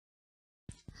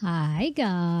Hi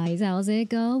guys, how's it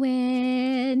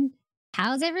going?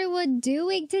 How's everyone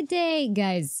doing today?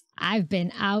 Guys, I've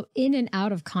been in and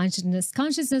out of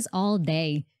consciousness all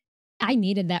day. I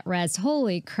needed that rest.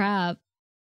 Holy crap.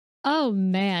 Oh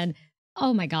man.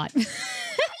 Oh my god.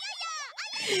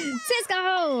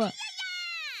 Cisco!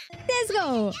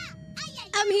 Cisco!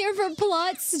 I'm here for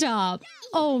plot stop.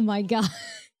 Oh my god.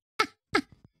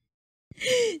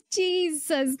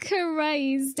 Jesus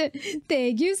Christ.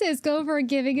 Thank you, Cisco, for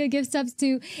giving a gift subs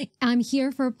to I'm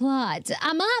here for plot.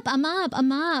 I'm up.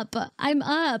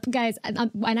 Guys,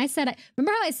 when I said,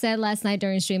 remember how I said last night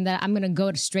during stream that I'm going to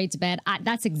go straight to bed?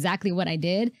 That's exactly what I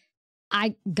did.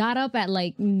 I got up at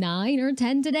like 9 or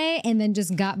 10 today and then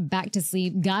just got back to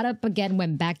sleep. Got up again,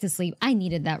 went back to sleep. I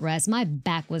needed that rest. My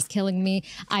back was killing me.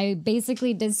 I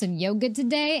basically did some yoga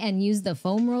today and used the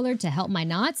foam roller to help my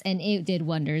knots, and it did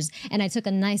wonders. And I took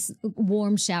a nice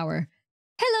warm shower.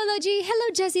 Hello, Logi.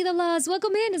 Hello, Jesse the Lost.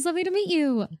 Welcome in. It's lovely to meet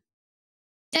you.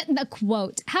 The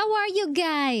quote. How are you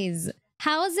guys?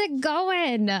 How's it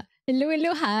going?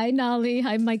 Hello. Hi, Nolly.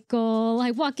 Hi, Michael.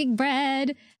 Hi, Walking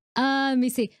Bread. Let me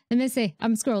see. I'm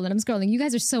scrolling. You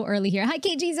guys are so early here. Hi,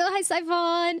 KGzo. Hi,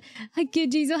 Siphon. Hi,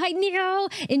 KGzo. Hi, Nero.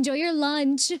 Enjoy your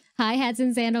lunch. Hi, Hats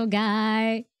and Sandal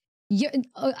Guy.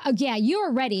 Yeah,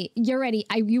 you're ready. You're ready.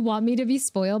 You want me to be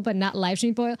spoiled, but not live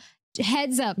stream spoiled?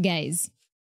 Heads up, guys.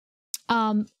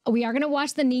 We are going to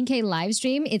watch the NIKKE live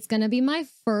stream. It's going to be my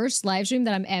first live stream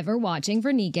that I'm ever watching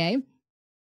for NIKKE.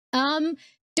 Don't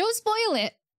spoil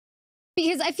it.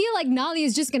 Because I feel like Nolly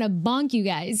is just gonna bonk you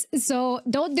guys. So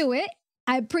don't do it.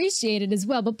 I appreciate it as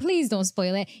well, but please don't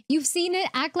spoil it. You've seen it.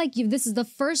 Act like this is the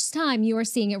first time you are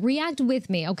seeing it. React with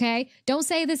me, okay? Don't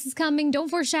say this is coming. Don't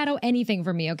foreshadow anything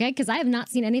for me, okay? Because I have not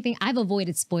seen anything. I've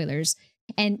avoided spoilers.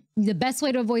 And the best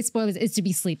way to avoid spoilers is to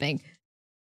be sleeping.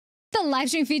 The live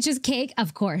stream features cake?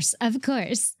 Of course. Of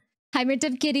course. Hi,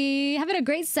 Mirtip Kitty. Having a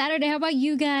great Saturday. How about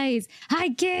you guys? Hi,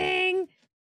 King.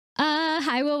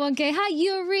 Hi, Will1K. Hi,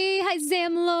 Yuri. Hi,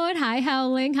 Zamlord. Hi,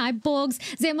 Howling. Hi, Bugs.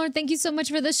 Zamlord, thank you so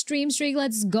much for the stream streak.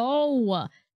 Let's go.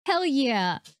 Hell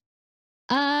yeah.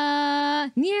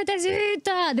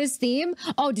 This theme.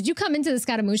 Oh, did you come into the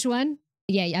Scaramouche one?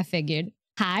 Yeah, I figured.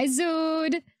 Hi,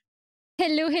 Zood.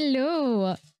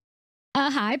 Hello.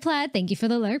 Hi, Plaid. Thank you for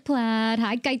the lurk, Plaid.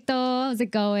 Hi, Kaito. How's it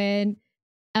going?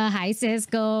 Hi,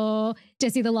 Cisco.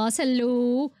 Jesse the Lost.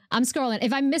 Hello. I'm scrolling.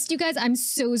 If I missed you guys, I'm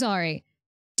so sorry.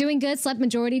 Doing good. Slept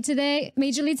majorly today,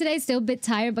 still a bit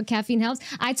tired, but caffeine helps.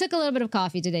 I took a little bit of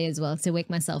coffee today as well to wake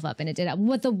myself up, and it did.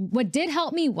 What did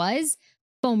help me was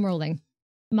foam rolling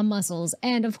my muscles,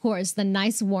 and of course the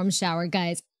nice warm shower,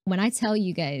 guys. When I tell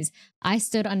you guys, I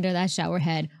stood under that shower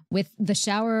head with the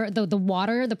shower, the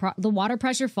water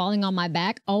pressure falling on my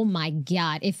back. Oh my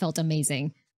god, it felt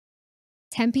amazing.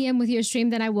 10 p.m. with your stream,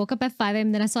 then I woke up at 5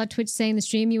 a.m. Then I saw Twitch saying the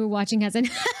stream you were watching hasn't.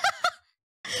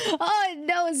 Oh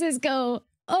no, Cisco.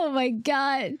 Oh my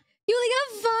god. You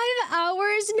only got 5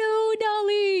 hours? No,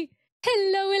 Dolly.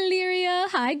 Hello, Illyria.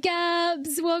 Hi,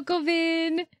 Gabs. Welcome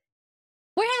in.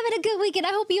 We're having a good weekend.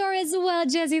 I hope you are as well,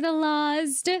 Jesse the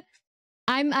Lost.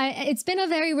 It's been a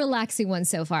very relaxing one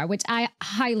so far, which I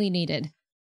highly needed.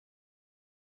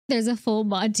 There's a full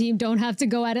mod team. Don't have to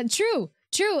go at it. True.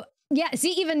 Yeah,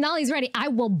 see, even Nolly's ready. I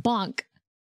will bonk.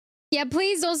 Yeah,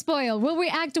 please don't spoil. Will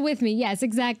react with me. Yes,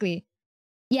 exactly.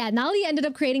 Yeah, Nolly ended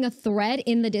up creating a thread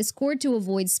in the Discord to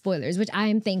avoid spoilers, which I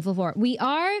am thankful for.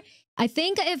 I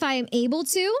think if I am able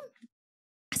to,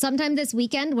 sometime this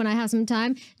weekend when I have some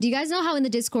time, do you guys know how in the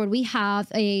Discord we have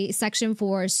a section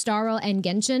for Starro and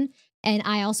Genshin? And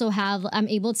I also I'm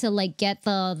able to like get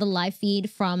the live feed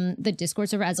from the Discord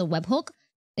server as a webhook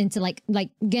into like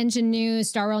Genshin news,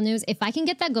 Starro news. If I can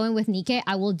get that going with NIKKE,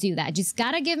 I will do that. Just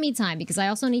gotta give me time because I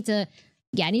also need to,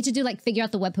 I need to do figure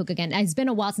out the webhook again. It's been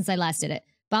a while since I last did it.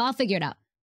 But I'll figure it out.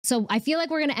 So I feel like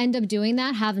we're going to end up doing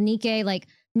that. Have NIKKE,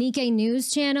 NIKKE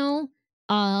news channel,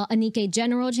 a NIKKE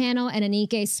general channel, and a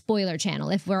NIKKE spoiler channel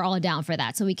if we're all down for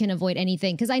that. So we can avoid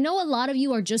anything. Because I know a lot of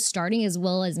you are just starting as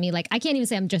well as me. I can't even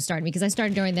say I'm just starting because I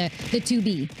started during the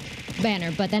 2B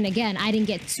banner. But then again, I didn't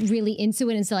get really into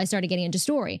it until I started getting into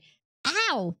story.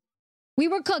 Ow! We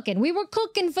were cooking. We were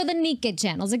cooking for the NIKKE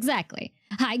channels. Exactly.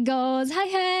 Hi, Goes. Hi,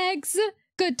 Hex.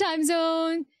 Good time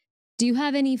zone. Do you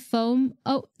have any foam?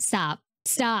 Oh, stop.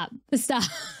 Cuts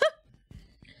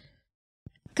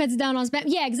down on spam.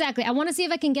 Yeah, exactly. I want to see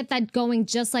if I can get that going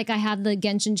just like I have the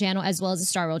Genshin channel as well as the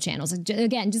Starro channels.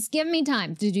 Again, just give me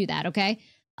time to do that, okay?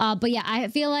 But yeah, I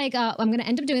feel like I'm going to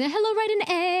end up doing that. Hello, Right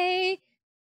in A.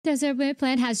 Desert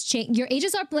plan has changed. Your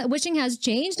ages are wishing has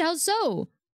changed? How so?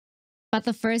 But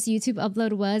the first YouTube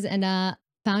upload was, and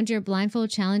Found your blindfold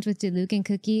challenge with Diluc and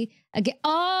Cookie again.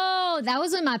 Oh, that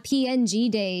was in my PNG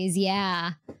days.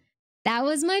 Yeah, that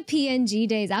was my PNG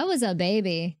days. I was a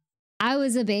baby. I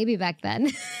was a baby back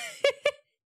then.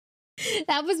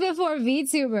 That was before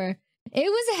VTuber. It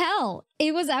was hell.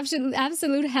 It was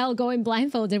absolute hell going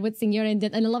blindfolded with Signora and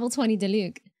a level 20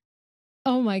 Diluc.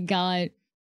 Oh my god.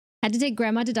 Had to take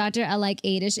grandma to doctor at like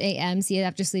 8-ish a.m. See it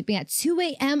after sleeping at 2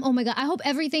 a.m. Oh my god. I hope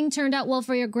everything turned out well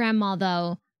for your grandma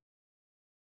though.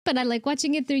 But I like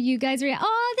watching it through you guys.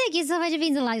 Oh, thank you so much. It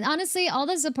means a lot. Honestly, all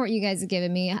the support you guys have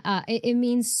given me, it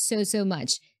means so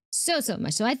much. So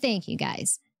much. So I thank you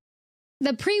guys.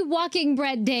 The pre-walking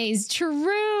bread days.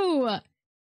 True.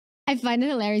 I find it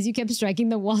hilarious you kept striking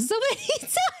the wall so many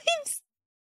times.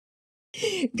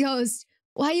 Ghost,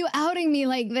 why are you outing me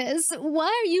like this? Why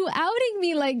are you outing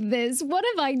me like this? What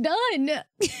have I done?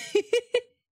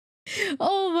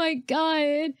 Oh my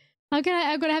god. How can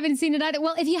I act when I haven't seen it either?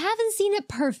 Well, if you haven't seen it,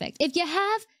 perfect. If you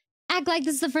have, act like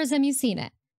this is the first time you've seen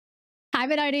it. Hi,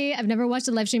 Benardi. I've never watched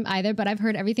a live stream either, but I've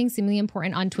heard everything seemingly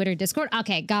important on Twitter, Discord.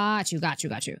 Okay, got you.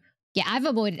 Yeah, I've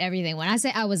avoided everything. When I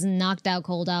say I was knocked out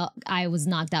cold, I was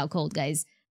knocked out cold, guys.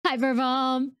 Hi,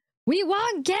 Vervom. We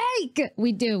want cake.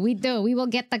 We do. We will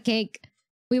get the cake.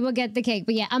 We will get the cake.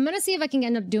 But yeah, I'm going to see if I can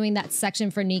end up doing that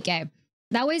section for NIKKE.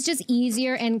 That way it's just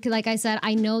easier. And like I said,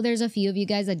 I know there's a few of you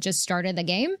guys that just started the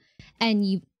game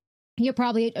and you're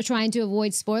probably trying to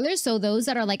avoid spoilers. So those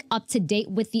that are like up to date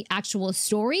with the actual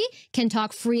story can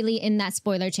talk freely in that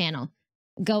spoiler channel.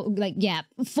 Go like, yeah,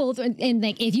 full and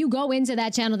like if you go into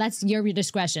that channel, that's your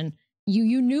discretion.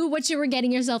 You knew what you were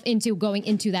getting yourself into going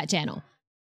into that channel.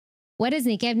 What is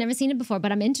NIKKE? I've never seen it before,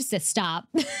 but I'm interested. Stop.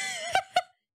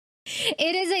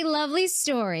 It is a lovely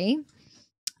story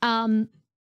that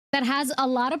has a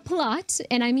lot of plot,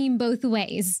 and I mean both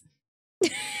ways.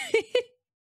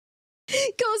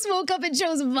 Ghost woke up and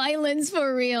chose violence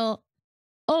for real.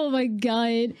 Oh my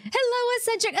god. Hello,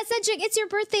 Eccentric. Eccentric, it's your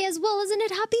birthday as well, isn't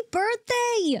it? Happy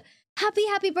birthday!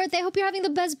 Happy birthday. I hope you're having the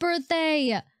best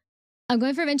birthday. I'm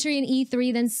going for Venturing in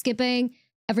E3, then skipping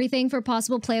everything for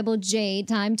possible playable Jade.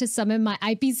 Time to summon my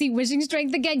IPC wishing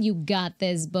strength again. You got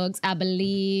this, Books. I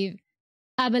believe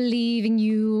in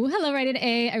you. Hello, Rated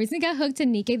A. I recently got hooked to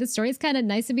NIKKE. The story is kind of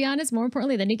nice, to be honest. More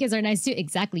importantly, the NIKKEs are nice too.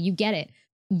 Exactly. You get it.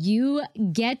 You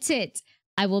get it.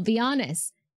 I will be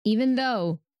honest. Even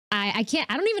though I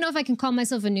don't even know if I can call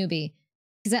myself a newbie.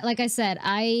 Because like I said,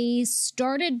 I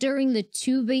started during the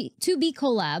 2B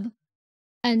collab.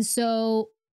 And so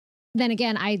then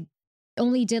again, I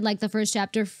only did like the first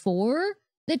chapter for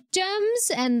the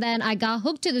gems. And then I got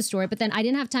hooked to the story. But then I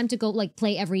didn't have time to go like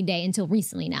play every day until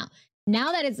recently now.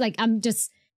 Now that it's like, I'm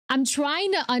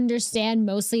trying to understand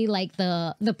mostly like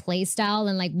the play style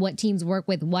and like what teams work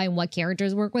with what and what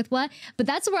characters work with what. But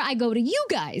that's where I go to you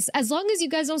guys. As long as you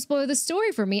guys don't spoil the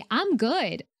story for me, I'm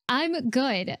good. I'm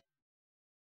good.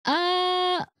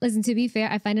 Listen, to be fair,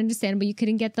 I find understandable you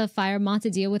couldn't get the fire moth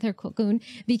to deal with her cocoon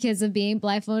because of being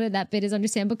blindfolded. That bit is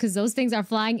understandable because those things are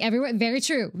flying everywhere. Very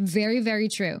true. Very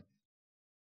true.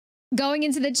 Going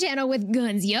into the channel with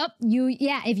guns. Yup.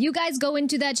 Yeah, if you guys go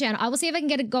into that channel, I will see if I can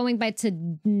get it going by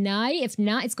tonight. If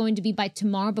not, it's going to be by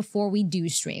tomorrow before we do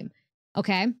stream.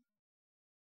 Okay?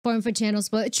 Form for channel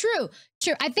spoil. True.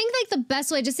 I think like the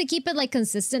best way, just to keep it like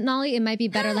consistent, Nolly, it might be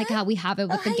better like how we have it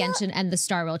with the Genshin and the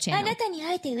Star Rail channel.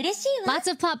 Lots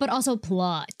of plot, but also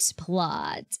plot.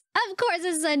 Of course,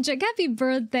 Eccentric. Happy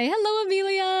birthday. Hello,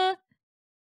 Amelia.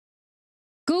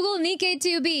 Google NIKKE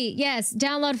 2B. Yes,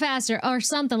 download faster or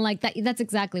something like that. That's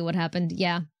exactly what happened.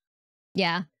 Yeah.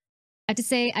 I have to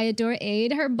say, I adore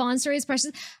Aid. Her Bond story is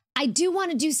precious. I do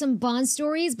want to do some Bond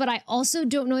stories, but I also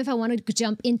don't know if I want to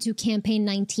jump into campaign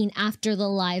 19 after the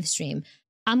live stream.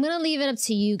 I'm going to leave it up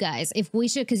to you guys if we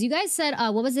should, because you guys said,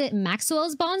 what was it?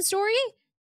 Maxwell's Bond story?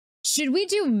 Should we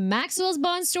do Maxwell's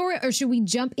Bond story or should we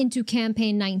jump into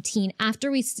campaign 19 after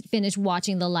we finish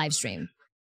watching the live stream?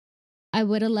 I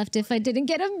would have left if I didn't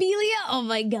get Amelia. Oh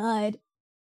my god.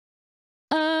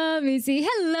 Let me see.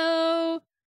 Hello.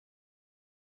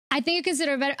 I think you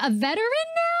consider a veteran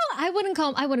now? I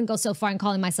wouldn't go so far in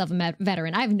calling myself a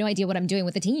veteran. I have no idea what I'm doing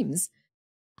with the teams.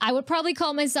 I would probably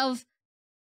call myself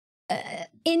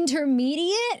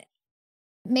intermediate,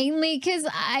 mainly because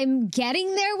I'm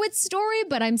getting there with story,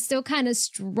 but I'm still kind of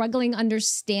struggling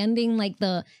understanding like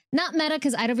the, not meta,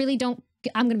 because I'm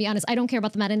going to be honest, I don't care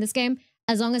about the meta in this game.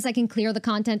 As long as I can clear the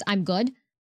content, I'm good.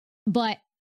 But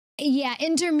yeah,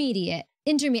 intermediate.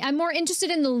 I'm more interested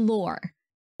in the lore,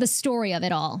 the story of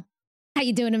it all. How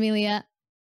you doing, Amelia?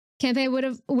 Campaign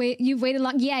you've waited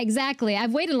long. Yeah, exactly.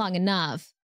 I've waited long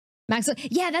enough. Maxwell.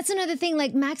 Yeah, that's another thing.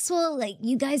 Like Maxwell, like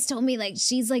you guys told me, like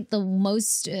she's like the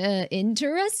most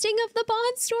interesting of the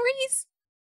Bond stories.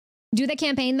 Do the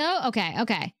campaign though? Okay,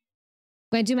 okay.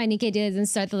 Gonna do my Nikkei dailies and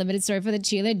start the limited story for the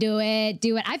Chile. Do it,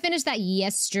 do it. I finished that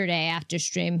yesterday after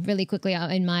stream, really quickly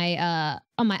in my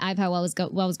on my iPad while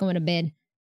I was going to bed.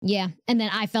 Yeah, and then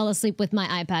I fell asleep with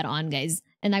my iPad on, guys.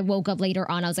 And I woke up later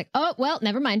on. I was like, oh well,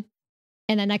 never mind.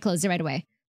 And then I closed it right away.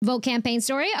 Vote campaign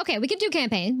story. Okay, we can do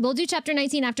campaign. We'll do chapter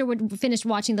 19 after we're finished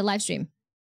watching the live stream.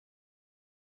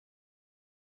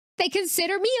 They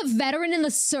consider me a veteran in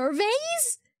the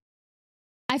surveys?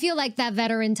 I feel like that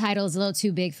veteran title is a little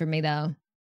too big for me, though.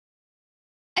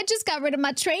 I just got rid of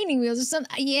my training wheels or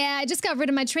something. Yeah, I just got rid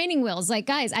of my training wheels. Like,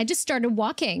 guys, I just started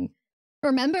walking.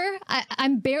 Remember?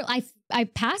 I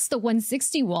passed the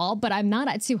 160 wall, but I'm not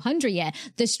at 200 yet.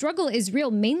 The struggle is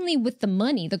real, mainly with the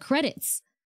money, the credits.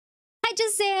 Hi,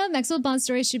 Giselle. Maxwell Bond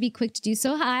story should be quick to do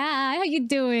so. Hi, how you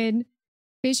doing?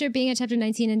 Pretty sure being at chapter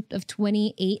 19 of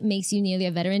 28 makes you nearly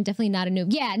a veteran. Definitely not a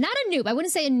noob. Yeah, not a noob. I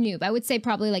wouldn't say a noob. I would say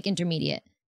probably like intermediate.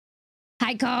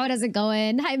 Hi, Code. How's it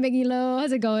going? Hi, Meggy Lo.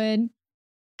 How's it going?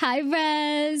 Hi,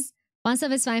 Rez. Bond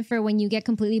stuff is fine for when you get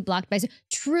completely blocked by...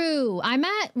 True. I'm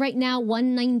at right now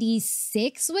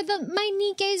 196 with my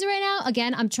Nikkeis right now.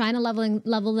 Again, I'm trying to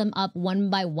level them up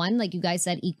one by one, like you guys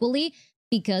said, equally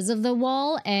because of the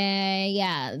wall. And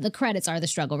yeah, the credits are the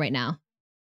struggle right now.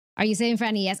 Are you saving for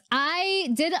any? Yes. I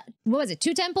did, what was it?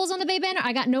 2 temples on the Bay banner?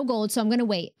 I got no gold, so I'm going to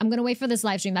wait. I'm going to wait for this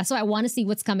live stream. That's why I want to see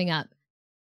what's coming up.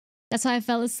 That's why I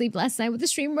fell asleep last night with the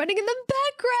stream running in the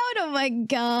background. Oh my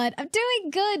God. I'm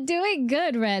doing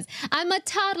good, Rez. I'm a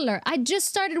toddler. I just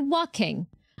started walking.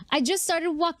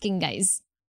 Guys.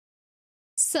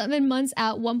 7 months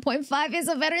out, 1.5 is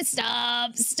a veteran.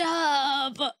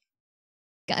 Stop.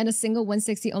 Got in a single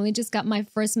 160. Only just got my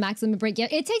first maximum break. Yeah,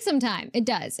 it takes some time. It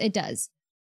does.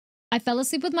 I fell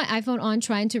asleep with my iPhone on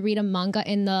trying to read a manga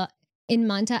in the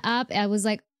Manta app. I was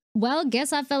like, well,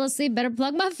 guess I fell asleep. Better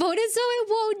plug my phone in so it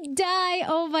won't die.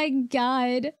 Oh my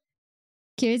God.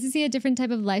 Curious to see a different type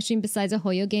of live stream besides a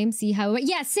Hoyo game. See how it...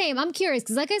 Yeah, same. I'm curious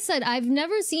because like I said, I've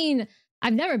never seen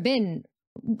a Nikkei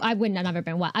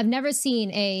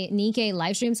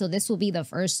live stream. So this will be the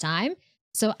first time.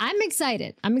 So I'm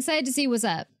excited. I'm excited to see what's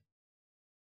up.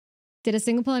 Did a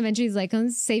single pull inventory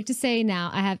Lycons? Safe to say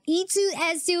now, I have E2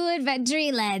 S2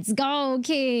 inventory. Let's go,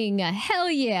 King.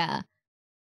 Hell yeah.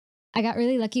 I got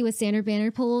really lucky with standard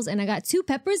banner pulls and I got 2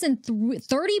 peppers and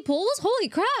 30 pulls. Holy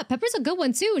crap. Pepper's a good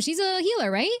one too. She's a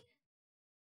healer, right?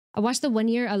 I watched the 1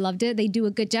 year. I loved it. They do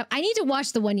a good job. I need to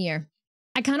watch the 1 year.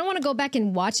 I kind of want to go back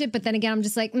and watch it, but then again, I'm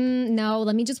just like, no,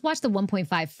 let me just watch the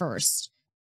 1.5 first.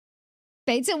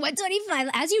 Fade to 125.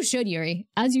 As you should, Yuri.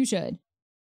 As you should.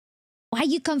 Why are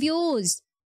you confused?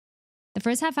 The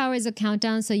first half hour is a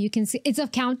countdown so you can see. It's a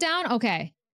countdown?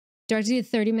 Okay. Directly to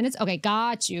 30 minutes. Okay,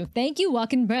 got you. Thank you,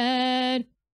 Walking Bread.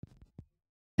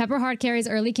 Pepper hard carries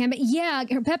early campaign. Yeah,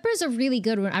 her Pepper's a really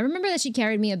good one. I remember that she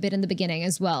carried me a bit in the beginning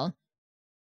as well.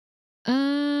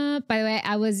 By the way,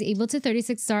 I was able to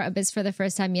 36-star Abyss for the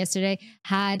first time yesterday.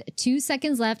 Had 2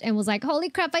 seconds left and was like, holy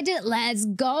crap, I did it. Let's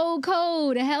go,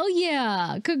 Code. Hell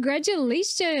yeah.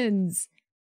 Congratulations.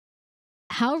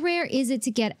 How rare is it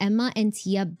to get Emma and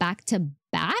Tia back to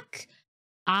back?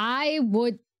 I'm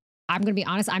going to be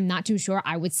honest, I'm not too sure.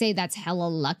 I would say that's hella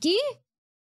lucky.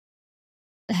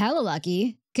 Hella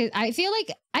lucky. Because I feel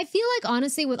like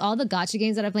honestly, with all the gacha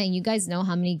games that I play, and you guys know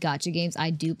how many gacha games I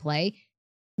do play,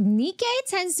 Nikkei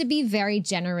tends to be very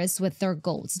generous with their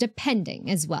golds, depending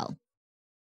as well.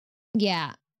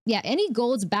 Yeah. Yeah, any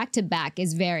golds back to back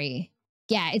is very...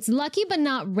 Yeah, it's lucky but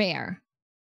not rare.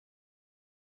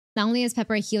 Not only is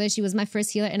Pepper a healer, she was my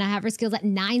first healer, and I have her skills at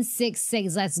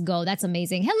 966. Let's go. That's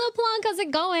amazing. Hello, Plonk. How's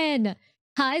it going?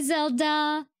 Hi,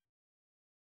 Zelda.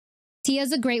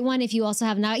 Tia's a great one if you also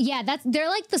have now. Yeah, they're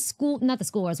like the school, not the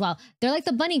school as well. They're like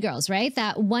the bunny girls, right?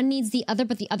 That one needs the other,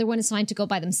 but the other one is fine to go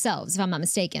by themselves, if I'm not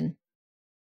mistaken.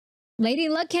 Lady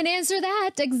Luck can answer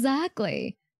that.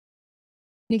 Exactly.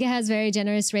 Nikkei has very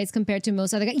generous rates compared to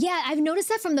most other guys. Yeah, I've noticed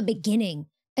that from the beginning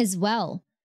as well.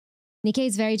 Nikkei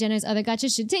is very generous. Other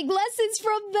gachas should take lessons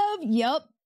from them. Yup.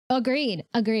 Agreed.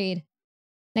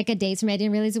 Like a days from I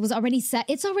didn't realize it was already set.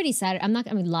 It's already Saturday. I'm not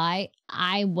gonna lie.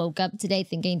 I woke up today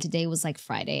thinking today was like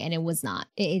Friday, and it was not.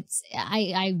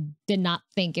 I did not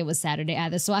think it was Saturday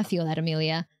either. So I feel that,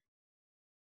 Amelia.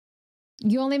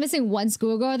 You're only missing one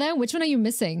schoolgirl then? Which one are you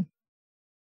missing?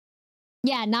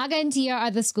 Yeah, Naga and Tia are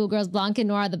the schoolgirls. Blanc and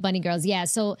Noir are the bunny girls. Yeah,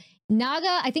 so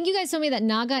Naga, I think you guys told me that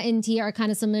Naga and Tia are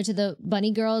kind of similar to the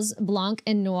bunny girls, Blanc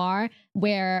and Noir,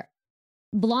 where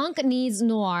Blanc needs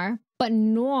Noir, but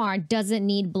Noir doesn't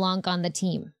need Blanc on the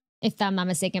team. if I'm not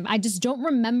mistaken. I just don't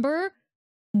remember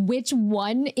which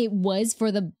one it was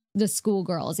for the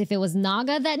schoolgirls. If it was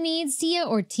Naga that needs Tia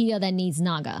or Tia that needs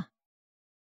Naga.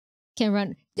 Can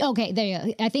run. Okay, there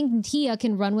you go. I think Tia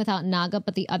can run without Naga,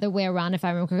 but the other way around, if I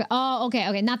remember correctly. Oh, okay,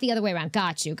 okay. Not the other way around.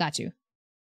 Got you, got you.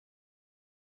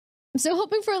 I'm so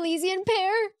hoping for Elysian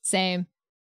pair. Same.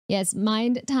 Yes,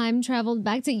 mind time traveled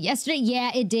back to yesterday.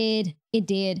 Yeah, it did. It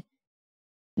did.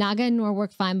 Naga and Noor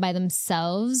work fine by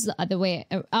themselves. The other way.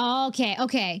 Oh, okay,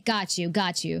 okay. Got you,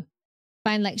 got you.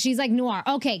 Fine, like, she's like Noir.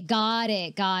 Okay, got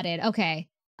it, got it. Okay,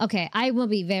 okay. I will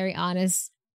be very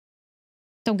honest.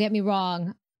 Don't get me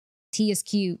wrong. Tia's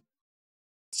cute.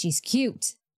 She's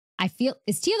cute. I feel,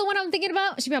 is Tia the one I'm thinking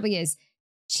about? She probably is.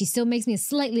 She still makes me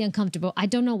slightly uncomfortable. I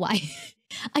don't know why.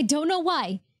 I don't know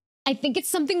why. I think it's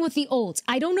something with the old.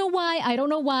 I don't know why. I don't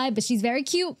know why, but she's very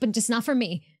cute, but just not for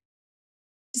me.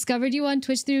 Discovered you on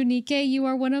Twitch through NIKKE. You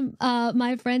are one of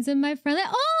my friends and my friend.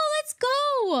 Oh, let's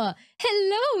go.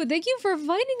 Hello. Thank you for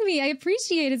finding me. I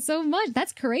appreciate it so much.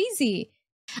 That's crazy.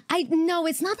 No,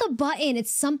 it's not the button.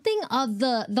 It's something of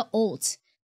the ult.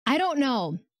 I don't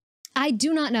know. I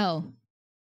do not know.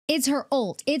 It's her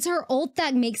ult. It's her ult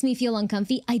that makes me feel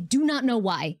uncomfy. I do not know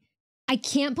why. I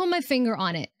can't put my finger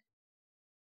on it.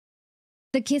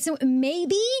 The kissing,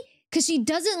 maybe because she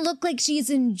doesn't look like she's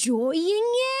enjoying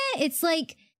it. It's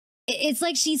like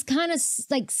she's kind of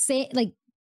like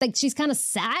she's kind of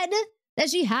sad that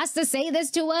she has to say this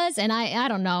to us. And I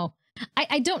don't know.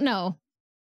 I don't know.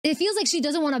 It feels like she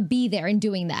doesn't want to be there and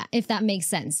doing that, if that makes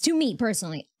sense to me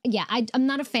personally. Yeah, I'm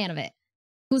not a fan of it.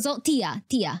 Who's all Tia?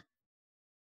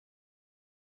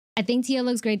 I think Tia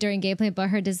looks great during gameplay, but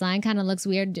her design kind of looks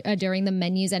weird during the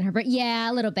menus and her. Yeah,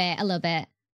 a little bit.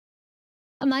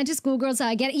 I'm not into schoolgirls, so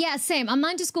I get it. Yeah, same. I'm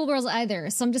not into schoolgirls either.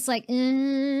 So I'm just like,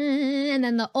 and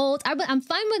then the old. I'm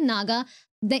fine with Naga.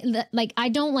 Like, I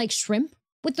don't like shrimp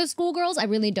with the schoolgirls. I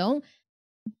really don't.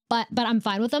 But I'm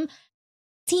fine with them.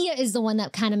 Tia is the one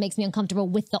that kind of makes me uncomfortable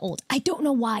with the old. I don't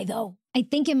know why though. I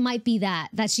think it might be that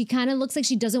she kind of looks like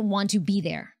she doesn't want to be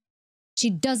there. She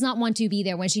does not want to be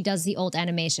there when she does the old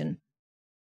animation.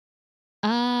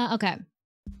 Okay.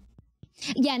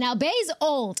 Yeah, now Bei's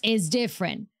old is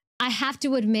different. I have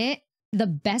to admit, the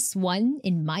best one,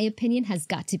 in my opinion, has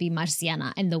got to be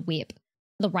Marciana and the whip.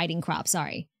 The riding crop,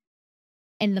 sorry.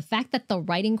 And the fact that the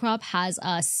riding crop has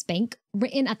a spank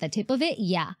written at the tip of it,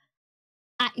 yeah.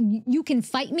 You can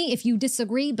fight me if you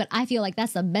disagree, but I feel like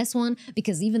that's the best one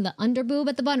because even the underboob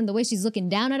at the bottom, the way she's looking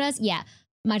down at us, yeah.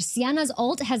 Marciana's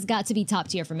ult has got to be top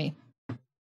tier for me.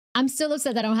 I'm still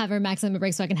upset that I don't have her max limit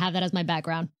break so I can have that as my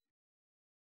background.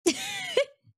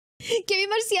 Give me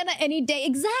Marciana any day.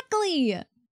 Exactly.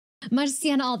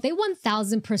 Marciana ult, they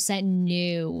 1000%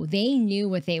 knew. They knew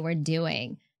what they were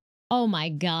doing. Oh my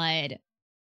god.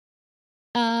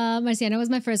 Marciana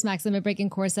was my first max limit break in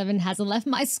Core 7. Hasn't left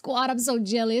my squad. I'm so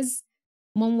jealous.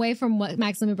 One way from what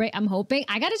max limit break. I'm hoping.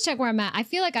 I gotta check where I'm at. I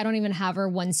feel like I don't even have her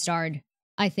 1-starred.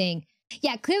 I think.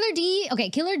 Yeah, Killer D. Okay,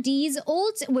 Killer D's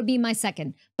ult would be my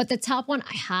second. But the top one,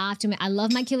 I have to. I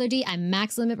love my Killer D. I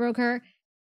max limit broke her.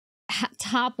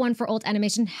 Top one for ult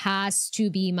animation has to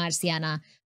be Marciana.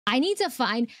 I need to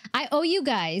find. I owe you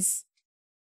guys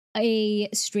a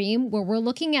stream where we're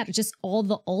looking at just all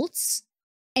the ults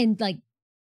and like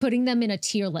putting them in a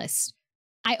tier list.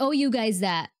 I owe you guys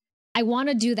that. I want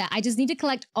to do that. I just need to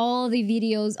collect all the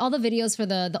videos for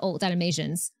the ult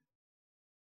animations.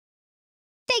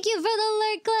 Thank you for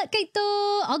the lurk,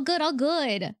 Kaito. All good, all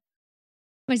good.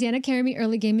 Marciana carried me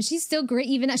early game and she's still great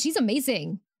even now. She's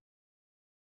amazing.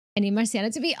 I need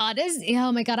Marciana to be honest.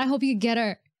 Oh my god, I hope you get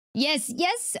her. Yes,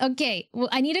 yes. Okay. Well,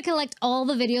 I need to collect all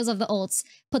the videos of the ults,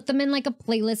 put them in like a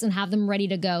playlist and have them ready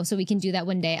to go so we can do that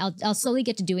one day. I'll slowly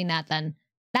get to doing that then.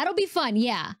 That'll be fun,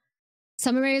 yeah.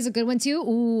 Summer Ray is a good one too.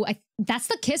 Ooh, that's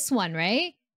the kiss one,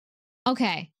 right?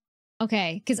 Okay.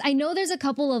 Okay, because I know there's a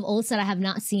couple of ults that I have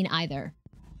not seen either.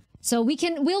 So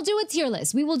we'll do a tier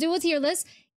list. We will do a tier list.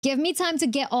 Give me time to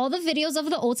get all the videos of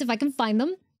the ults if I can find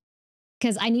them.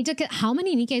 Because I need to get, how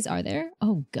many Nikkes are there?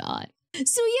 Oh god.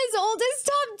 Suya's ult is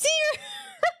top tier.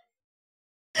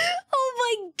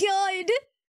 Oh my god.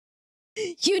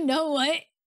 You know what?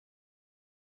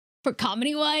 For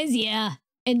comedy wise, yeah.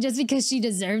 And just because she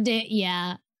deserved it,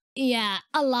 yeah. Yeah,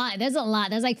 a lot. There's a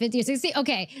lot. There's like 50 or 60.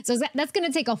 Okay, so that's going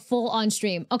to take a full on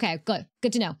stream. Okay, good.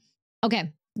 Good to know.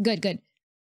 Okay, good, good.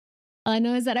 All I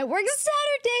know is that I work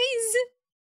Saturdays.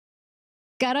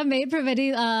 Got a maid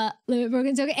preventing limit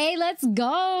broken token. Hey, let's go.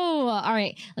 All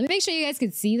right, let me make sure you guys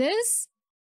can see this.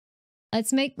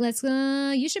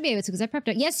 You should be able to because I prepped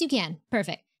it. Yes, you can.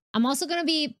 Perfect. I'm also going to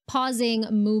be pausing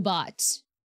Moobot.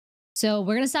 So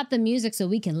we're going to stop the music so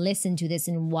we can listen to this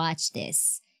and watch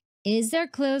this. Is there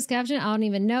closed caption? I don't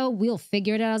even know. We'll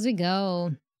figure it out as we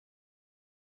go.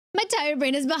 My tired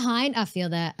brain is behind. I feel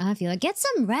that. I feel it. Get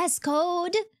some rest,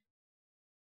 Code.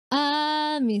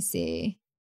 Let me see.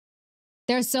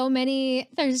 There's so many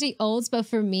thirsty olds, but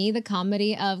for me, the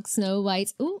comedy of Snow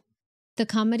White's... Ooh. The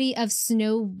comedy of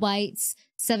Snow White's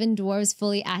Seven Dwarfs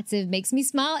Fully Active makes me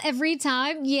smile every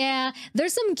time. Yeah,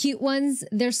 there's some cute ones.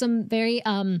 There's some very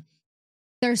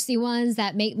thirsty ones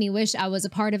that make me wish I was a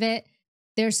part of it.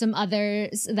 There's some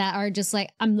others that are just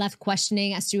like, I'm left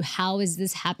questioning as to how is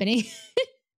this happening?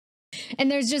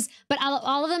 And there's just, but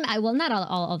all of them, well, not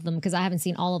all of them, because I haven't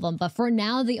seen all of them. But for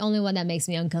now, the only one that makes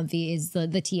me uncomfy is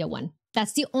the Tia one.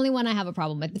 That's the only one I have a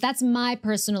problem with. But that's my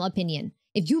personal opinion.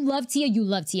 If you love Tia, you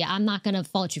love Tia. I'm not going to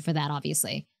fault you for that,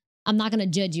 obviously. I'm not going to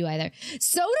judge you either.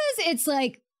 Sodas, it's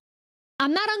like,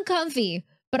 I'm not uncomfy,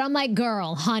 but I'm like,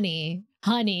 girl, honey,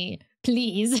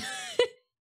 please.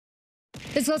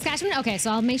 This closed captioning? Okay,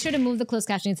 so I'll make sure to move the closed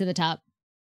captioning to the top.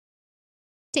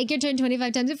 Take your turn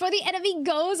 25 times before the enemy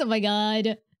goes. Oh my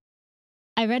god.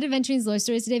 I read Adventuring's lore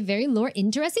stories today. Very lore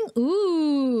interesting.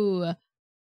 Ooh.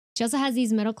 She also has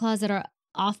these metal claws that are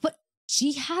off, but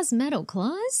she has metal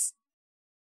claws?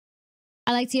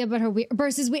 I like Tia, but her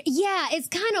burst is weird. Yeah, it's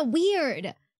kind of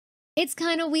weird. It's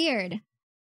kind of weird.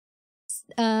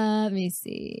 Let me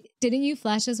see. Didn't you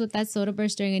flash us with that soda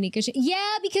burst during a NIKKE?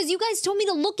 Yeah, because you guys told me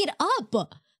to look it up.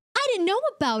 I didn't know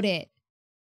about it.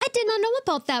 I did not know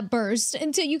about that burst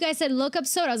until you guys said look up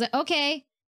soda. I was like, okay.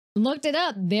 Looked it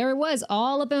up. There it was,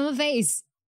 all up in my face.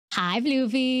 Hi,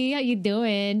 Floofy. How you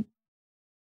doing?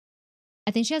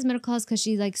 I think she has metal claws because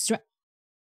she like...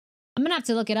 I'm gonna have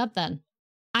to look it up then.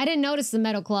 I didn't notice the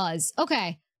metal claws.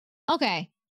 Okay. Okay.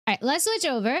 All right, let's switch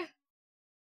over.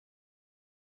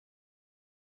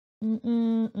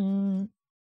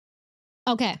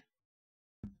 Okay.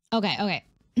 Okay.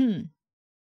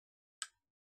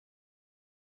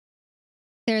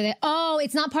 There they... Oh,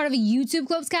 it's not part of a YouTube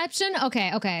closed caption?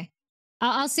 Okay.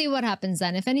 I'll see what happens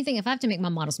then. If anything, if I have to make my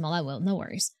model small, I will. No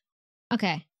worries.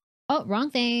 Okay. Oh,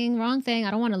 wrong thing. I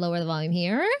don't want to lower the volume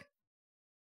here.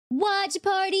 Watch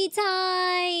party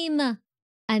time!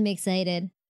 I'm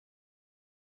excited.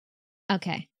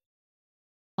 Okay.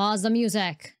 Pause the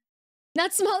music.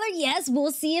 Not smaller? Yes,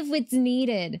 we'll see if it's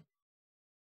needed.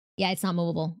 Yeah, it's not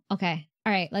movable. Okay.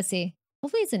 All right, let's see.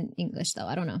 Hopefully it's in English, though.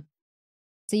 I don't know.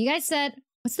 So you guys said...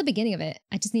 What's the beginning of it?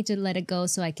 I just need to let it go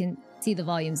so I can see the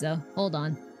volumes, though. Hold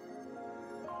on.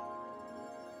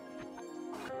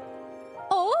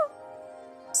 Oh!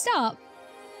 Stop.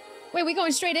 Wait, we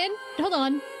going straight in? Hold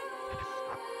on.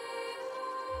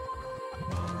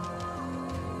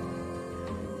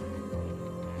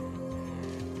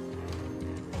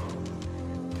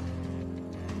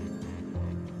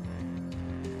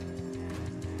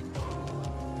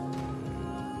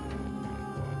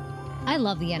 I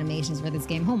love the animations for this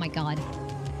game. Oh my god.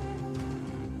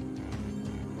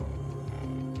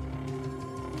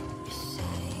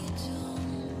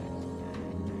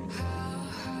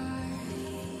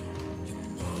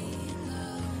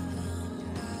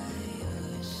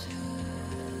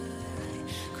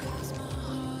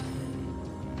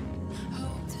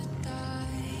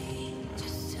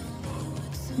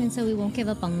 And so we won't give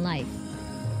up on life.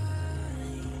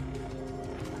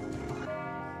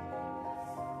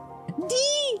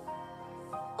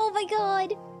 Oh my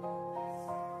god!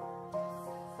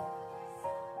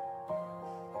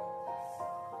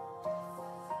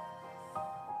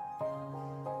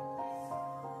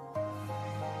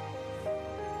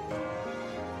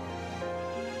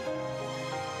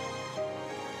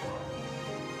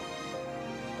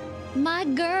 My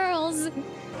girls!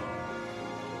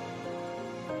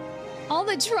 All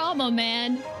the trauma,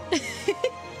 man!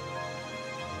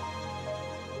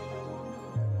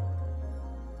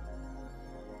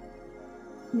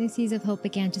 New seeds of hope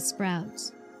began to sprout.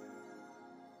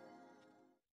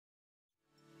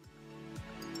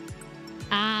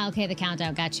 Ah, okay, the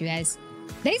countdown. Got you guys.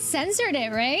 They censored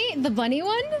it, right? The bunny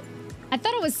one? I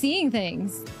thought I was seeing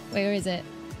things. Wait, where is it?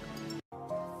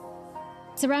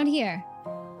 It's around here.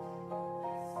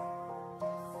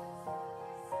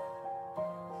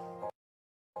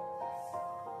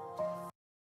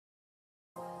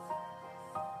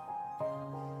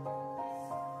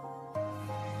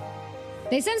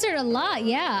 They censored a lot,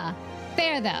 yeah.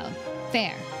 Fair, though.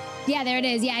 Fair. Yeah, there it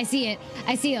is. Yeah, I see it.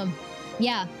 I see them.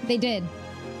 Yeah, they did.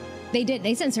 They did.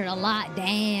 They censored a lot.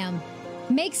 Damn.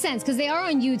 Makes sense, because they are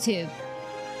on YouTube.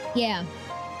 Yeah.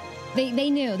 They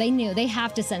knew. They knew. They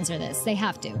have to censor this. They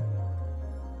have to.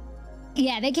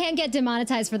 Yeah, they can't get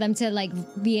demonetized for them to, like,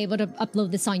 be able to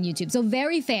upload this on YouTube. So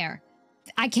very fair.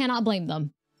 I cannot blame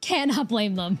them. Cannot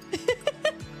blame them.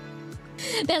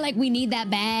 They're like, we need that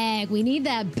bag. We need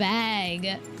that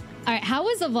bag. All right, how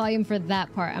was the volume for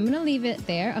that part? I'm gonna leave it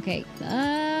there. Okay.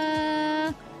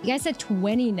 You guys said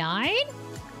 29?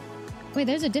 Wait,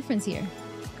 there's a difference here.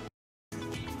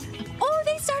 Oh,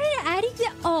 they started adding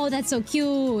that. Oh, that's so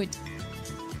cute.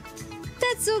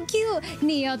 That's so cute.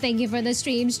 Neo, thank you for the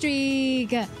stream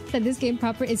streak. That this game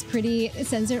proper is pretty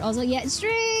censored also. Yeah,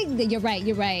 streak. You're right.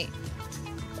 You're right.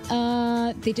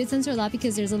 They did censor a lot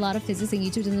because there's a lot of physics and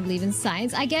YouTube doesn't believe in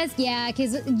science. I guess, yeah,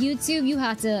 because YouTube, you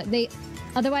have to,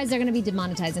 otherwise they're going to be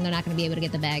demonetized and they're not going to be able to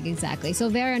get the bag. Exactly. So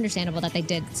very understandable that they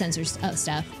did censor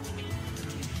stuff.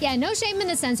 Yeah, no shame in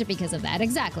the censor because of that.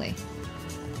 Exactly.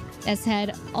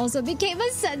 S-Head also became a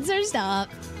censor. Stop.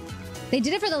 They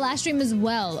did it for the last stream as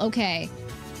well. Okay.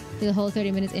 The whole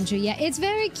 30 minutes intro. Yeah, it's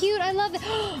very cute. I love it.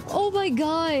 Oh my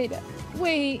god.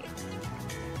 Wait.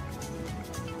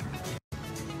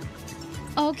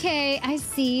 Okay, I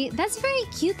see. That's very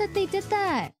cute that they did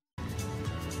that.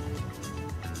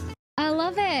 I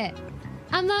love it.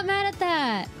 I'm not mad at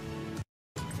that.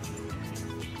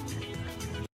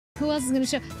 Who else is gonna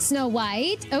show? Snow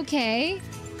White. Okay.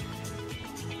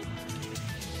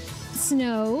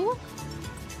 Snow.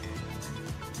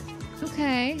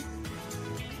 Okay.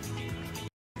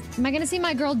 Am I gonna see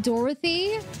my girl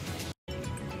Dorothy?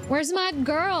 Where's my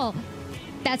girl?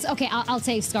 That's okay. I'll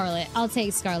take Scarlet. I'll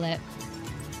take Scarlet.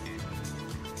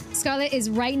 Scarlet is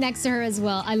right next to her as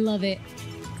well. I love it.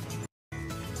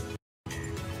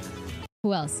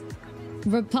 Who else?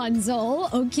 Rapunzel.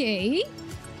 Okay.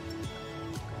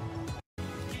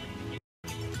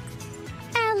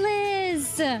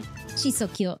 Alice. She's so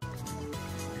cute.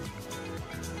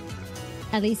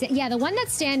 At least, yeah, the one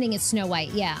that's standing is Snow White.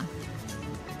 Yeah.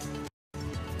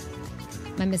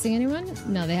 Am I missing anyone?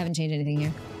 No, they haven't changed anything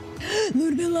here.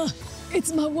 Ludmilla.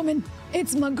 It's my woman.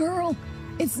 It's my girl.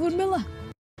 It's Ludmilla.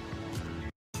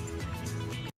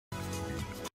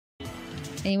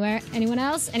 Anywhere? Anyone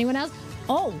else? Anyone else?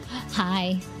 Oh,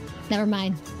 hi. Never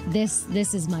mind. This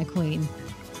is my queen.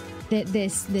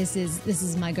 This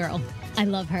is my girl. I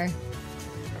love her.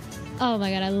 Oh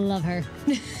my god, I love her.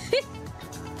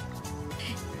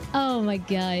 Oh my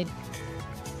god.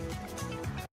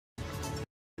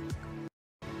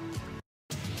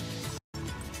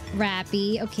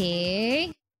 Rappy,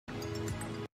 okay.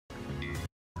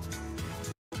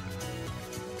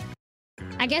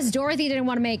 I guess Dorothy didn't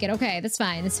want to make it. Okay, that's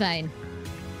fine. That's fine.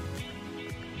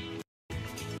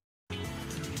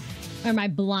 Or am I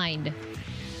blind?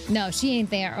 No, she ain't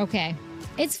there. Okay.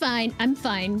 It's fine. I'm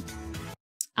fine.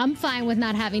 I'm fine with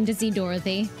not having to see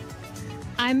Dorothy.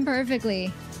 I'm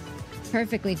perfectly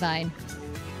fine.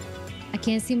 I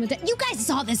can't see what you guys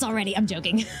saw this already. I'm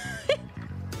joking.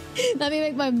 Let me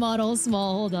make my model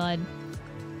small. Hold on.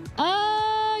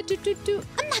 I'm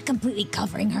not completely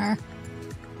covering her.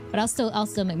 But I'll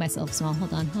still make myself small.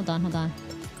 Hold on.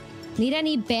 Need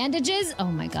any bandages? Oh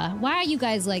my god. Why are you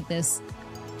guys like this?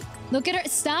 Look at her.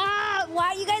 Stop! Why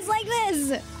are you guys like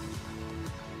this?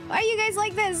 Why are you guys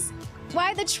like this?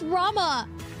 Why the trauma?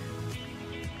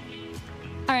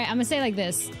 Alright, I'm gonna say like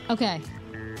this. Okay.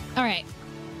 Alright.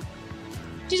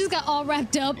 She just got all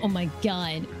wrapped up. Oh my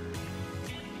god.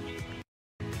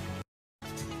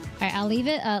 Alright, I'll leave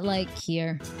it at like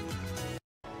here.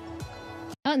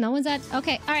 Oh, no one's at...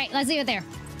 Okay, all right, let's leave it there.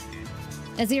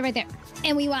 Let's leave it right there.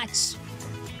 And we watch.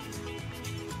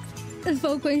 The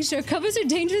folk wing shirt covers her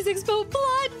dangerous expo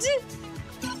blood.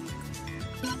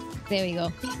 There we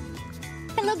go.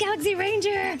 Hello, Galaxy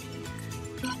Ranger.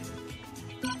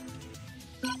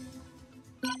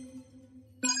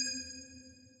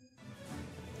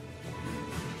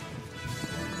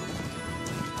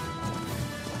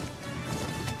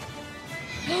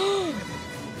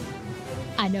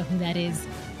 I know who that is.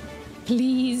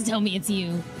 Please tell me it's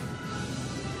you.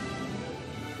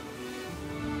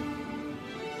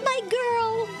 My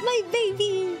girl! My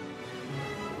baby!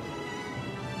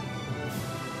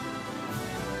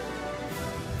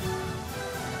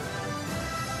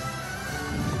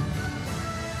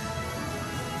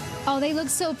 Oh, they look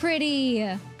so pretty.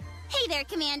 Hey there,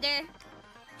 Commander.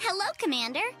 Hello,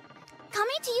 Commander.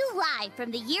 Coming to you live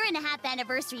from the year-and-a-half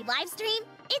anniversary live stream,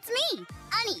 it's me,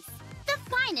 Anis, the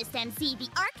finest MC the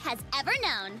Ark has ever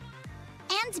known.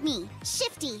 And me,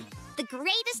 Shifty, the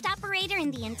greatest operator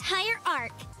in the entire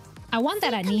Ark. I want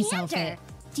that Anis outfit.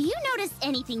 Do you notice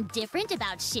anything different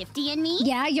about Shifty and me?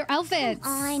 Yeah, your outfits.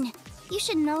 Come on. You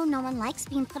should know no one likes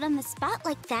being put on the spot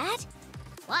like that.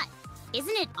 What?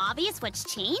 Isn't it obvious what's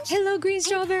changed? Hello, Green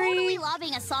Strawberry. I'm totally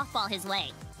lobbing a softball his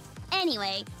way.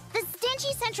 Anyway, the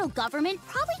stingy central government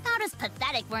probably found us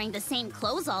pathetic wearing the same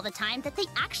clothes all the time that they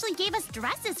actually gave us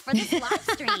dresses for this live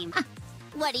stream.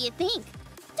 What do you think?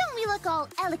 Don't we look all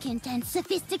elegant and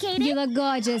sophisticated? You look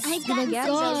gorgeous. I You look got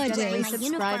gorgeous.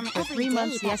 Subscribe for 3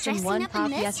 months. Yes, and 1 pop.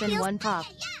 Yes, and 1 pop.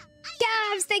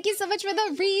 Gabs, thank you so much for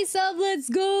the resub. Let's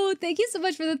go. Thank you so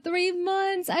much for the 3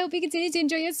 months. I hope you continue to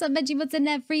enjoy your sub Veggie and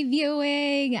net free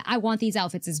viewing. I want these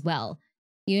outfits as well.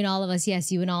 You and all of us.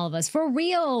 Yes, you and all of us. For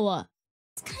real.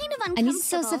 It's kind of uncomfortable. And he's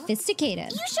so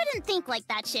sophisticated. You shouldn't think like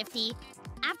that, Shifty.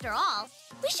 After all,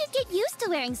 we should get used to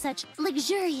wearing such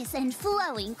luxurious and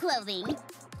flowing clothing.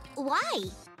 Why?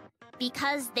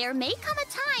 Because there may come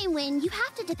a time when you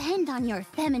have to depend on your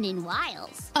feminine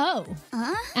wiles. Oh.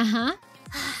 Huh? Uh-huh.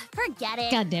 Forget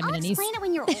it. God damn it, I'll Anise. explain it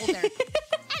when you're older.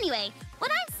 Anyway,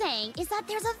 what I'm saying is that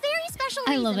there's a very special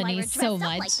reason why we're dressed so up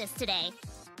much. like this today.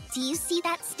 Do you see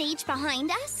that stage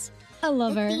behind us? I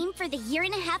love her. The theme for the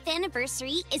year-and-a-half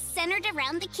anniversary is centered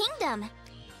around the kingdom.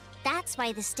 That's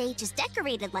why the stage is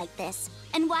decorated like this,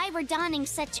 and why we're donning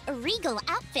such regal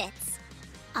outfits.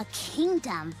 A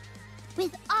kingdom,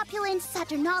 with opulent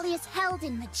Saturnalias held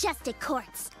in majestic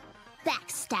courts,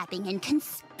 backstabbing and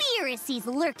conspiracies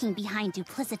lurking behind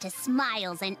duplicitous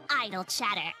smiles and idle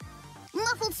chatter,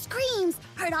 muffled screams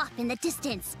heard off in the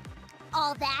distance.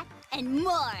 All that and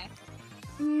more.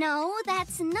 No,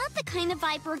 that's not the kind of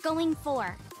vibe we're going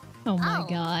for. Oh my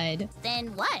god.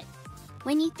 Then what?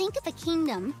 When you think of a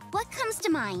kingdom, what comes to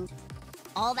mind?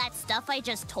 All that stuff I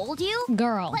just told you?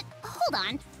 Girl. But hold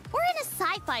on, we're in a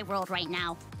sci-fi world right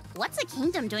now. What's a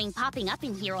kingdom doing popping up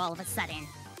in here all of a sudden?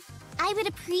 I would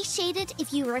appreciate it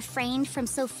if you refrained from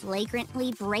so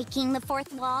flagrantly breaking the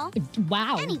fourth wall.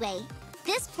 Wow. Anyway,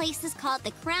 this place is called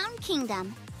the Crown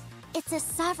Kingdom. It's a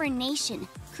sovereign nation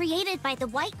created by the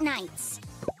White Knights.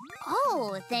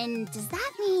 Oh, then does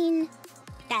that mean...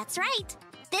 That's right.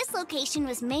 This location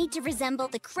was made to resemble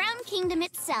the Crown Kingdom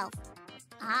itself.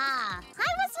 Ah, I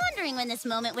was wondering when this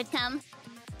moment would come.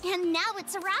 And now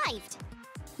it's arrived.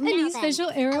 A new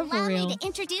special era for allow real. me to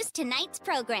introduce tonight's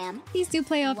program. These do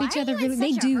play off each Why other are you in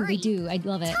really. such a They hurry? do. I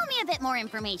love it. Tell me a bit more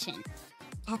information.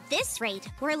 At this rate,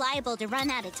 we're liable to run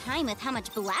out of time with how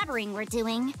much blabbering we're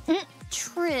doing.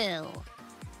 True.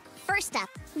 First up,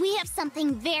 we have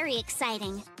something very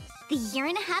exciting. The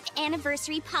year-and-a-half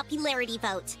anniversary popularity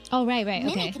vote. Oh, right, Many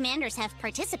okay. commanders have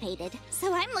participated,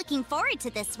 so I'm looking forward to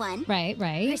this one. Right.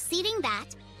 Preceding that,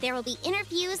 there will be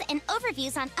interviews and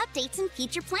overviews on updates and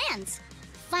future plans.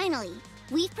 Finally,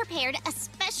 we've prepared a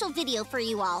special video for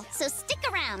you all, so stick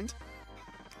around.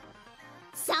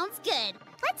 Sounds good.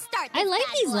 Let's start this I like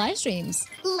bad these boy. live streams.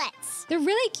 Let's. They're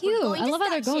really We're cute. going I to love how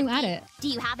they're start, going at Shifty. it. Do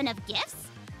you have enough gifts?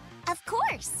 Of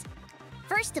course.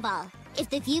 First of all, if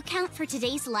the view count for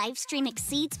today's live stream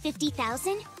exceeds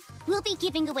 50,000, we'll be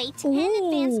giving away 10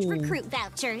 advanced Ooh. recruit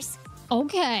vouchers.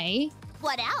 Okay.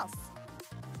 What else?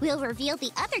 We'll reveal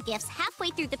the other gifts halfway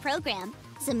through the program,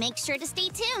 so make sure to stay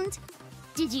tuned.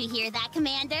 Did you hear that,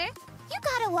 Commander? You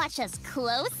gotta watch us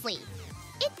closely.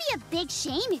 It'd be a big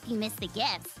shame if you miss the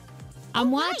gifts.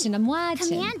 I'm Oh, right. watching.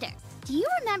 Commander, do you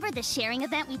remember the sharing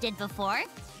event we did before?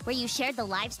 Where you shared the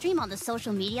live stream on the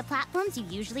social media platforms you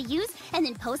usually use and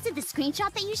then posted the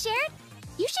screenshot that you shared?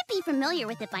 You should be familiar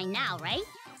with it by now, right?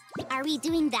 Are we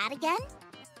doing that again?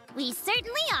 We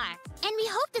certainly are, and we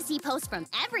hope to see posts from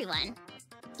everyone.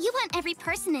 You want every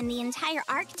person in the entire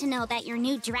arc to know about your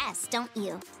new dress, don't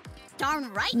you?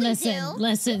 Darn right you do!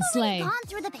 Listen, We've slay. already gone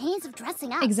through the pains of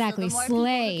dressing up, Exactly, so the more people who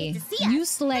slay. get to see us, You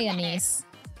slay, the better. Anise.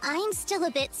 I'm still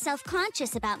a bit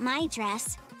self-conscious about my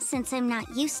dress, since I'm not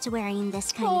used to wearing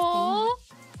this kind of Aww.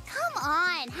 thing. Come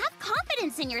on, have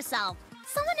confidence in yourself.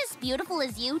 Someone as beautiful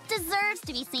as you deserves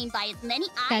to be seen by as many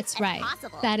eyes That's as right.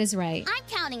 possible. That is right. I'm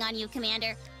counting on you,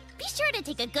 Commander. Be sure to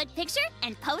take a good picture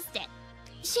and post it.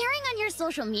 Sharing on your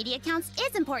social media accounts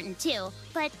is important too,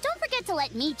 but don't forget to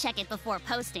let me check it before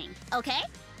posting, okay?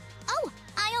 Oh,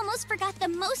 I almost forgot the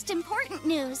most important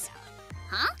news.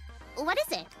 Huh? What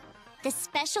is it? The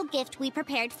special gift we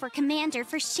prepared for Commander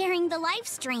for sharing the live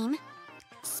stream.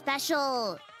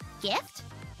 Special gift?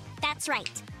 That's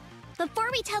right.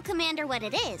 Before we tell Commander what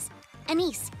it is,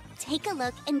 Anise, take a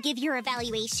look and give your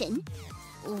evaluation.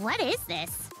 What is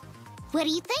this? What do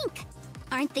you think?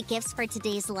 Aren't the gifts for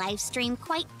today's live stream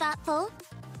quite thoughtful?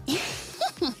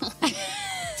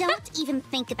 Don't even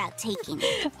think about taking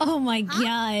it. Oh my Huh?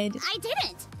 god. I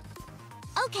didn't.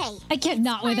 Okay. I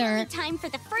cannot with Finally her. time for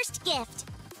the first gift.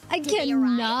 I Did they arrive?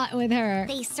 cannot with her.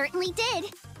 They certainly did.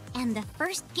 And the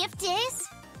first gift is...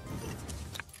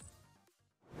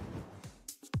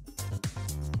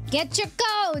 Get your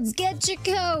codes! Get your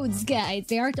codes, guys.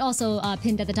 They are also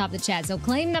pinned at the top of the chat, so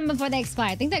claim them before they expire.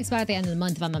 I think they expire at the end of the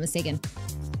month, if I'm not mistaken.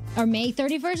 Or May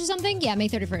 31st or something? Yeah, May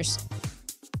 31st.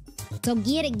 So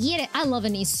get it, get it. I love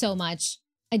Anise so much.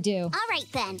 I do. All right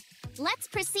then. let's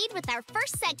proceed with our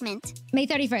first segment. May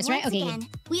 31st, right? Once Okay. again,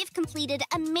 we have completed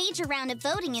a major round of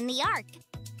voting in the ARC.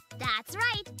 That's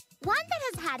right. One that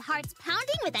has had hearts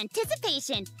pounding with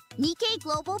anticipation. NIKKE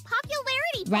Global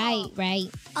Popularity Poll. Right.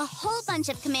 A whole bunch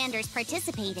of commanders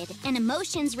participated, and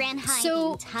emotions ran high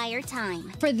the entire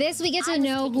time. For this, we get to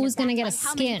know who's gonna get a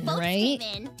skin, right?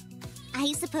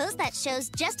 I suppose that shows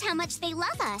just how much they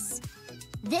love us.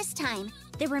 This time,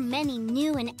 there were many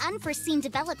new and unforeseen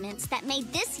developments that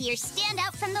made this year stand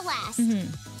out from the last.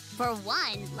 For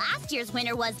one, last year's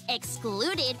winner was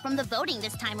excluded from the voting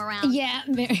this time around. Yeah.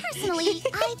 Personally,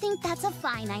 I think that's a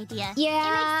fine idea.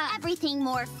 Yeah. It makes everything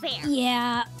more fair.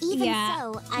 Yeah. Even yeah.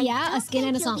 so, I yeah, don't a skin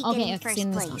and a think song. you'll be Okay, a getting skin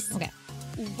and a first song. place.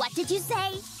 Okay. What did you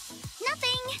say?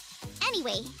 Nothing.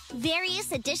 Anyway,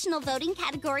 various additional voting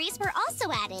categories were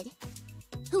also added.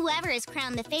 Whoever is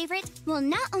crowned the favorite will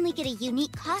not only get a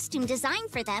unique costume designed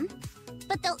for them,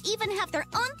 but they'll even have their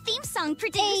own theme song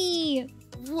produced. Hey!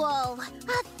 Whoa,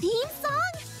 a theme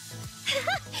song?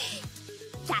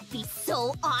 That'd be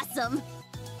so awesome.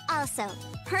 Also,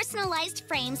 personalized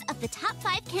frames of the top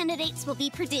 5 candidates will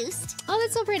be produced. Oh,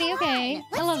 that's so pretty. Come Okay. on,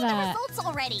 I love let's see that. the results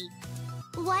already.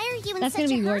 Why are you in That's such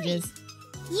gonna a be hurry? gorgeous.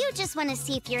 You just want to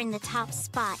see if you're in the top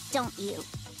spot, don't you?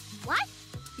 What?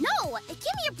 No, give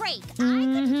me a break. I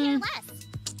couldn't care less.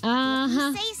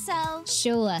 Uh-huh. You say so.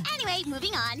 Sure. Anyway,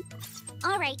 moving on.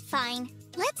 All right, fine.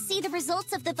 Let's see the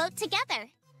results of the vote together.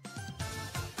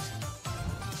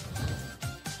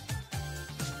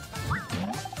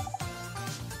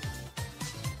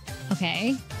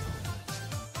 Okay.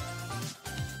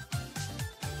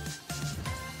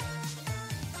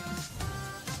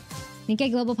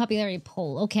 NIKKE Global Popularity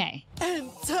Poll. Okay.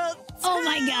 Oh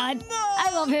my god.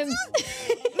 I love him.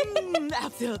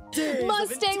 After days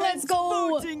Mustang, of let's intense go.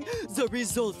 voting, the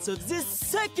results of this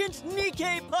second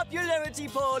NIKKE popularity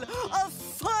poll are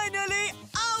finally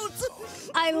out.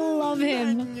 I love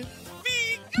him.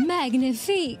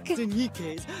 Magnifique. The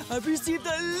NIKKEs have received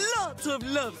a lot of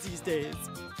love these days.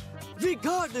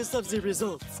 Regardless of the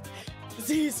results,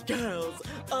 these girls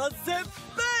are the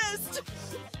best.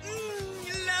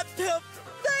 La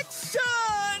perfection.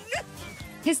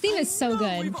 His theme is so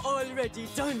good. We've already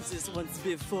done this once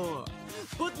before,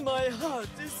 but my heart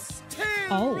is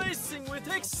still racing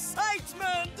with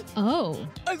excitement. Oh.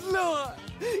 Allah,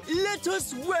 let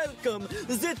us welcome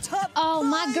the top. Oh,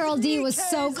 my 5 girl D was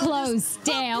so NIKKEs of close. this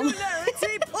Damn.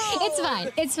 popularity poll. It's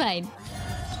fine. It's fine.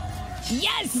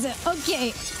 Yes.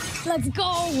 Okay. Let's go.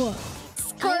 I'm at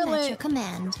Scarlet. your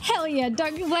command. Hell yeah.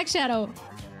 Dark Black Shadow.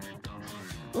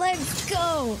 Let's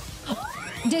go.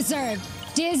 Deserved.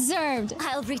 Deserved.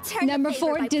 I'll return Number the favor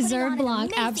 4, by putting deserved on an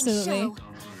Blanc. amazing Absolutely. show.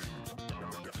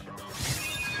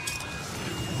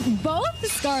 Both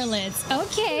Scarlets.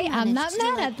 Okay, I'm not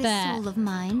mad at that. Soul of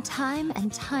mine, time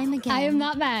and time again. I am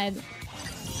not mad.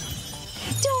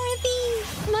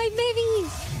 Dorothy, my baby.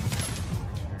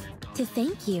 To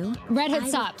thank you. Red Hood, I will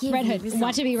stop. give Red you Hood. results.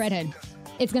 Watch it be Red Hood.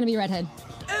 It's gonna be Red Hood.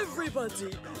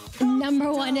 Everybody.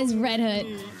 Number 1 is Red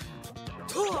Hood.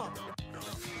 Top.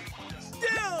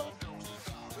 Down.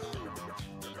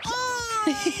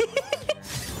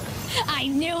 I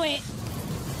knew it.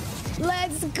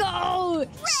 Let's go.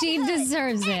 She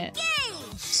deserves it.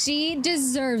 She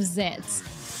deserves it.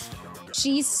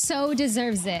 She so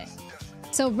deserves it.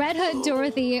 So Red Hood,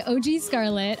 Dorothy, OG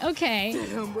Scarlet. Okay.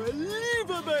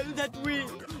 Unbelievable that we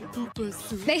who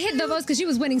pursued They hit the most because she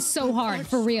was winning so hard,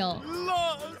 for real.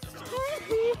 lost.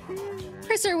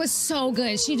 Chrisser was so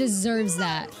good. She deserves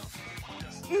that.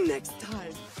 Next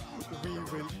time, we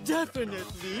will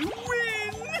definitely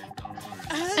win.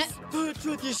 As per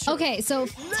tradition. Okay, so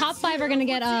top 5 are gonna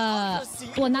get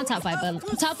well, not top 5,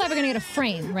 but top 5 are gonna get a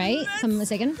frame, right? If I'm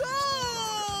mistaken.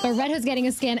 But Red Hood's getting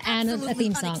a skin and a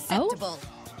theme song. Oh,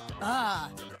 Ah,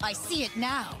 I see it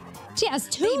now. she has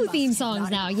 2 theme songs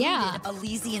now. Yeah.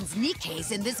 Elysian's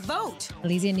NIKKEs in this vote.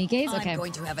 Elysian NIKKEs? Okay. I'm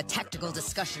going to have a tactical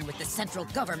discussion with the central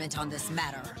government on this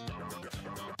matter.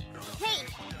 Hey,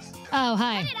 Oh,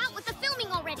 hi. get it out with the filming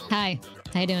already. Hi.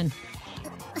 How you doing?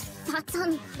 Thoughts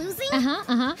on losing?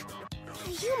 Uh-huh. Are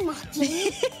you mocking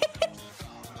me?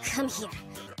 Come here.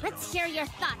 Let's hear your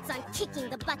thoughts on kicking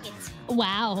the bucket.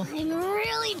 Wow. I'm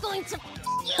really going to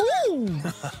you. Ooh.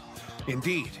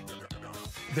 Indeed.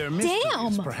 Their mystery is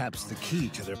Damn. perhaps the key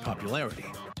to their popularity.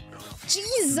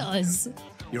 Jesus.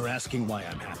 You're asking why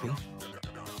I'm happy?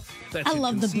 That's I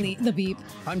love the inconceivable. beep.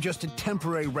 I'm just a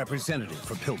temporary representative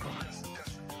for Pilgrim.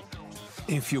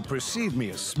 If you perceive me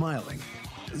as smiling,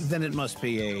 then it must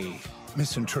be a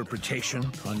misinterpretation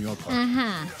on your part.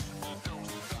 Uh-huh.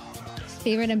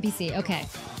 Favorite NPC. Okay.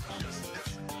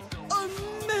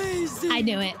 Amazing. I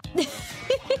knew it.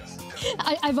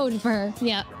 I voted for her.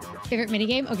 Yeah. Favorite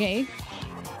minigame? Okay.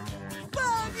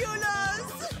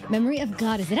 Fabulous! Memory of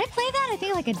Goddess. Did I play that? I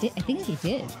think I did. I think I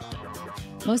did.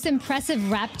 Most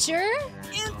impressive rapture?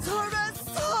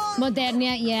 Interessant!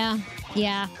 Modernia, yeah.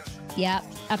 Yeah. Yeah,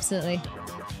 absolutely.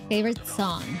 Favorite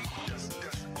song?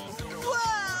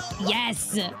 Wow!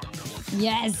 Yes!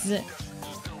 Yes!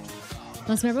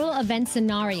 Most memorable event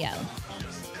scenario?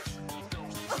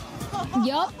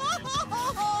 Yup.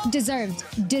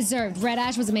 Deserved. Deserved. Red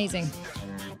Ash was amazing.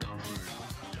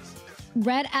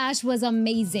 Red Ash was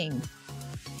amazing.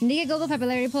 NIKKE global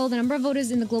popularity poll. The number of voters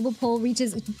in the global poll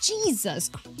reaches... Jesus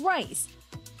Christ.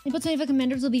 April 25th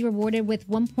commanders will be rewarded with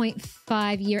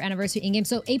 1.5 year anniversary in-game.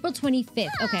 So April 25th.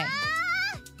 Okay.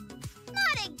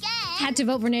 Not again. Had to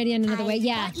vote for Nadia in another way.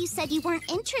 Yeah. Thought you said you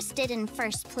weren't interested in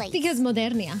first place. Because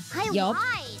Modernia. I Yup.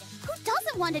 lied. Who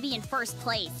doesn't want to be in first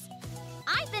place?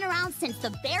 I've been around since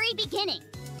the very beginning.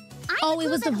 Oh, it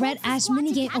was the Red Ash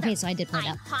minigame. Okay, so I did play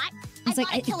that. I'm hot. It's like,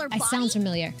 I sounds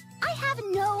familiar. I have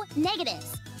no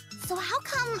negatives. So how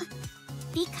come?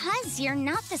 Because you're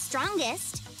not the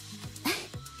strongest.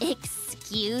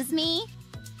 Excuse me?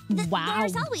 Wow.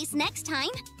 There's always next time.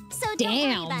 So don't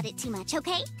Damn. worry about it too much,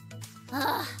 okay?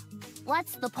 Ugh.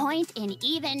 What's the point in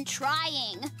even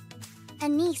trying?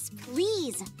 Anise,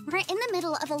 please. We're in the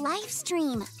middle of a live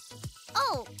stream.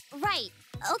 Oh, right.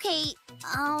 Okay,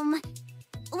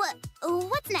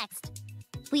 what's next?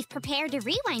 We've prepared a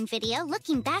rewind video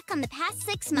looking back on the past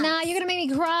 6 months. Nah, you're gonna make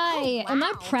me cry. Oh, Am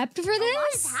I wow. prepped for A lot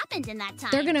has this? happened in that time.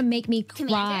 They're gonna make me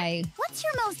Commander, cry. what's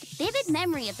your most vivid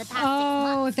memory of the past 6 Oh,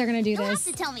 months? if they're gonna do You'll this.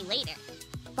 have to tell me later.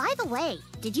 By the way,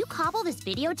 did you cobble this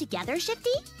video together,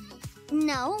 Shifty?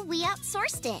 No, we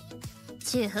outsourced it.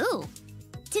 To who?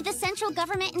 To the Central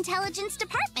Government Intelligence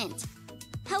Department.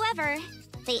 However,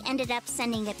 they ended up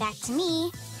sending it back to me,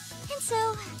 and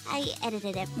so I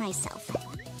edited it myself.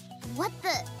 What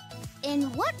the...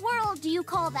 In what world do you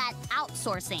call that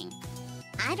outsourcing?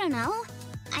 I don't know.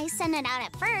 I sent it out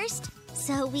at first,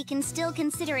 so we can still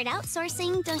consider it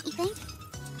outsourcing, don't you think?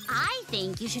 I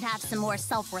think you should have some more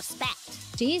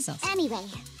self-respect. Jesus. Anyway,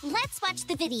 let's watch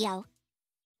the video.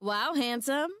 Wow,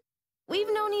 handsome.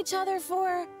 We've known each other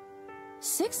for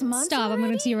 6 months Stop, already? I'm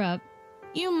gonna tear up.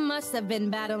 You must have been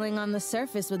battling on the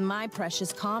surface with my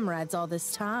precious comrades all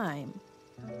this time.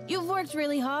 You've worked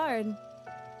really hard.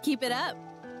 Keep it up.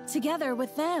 Together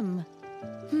with them.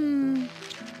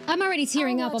 I'm already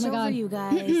tearing I'll up. Oh watch my over god. you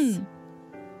guys.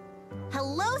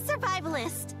 Hello,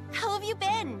 Survivalist! How have you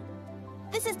been?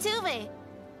 This is Tuve.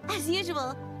 As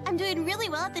usual, I'm doing really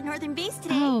well at the Northern Base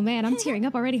today. Oh man, I'm tearing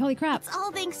up already. Holy crap. It's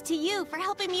all thanks to you for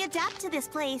helping me adapt to this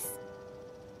place.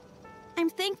 I'm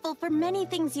thankful for many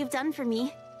things you've done for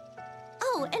me.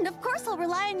 Oh, and of course I'll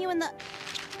rely on you in the...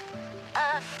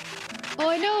 Oh,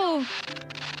 I know.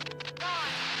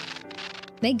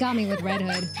 They got me with Red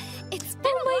Hood. It's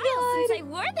been a while since I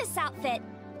wore this outfit.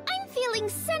 I'm feeling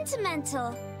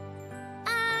sentimental.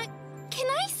 Can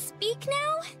I speak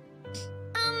now?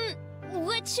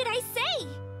 What should I say?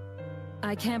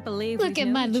 I can't believe Look we've at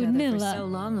my known each other for Ludmilla. so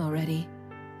long already.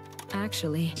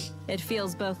 Actually, it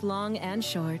feels both long and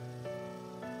short.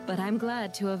 But I'm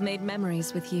glad to have made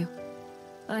memories with you.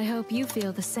 I hope you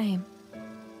feel the same.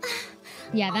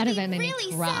 Yeah, that I'll event be made me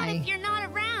really sad cry. if you're not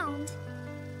around.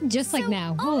 Just like So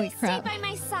now. Holy always crap. Stay by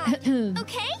my side,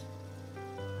 okay?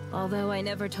 Although I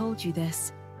never told you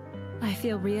this, I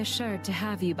feel reassured to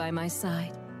have you by my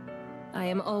side. I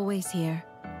am always here.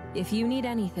 If you need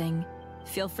anything,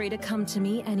 feel free to come to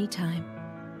me anytime.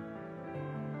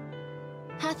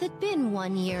 Hath it been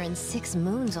 1 year and 6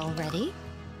 moons already?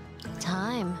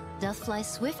 Time doth fly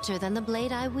swifter than the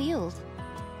blade I wield.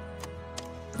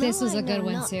 This Though was I a good know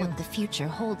one not too. What the future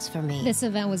holds for me. This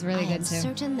event was really I good am too.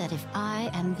 certain that if I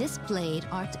and this blade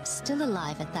art still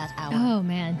alive at that hour, Oh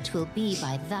man. 'twill be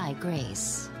by thy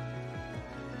grace.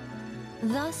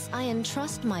 Thus I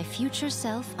entrust my future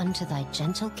self unto thy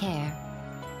gentle care.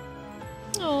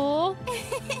 Oh,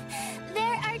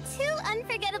 There are 2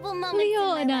 unforgettable moments in my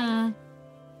life. Leona.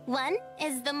 One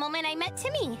is the moment I met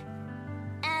Timmy.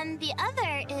 And the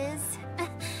other is...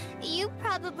 you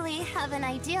probably have an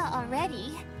idea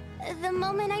already. The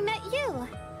moment I met you.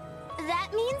 That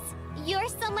means you're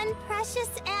someone precious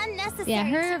and necessary. Yeah,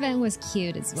 her to event me. was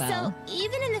cute as well. So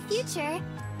even in the future,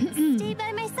 stay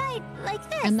by my side like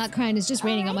this. I'm not crying, it's just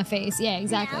raining on my face. Yeah,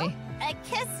 exactly. Now, a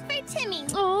kiss for Timmy.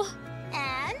 Oh,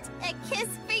 And a kiss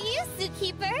for you,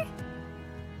 Zookeeper.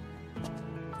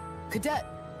 Cadet,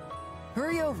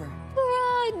 hurry over.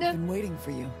 run! Been waiting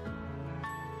for you.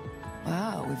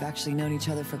 Wow, we've actually known each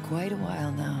other for quite a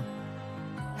while now.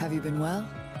 Have you been well?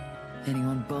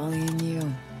 Anyone bullying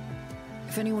you?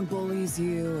 If anyone bullies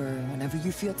you, or whenever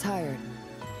you feel tired,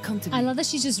 Come to me. I love that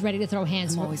she's just ready to throw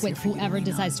hands with whoever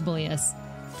decides to bully us.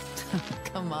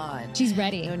 Come on. She's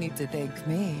ready. No need to thank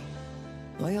me.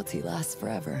 Loyalty lasts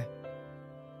forever.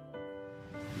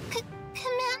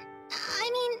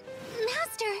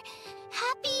 Master,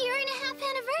 happy year-and-a-half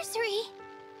anniversary.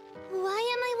 Why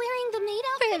am I wearing the maid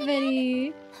outfit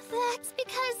again? That's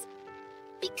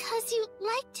because you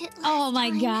liked it last Oh my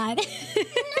god. No,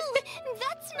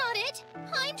 that's not it.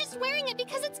 I'm just wearing it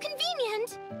because it's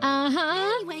convenient.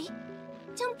 Uh-huh. Anyway,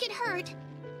 don't get hurt.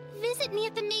 Visit me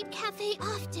at the maid cafe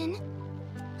often.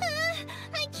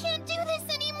 I can't do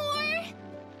this anymore.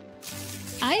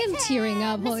 I am tearing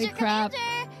up, holy crap.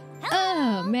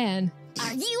 Oh, man.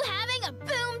 Are you having a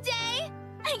boom day?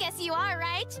 I guess you are,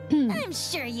 right? I'm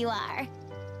sure you are.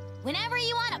 Whenever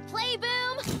you want to play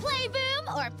boom,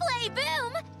 or play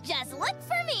boom, just look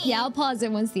for me. Yeah, I'll pause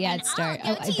it once the ads start.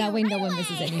 That way no one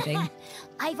misses anything.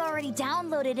 I've already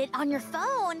downloaded it on your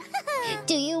phone.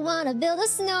 Do you want to build a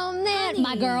snowman? Honey,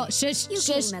 My girl, shush, you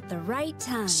shush. came at the right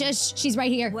time. Shush, she's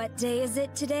right here. What day is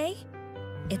it today?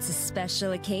 It's a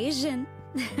special occasion.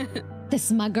 This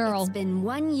is my girl. It's been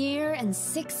 1 year and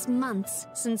 6 months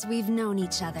since we've known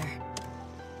each other.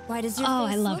 Why does your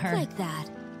face I love look her. like that?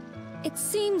 It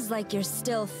seems like you're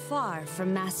still far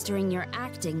from mastering your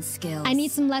acting skills. I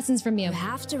need some lessons from you. You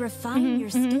have to refine your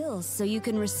skills so you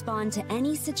can respond to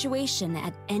any situation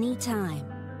at any time.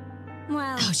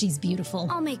 Well, Oh, she's beautiful.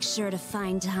 I'll make sure to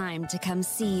find time to come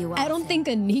see you. I don't think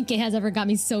a NIKKE has ever got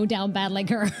me so down bad like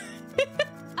her.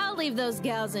 I'll leave those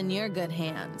gals in your good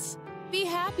hands. Be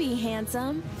happy,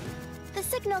 handsome. The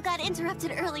signal got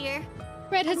interrupted earlier.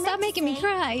 Redhead, stop making me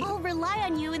cry. I'll rely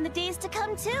on you in the days to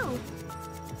come, too.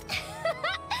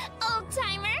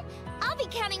 Old-timer, I'll be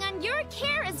counting on your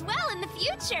care as well in the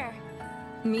future.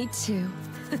 Me too.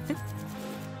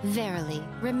 Verily,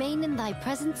 remain in thy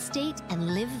present state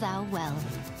and live thou well.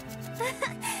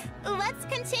 Let's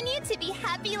continue to be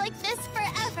happy like this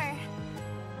forever.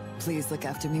 Please look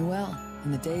after me well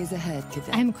in the days ahead,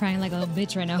 Cadet. I'm crying like a little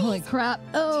bitch right now. Holy crap.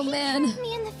 Oh, man.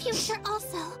 Me in the future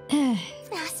also,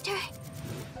 Master.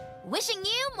 Wishing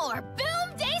you more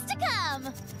boom days to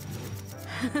come.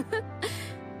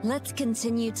 Let's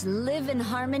continue to live in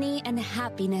harmony and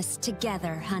happiness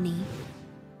together, honey.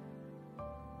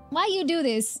 Why you do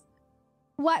this?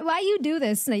 Why you do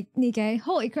this, like, NIKKE?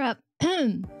 Holy crap.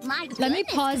 My Let me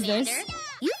goodness, pause Commander. this.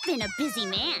 You've been a busy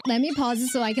man. Let me pause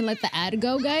this so I can let the ad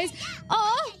go, guys.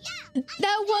 Oh,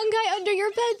 that one guy under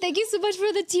your bed. Thank you so much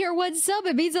for the tier 1 sub.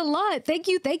 It means a lot. Thank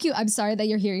you. Thank you. I'm sorry that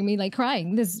you're hearing me like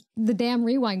crying. The damn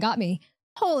rewind got me.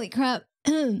 Holy crap.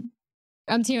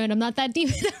 I'm tearing. I'm not that deep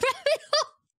in the rabbit hole.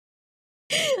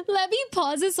 Let me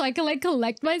pause it so I can like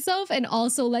collect myself and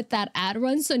also let that ad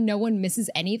run so no one misses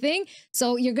anything.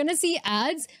 So you're gonna see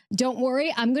ads. Don't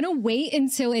worry. I'm gonna wait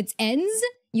until it ends.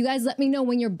 You guys let me know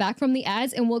when you're back from the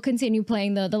ads and we'll continue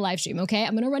playing the live stream, okay?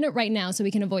 I'm gonna run it right now so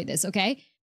we can avoid this, okay?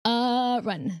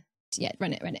 Run. Yeah,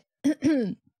 run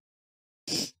it.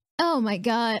 Oh my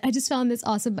god, I just found this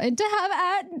awesome button to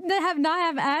not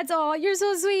have ads. Oh, you're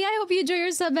so sweet. I hope you enjoy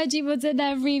your sub, Veggie,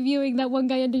 and reviewing that one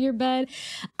guy under your bed.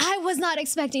 I was not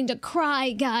expecting to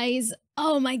cry, guys.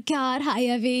 Oh my god, hi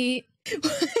Evie.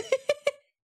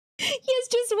 Yes,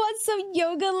 just want some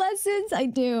yoga lessons. I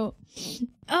do.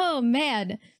 Oh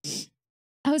man.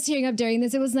 I was tearing up during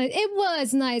this. It was nice. It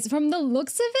was nice. From the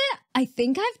looks of it, I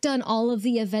think I've done all of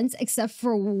the events except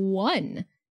for one.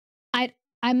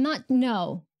 I'm not,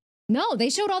 no,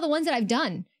 they showed all the ones that I've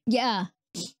done. Yeah.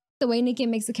 The way NIKKE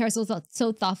makes the carousel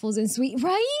so thoughtful and sweet,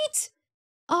 right?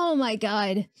 Oh my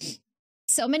god.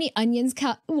 So many onions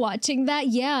watching that.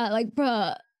 Yeah, like,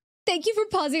 bruh. Thank you for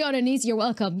pausing on Anise. You're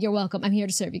welcome. You're welcome. I'm here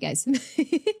to serve you guys. Who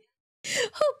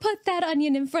put that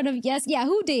onion in front of, yes, yeah,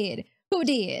 who did? Who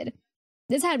did?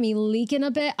 This had me leaking a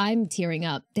bit. I'm tearing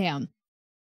up. Damn.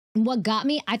 What got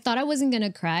me, I thought I wasn't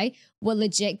gonna cry. What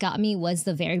legit got me was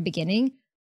the very beginning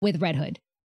with Red Hood.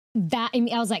 That, I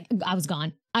mean, I was like, I was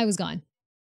gone. I was gone.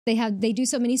 They do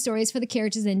so many stories for the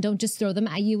characters and don't just throw them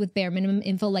at you with bare minimum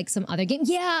info like some other game.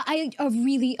 Yeah, I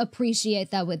really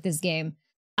appreciate that with this game.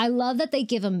 I love that they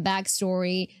give them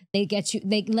backstory. They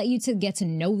let you to get to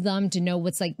know them, to know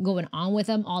what's like going on with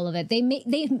them, all of it. They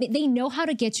know how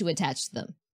to get you attached to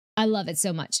them. I love it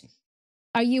so much.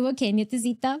 Are you okay,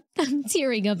 Nietecita? I'm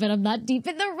tearing up and I'm not deep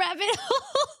in the rabbit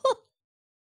hole.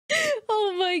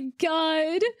 Oh my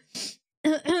god.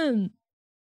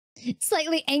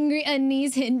 Slightly angry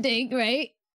Anise hinting, right?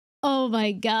 Oh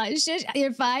my gosh.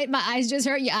 You're fine. My eyes just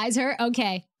hurt. Your eyes hurt?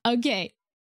 Okay. Okay.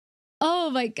 Oh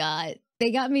my god.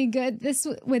 They got me good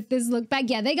with this look back.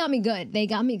 Yeah, they got me good. They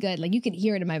got me good. Like, you can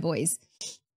hear it in my voice.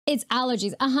 It's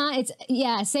allergies. It's,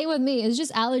 yeah, same with me. It's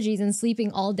just allergies and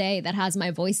sleeping all day that has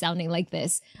my voice sounding like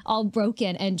this. All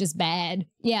broken and just bad.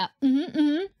 Yeah.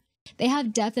 They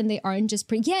have depth and they aren't just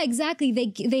pretty. Yeah, exactly.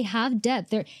 They have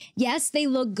depth. Yes, they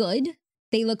look good.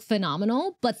 They look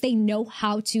phenomenal, but they know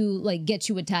how to like get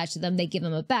you attached to them. They give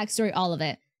them a backstory, all of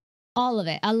it. All of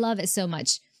it. I love it so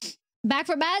much. Back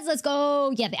for ads. Let's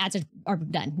go. Yeah, the ads are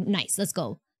done. Nice. Let's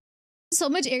go. So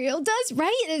much aerial dust,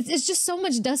 right? It's just so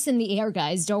much dust in the air,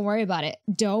 guys. Don't worry about it.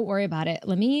 Don't worry about it.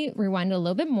 Let me rewind a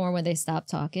little bit more when they stop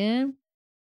talking.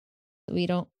 We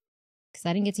don't, because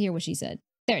I didn't get to hear what she said.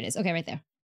 There it is. Okay, right there.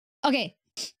 Okay.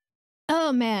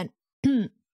 Oh, man.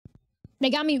 They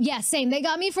got me. Yeah, same. They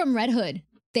got me from Red Hood.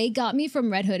 They got me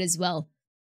from Red Hood as well.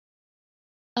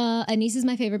 Anise is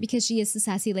my favorite because she is the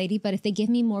sassy lady, but if they give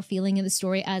me more feeling in the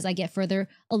story as I get further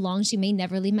along, she may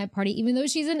never leave my party, even though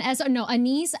she's an SR. No,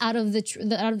 Anise out of the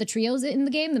trios in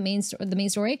the game, the main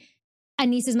story,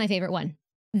 Anise is my favorite one.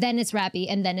 Then it's Rappy,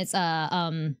 and then it's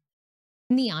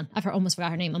Neon. Almost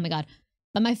forgot her name. Oh my god.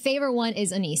 But my favorite one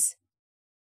is Anise.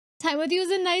 Time with You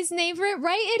is a nice name for it,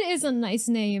 right? It is a nice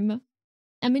name.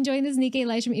 I'm enjoying this NIKKE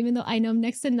live stream, even though I know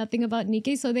next to nothing about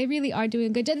NIKKE, so they really are doing a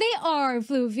good job. They are,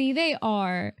 Floofy, they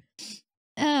are.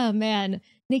 Oh, man.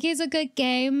 NIKKE is a good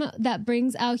game that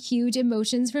brings out huge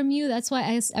emotions from you. That's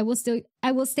why I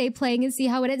will stay playing and see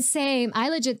how it is. Same. I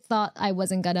legit thought I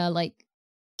wasn't gonna, like,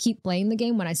 keep playing the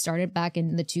game when I started back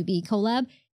in the 2B collab.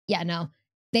 Yeah, no.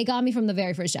 They got me from the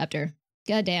very first chapter.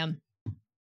 God damn.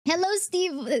 Hello,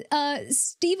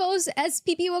 Steve-O's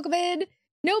SPP, welcome in.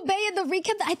 No Bay in the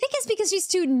recap. I think it's because she's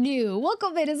too new.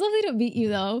 Welcome in. It's lovely to meet you,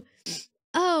 though.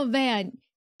 Oh, man.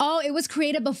 Oh, it was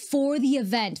created before the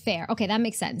event. Fair. Okay, that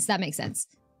makes sense. That makes sense.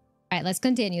 All right, let's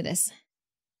continue this.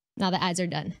 Now the ads are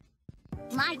done.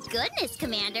 My goodness,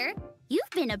 Commander.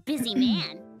 You've been a busy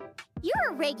man.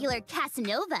 You're a regular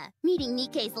Casanova, meeting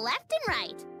NIKKE's left and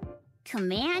right.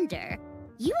 Commander,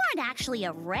 you aren't actually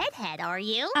a redhead, are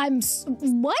you?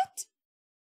 What?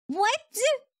 What?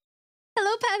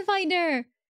 Hello, Pathfinder.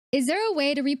 Is there a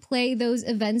way to replay those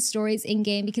event stories in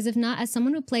game? Because if not, as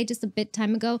someone who played just a bit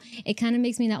time ago, it kind of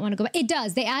makes me not want to go back. It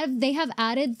does. They have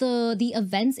added the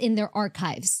events in their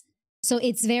archives. So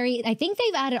it's very, I think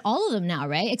they've added all of them now,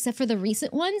 right? Except for the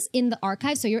recent ones in the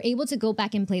archive. So you're able to go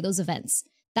back and play those events.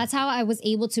 That's how I was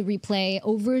able to replay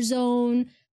Overzone.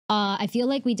 I feel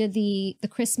like we did the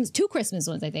two Christmas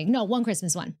ones, I think. No, one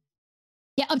Christmas one.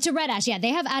 Yeah, up to Red Ash. Yeah, they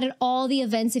have added all the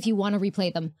events if you want to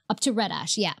replay them. Up to Red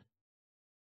Ash, yeah.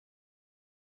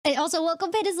 And also,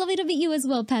 welcome, Pet. It's lovely to meet you as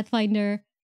well, Pathfinder.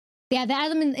 Yeah, they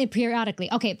add them in periodically.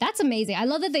 Okay, that's amazing. I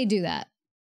love that they do that.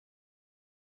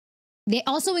 They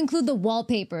also include the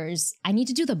wallpapers. I need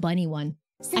to do the bunny one.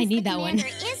 I need that one.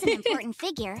 Since the commander is an important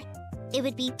figure, it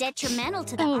would be detrimental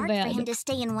to the art for him to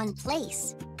stay in one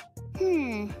place.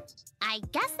 I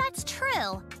guess that's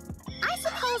true. I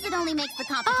suppose it only makes the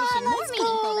competition more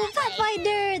meaningful that way.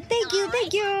 Pathfinder! Thank you,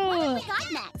 thank you! What have we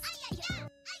got next?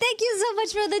 Thank you so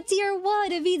much for the tier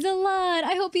 1. It means a lot.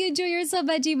 I hope you enjoy your sub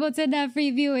at Gmotes and that free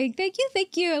viewing. Thank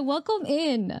you, and welcome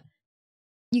in.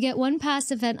 You get one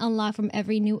past event unlocked from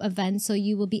every new event, so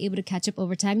you will be able to catch up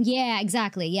over time. Yeah,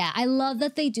 exactly. Yeah, I love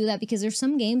that they do that because there's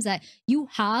some games that you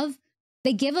have,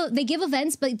 they give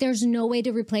events, but there's no way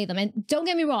to replay them. And don't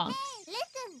get me wrong.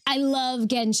 I love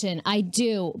Genshin, I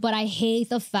do, but I hate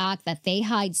the fact that they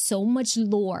hide so much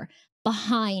lore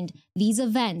behind these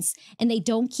events and they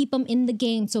don't keep them in the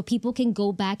game so people can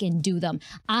go back and do them.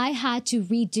 I had to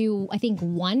redo, I think,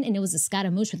 one, and it was a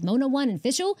Scaramouche with Mona one and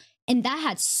Fischl, and that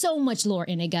had so much lore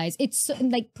in it, guys. It's so,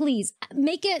 like, please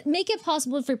make it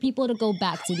possible for people to go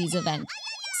back to these events.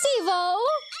 Stevo!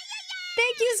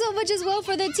 Thank you so much as well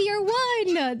for the tier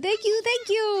 1. Thank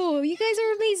you. You guys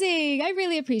are amazing. I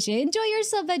really appreciate it. Enjoy your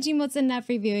sub at Gmotes and that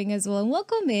free viewing as well. And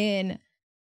welcome in.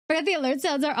 Forgot the alert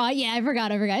sounds are on. Yeah, I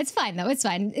forgot. It's fine though. It's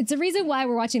fine. It's a reason why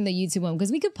we're watching the YouTube one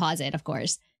because we could pause it, of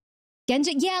course.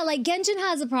 Genshin, yeah, like Genshin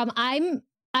has a problem.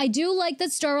 I do like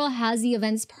that Star Rail has the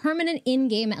events permanent in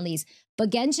game at least.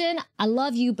 But Genshin, I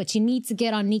love you, but you need to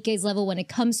get on NIKKE's level when it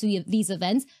comes to these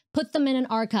events. Put them in an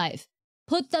archive.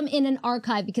 Put them in an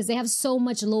archive because they have so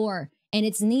much lore and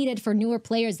it's needed for newer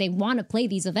players. They want to play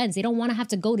these events. They don't want to have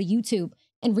to go to YouTube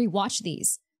and rewatch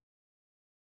these.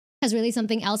 As really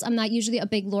something else. I'm not usually a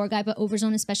big lore guy, but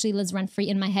Overzone especially lives rent-free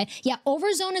in my head. Yeah,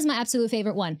 Overzone is my absolute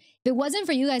favorite one. If it wasn't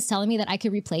for you guys telling me that I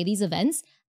could replay these events,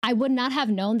 I would not have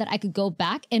known that I could go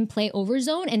back and play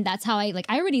Overzone. And that's how I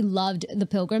already loved the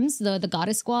Pilgrims, the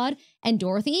Goddess Squad, and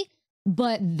Dorothy.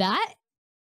 But that,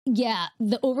 yeah,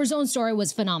 the Overzone story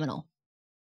was phenomenal.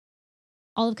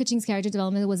 All of Kaching's character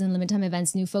development was in limited time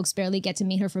events. New folks barely get to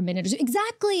meet her for a minute or two.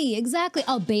 Exactly, exactly.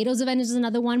 Albedo's event is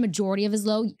another one. Majority of his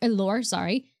lore,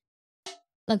 sorry.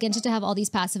 Love Genshin to have all these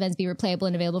past events be replayable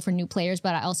and available for new players,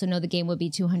 but I also know the game would be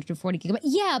 240 gigabytes.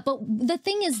 Yeah, but the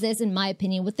thing is this, in my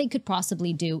opinion, what they could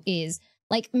possibly do is,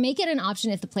 like, make it an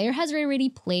option if the player has already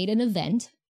played an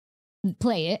event,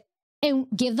 play it, and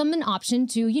give them an option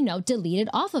to, you know, delete it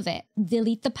off of it.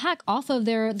 Delete the pack off of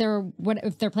their what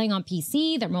if they're playing on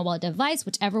PC, their mobile device,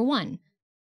 whichever one.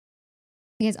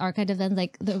 Because archive events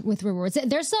like with rewards,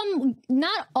 there's some,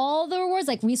 not all the rewards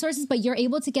like resources, but you're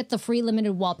able to get the free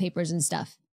limited wallpapers and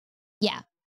stuff. Yeah,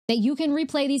 that you can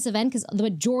replay these events because the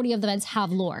majority of the events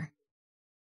have lore.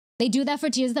 They do that for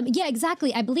Tears of them. Yeah,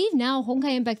 exactly. I believe now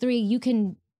Honkai Impact 3 you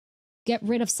can get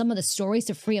rid of some of the stories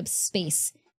to free up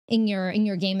space in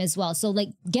your game as well. So like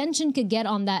Genshin could get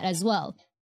on that as well.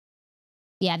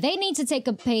 Yeah, they need to take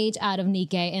a page out of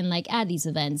NIKKE and like add these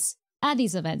events. Add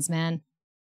these events, man.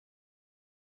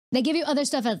 They give you other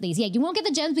stuff at least. Yeah, you won't get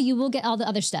the gems, but you will get all the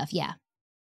other stuff. Yeah.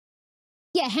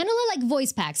 Yeah, handle it like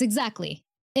voice packs. Exactly.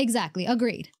 Exactly.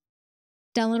 Agreed.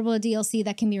 Downloadable DLC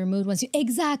that can be removed once you...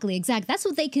 Exactly. That's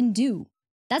what they can do.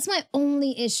 That's my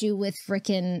only issue with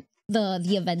frickin' the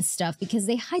event stuff, because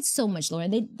they hide so much lore.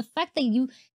 And the fact that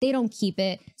they don't keep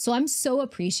it. So I'm so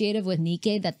appreciative with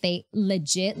NIKKE that they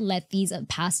legit let these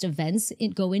past events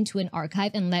go into an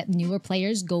archive and let newer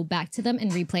players go back to them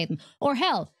and replay them. Or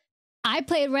hell, I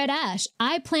played Red Ash.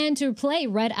 I plan to play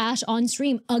Red Ash on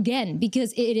stream again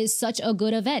because it is such a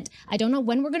good event. I don't know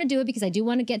when we're going to do it because I do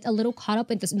want to get a little caught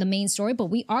up in the main story, but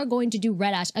we are going to do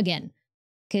Red Ash again.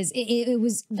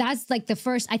 Because that's like the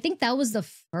first, I think that was the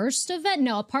first event.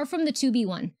 No, apart from the 2B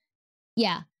one.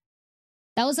 Yeah.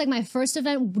 That was like my first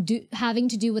event having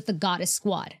to do with the Goddess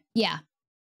Squad. Yeah.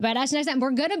 Red Ash next time.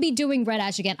 We're going to be doing Red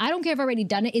Ash again. I don't care if I've already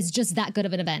done it. It's just that good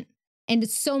of an event. And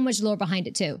it's so much lore behind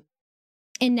it too.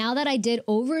 And now that I did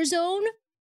Overzone,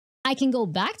 I can go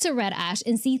back to Red Ash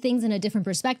and see things in a different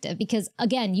perspective. Because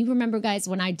again, you remember guys,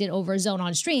 when I did Overzone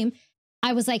on stream,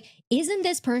 I was like, isn't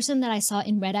this person that I saw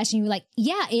in Red Ash? And you were like,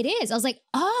 yeah, it is. I was like,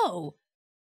 oh.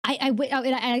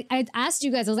 I asked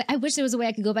you guys, I was like, I wish there was a way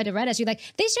I could go back to Red Ash. You're like,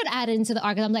 they should add it into the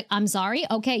arc. And I'm like, I'm sorry.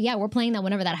 Okay, yeah, we're playing that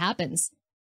whenever that happens.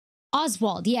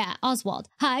 Oswald, yeah, Oswald.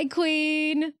 Hi,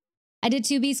 Queen. I did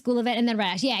 2B school event and then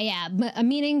Red Ash. Yeah.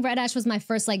 Meaning Red Ash was my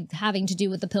first like having to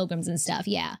do with the pilgrims and stuff.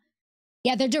 Yeah.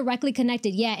 Yeah, they're directly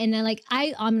connected. Yeah. And then like,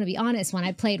 I'm going to be honest, when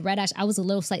I played Red Ash, I was a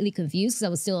little slightly confused because I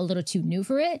was still a little too new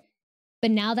for it. But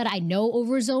now that I know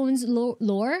Overzone's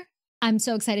lore, I'm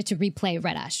so excited to replay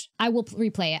Red Ash. I will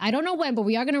replay it. I don't know when, but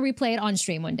we are going to replay it on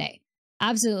stream one day.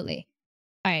 Absolutely.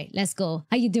 All right, let's go.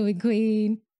 How you doing,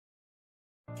 Queen?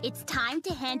 It's time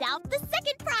to hand out the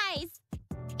second prize.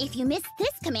 If you miss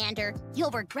this, Commander,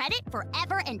 you'll regret it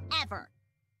forever and ever.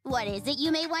 What is it,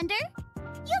 you may wonder?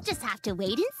 You'll just have to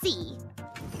wait and see.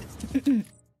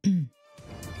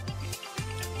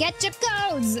 Get your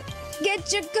codes!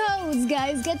 Get your codes,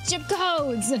 guys! Get your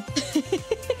codes!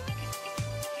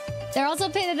 They're also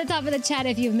pinned at the top of the chat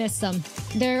if you've missed them.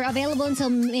 They're available until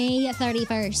May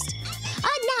 31st.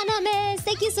 Anonymous!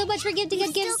 Thank you so much for gifting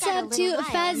a gift sub to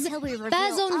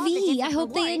Fazon V. I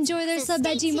hope they enjoy their sub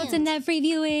at Gmote.net free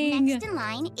viewing. Next in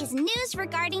line is news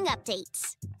regarding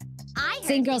updates. I heard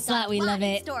Sing Girl they've got Slut, we a lot love in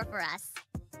it. store for us.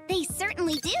 They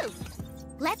certainly do.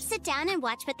 Let's sit down and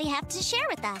watch what they have to share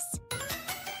with us.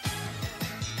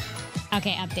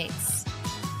 Okay, updates.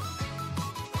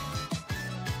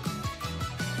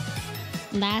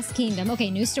 Last Kingdom. Okay,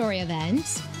 new story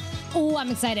event. Oh, I'm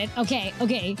excited. Okay.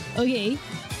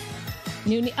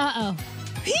 Uh-oh.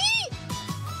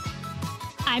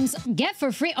 Get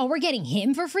for free. Oh, we're getting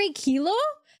him for free? Kilo?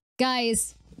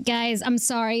 Guys, I'm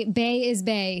sorry. Bae is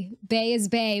Bae. Bae is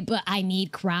Bae, but I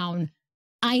need Crown.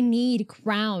 I need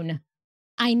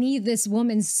this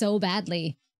woman so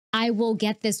badly. I will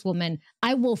get this woman.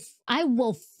 I will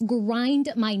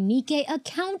grind my NIKKE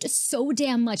account so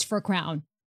damn much for Crown.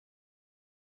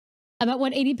 I'm at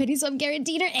 180 pennies, so I'm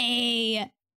guaranteed her.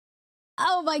 Hey.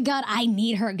 Oh my god, I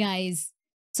need her, guys.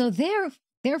 So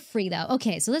they're free though.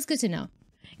 Okay, so that's good to know.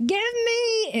 Give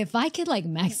me, if I could like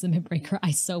max limit breaker,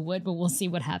 I so would, but we'll see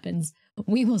what happens.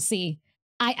 We will see.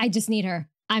 I just need her.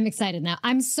 I'm excited now.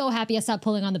 I'm so happy I stopped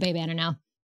pulling on the Bae banner now.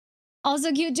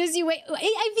 Also cute, just you wait. I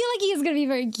feel like he is gonna be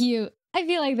very cute. I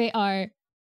feel like they are.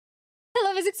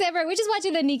 Hello, Miss Xavier. We're just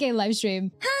watching the NIKKE live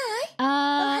stream.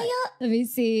 Hi. Let me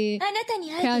see.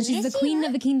 Crown, she's the queen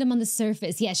of the kingdom on the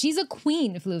surface. Yeah, she's a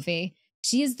queen, Floofy.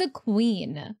 She is the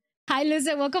queen. Hi,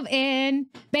 Lucid. Welcome in.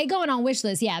 Bae going on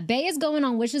wishlist. Yeah, Bae is going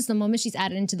on wishlist the moment she's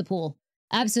added into the pool.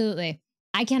 Absolutely.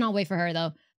 I cannot wait for her,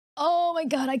 though. Oh my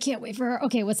god, I can't wait for her.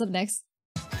 Okay, what's up next?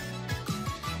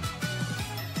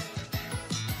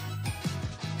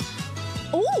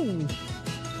 Oh!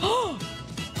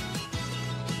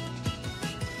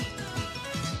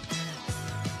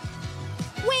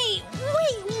 Wait,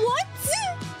 what?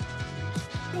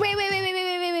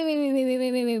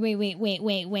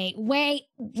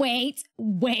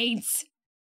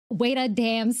 Wait a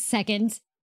damn second.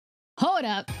 Hold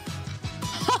up.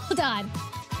 Hold on.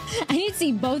 I need to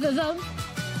see both of them.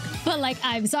 But like,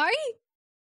 I'm sorry?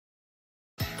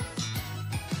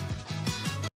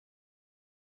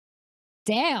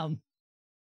 Damn.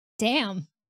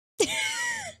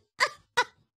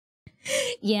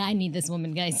 Yeah, I need this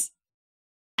woman, guys.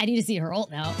 I need to see her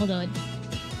ult now. Hold on.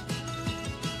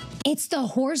 It's the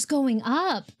horse going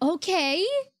up. Okay.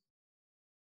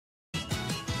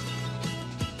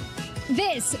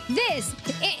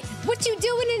 What you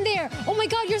doing in there? Oh my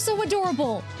god, you're so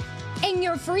adorable. And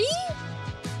you're free?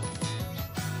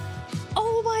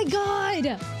 Oh my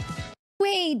god.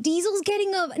 Wait, Diesel's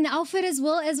getting an outfit as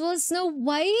well as Snow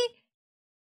White?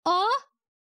 Aw,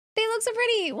 they look so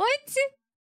pretty. What?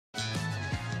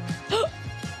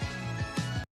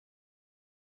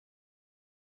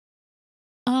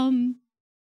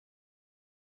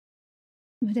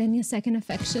 Medenya second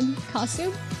affection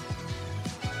costume?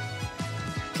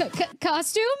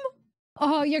 Costume?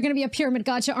 Oh, you're gonna be a pyramid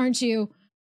gacha, aren't you?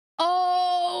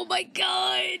 Oh my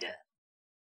god.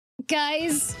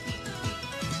 Guys,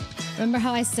 remember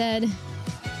how I said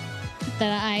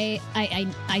that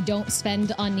I don't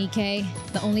spend on NIKKE?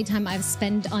 The only time I've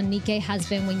spent on NIKKE has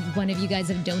been when one of you guys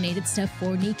have donated stuff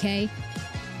for NIKKE.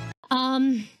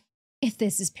 If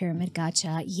this is pyramid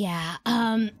gacha, yeah,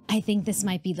 I think this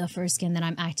might be the first skin that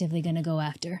I'm actively gonna go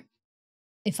after.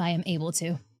 If I am able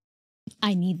to.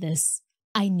 I need this.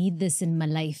 I need this in my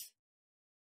life.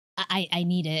 I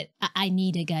need it. I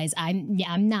need it, guys.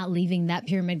 I'm not leaving that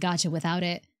pyramid gacha without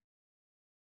it.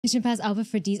 Mission pass outfit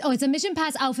for Diesel. Oh, it's a mission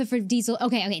pass outfit for Diesel.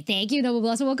 Okay. Thank you. Noble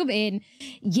Blossom, welcome in.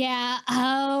 Yeah.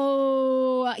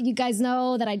 Oh, you guys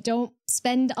know that I don't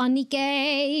spend on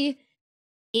NIKKE.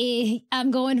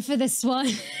 I'm going for this one.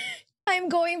 I'm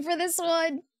going for this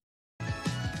one.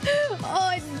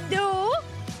 Oh no.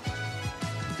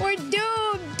 We're doomed.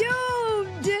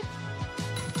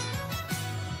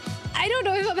 I don't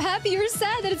know if I'm happy or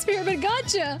sad that it's pyramid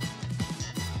gacha.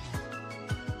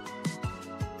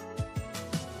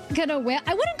 Gonna whale?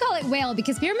 I wouldn't call it whale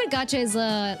because pyramid gacha is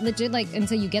legit like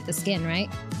until you get the skin, right?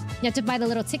 You have to buy the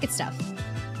little ticket stuff.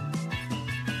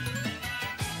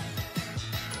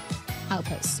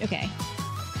 Outpost, okay.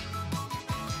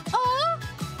 Oh!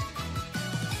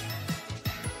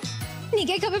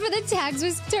 NIKKE coming for the tax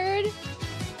return.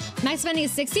 Max spending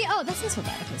is 60? Oh, that's not so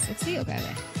bad. Okay, 60? Okay.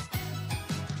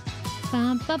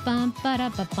 Bum, ba, bum, ba, da,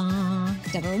 ba, bum.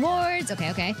 Double rewards.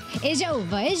 Okay. It's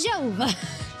over.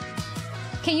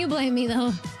 Can you blame me,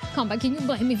 though? Combat, can you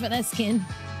blame me for that skin?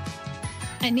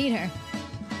 I need her.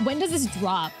 When does this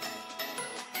drop?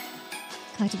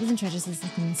 Collectibles and treasures is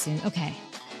coming soon. Okay.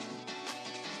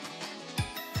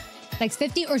 Like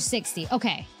 50 or 60.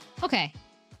 Okay.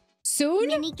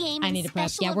 Soon? I need to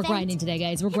prep. Yeah, we're grinding today,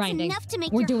 guys. We're grinding.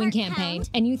 We're doing campaign.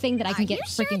 And you think that I can get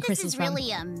freaking crystals from?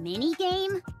 Really a mini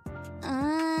game?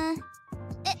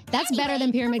 That's better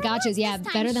than pyramid gachas. Yeah,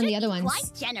 better than the other ones.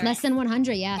 Less than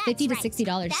 100. Yeah, $50 to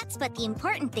 $60. That's what the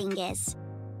important thing is.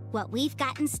 What we've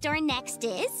got in store next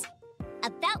is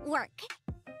about work.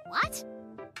 What?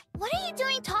 What are you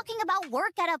doing talking about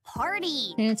work at a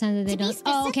party? Anytime that they don't.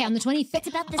 Oh, okay, on the 25th. It's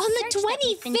about the on the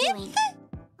 25th?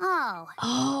 Oh,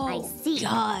 I see.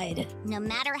 God. No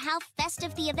matter how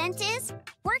festive the event is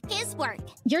work.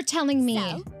 You're telling me.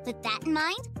 So, with that in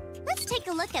mind, let's take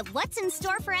a look at what's in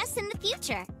store for us in the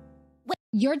future.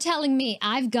 You're telling me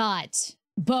I've got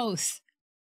both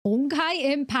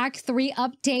Honkai Impact 3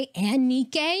 update and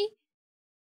NIKKE?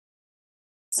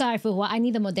 Sorry, Fuhua, I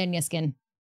need the Modernia skin.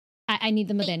 I need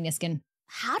the Modernia skin.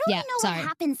 How do we know what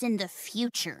happens in the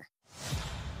future?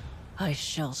 I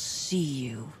shall see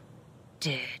you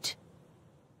dead.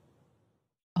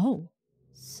 Oh.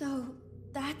 So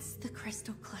that's the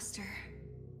crystal cluster.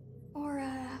 Or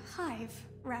a hive,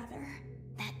 rather.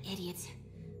 That idiot.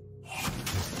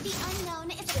 The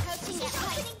unknown is approaching at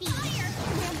high speed.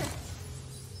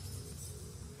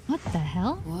 What the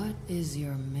hell? What is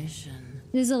your mission?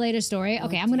 This is a later story.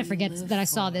 Okay, I'm gonna forget that I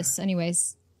saw this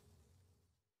anyways.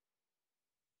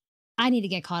 I need to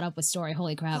get caught up with story.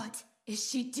 Holy crap. What is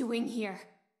she doing here?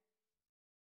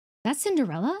 That's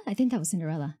Cinderella? I think that was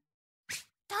Cinderella.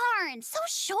 Darn, so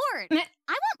short. I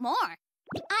want more.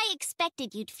 I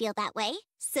expected you'd feel that way,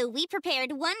 so we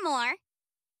prepared one more.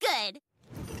 Good.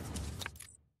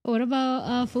 What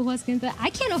about Fuhua skin?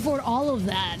 I can't afford all of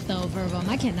that though, Verbum.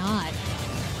 I cannot.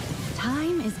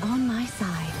 Time is on my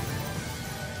side.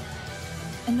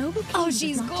 A noble king does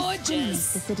she's not discriminate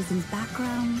gorgeous. the citizens'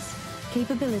 backgrounds,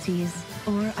 capabilities,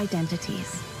 or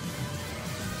identities.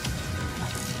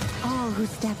 All who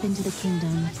step into the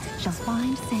kingdom shall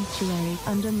find sanctuary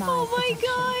under my protection.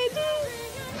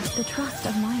 The trust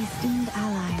of my esteemed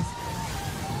allies.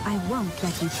 I won't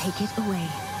let you take it away.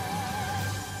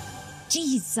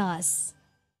 Jesus.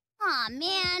 Aw,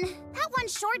 man. That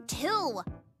one's short, too.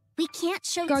 We can't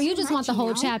show Girl, you too just much, want the you whole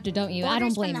know? chapter, don't you? I don't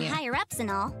Orders blame from the you. higher-ups and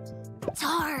all.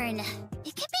 Darn.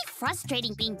 It can be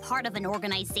frustrating being part of an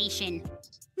organization.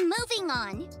 Moving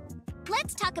on.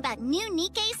 Let's talk about new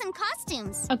Nikkes and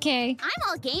costumes. Okay. I'm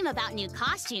all game about new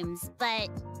costumes, but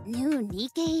new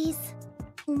Nikkes?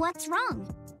 What's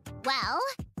wrong? Well,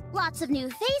 lots of new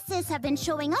faces have been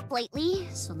showing up lately,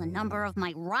 so the number of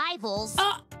my rivals...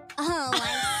 Oh,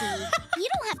 I see. You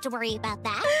don't have to worry about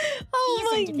that. Oh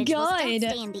These my individuals God. don't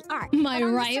stay in the arc, My but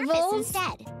on rivals? the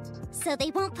surface instead. So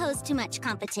they won't pose too much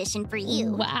competition for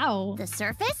you. Wow. The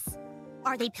surface?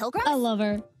 Are they pilgrims? I love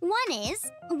her. One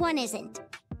is, one isn't.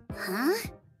 Huh?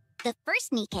 The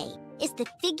first Nikke is the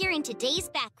figure in today's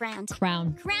background.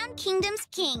 Crown. Crown Kingdom's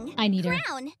king. I need her.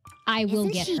 Crown. I will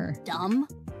Isn't get she her. dumb?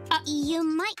 You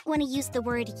might want to use the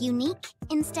word unique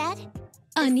instead.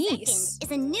 Anise. Second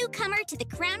is a newcomer to the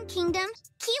Crown Kingdom,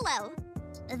 Kilo.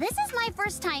 This is my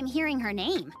first time hearing her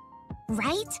name.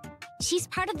 Right? She's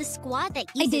part of the squad that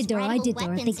uses rideable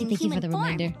weapons in Thank you for human the form.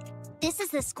 reminder. This is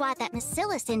the squad that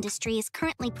Macilis Industry is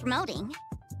currently promoting.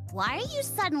 Why are you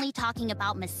suddenly talking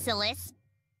about Macilis?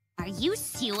 Are you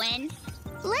Suen?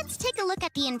 Let's take a look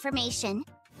at the information.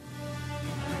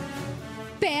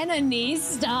 Ban Anise,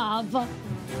 stop.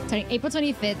 April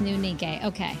 25th, new Nikke.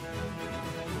 Okay.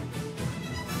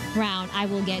 Crown, I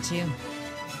will get you.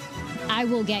 I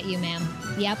will get you, ma'am.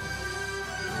 Yep.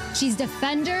 She's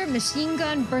Defender, Machine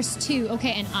Gun, Burst 2.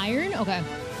 Okay, and Iron? Okay.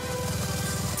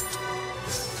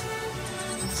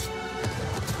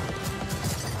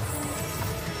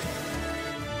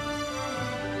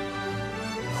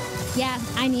 Yeah,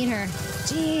 I need her.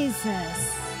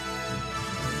 Jesus.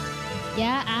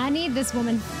 Yeah, I need this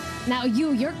woman. Now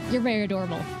you're very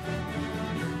adorable.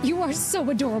 You are so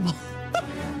adorable.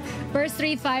 Burst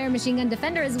 3, Fire, Machine Gun,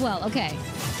 Defender as well. Okay.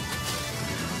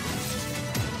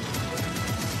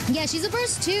 Yeah, she's a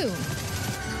Burst 2.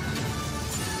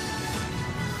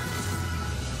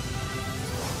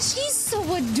 She's so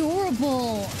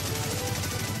adorable.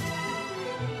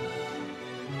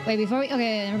 Wait, before we...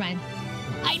 Okay, never mind.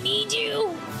 I need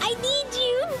you. I need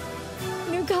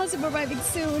you. New costume arriving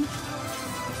soon.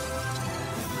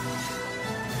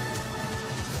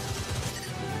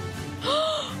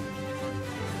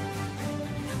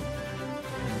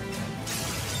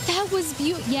 That was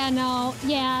beautiful. Yeah, no.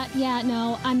 Yeah,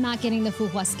 no. I'm not getting the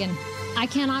Fuhua skin. I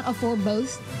cannot afford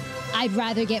both. I'd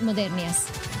rather get Modernia's.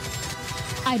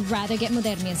 I'd rather get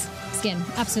Modernia's skin.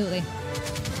 Absolutely.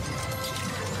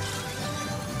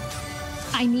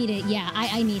 I need it. Yeah,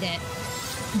 I need it.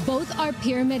 Both are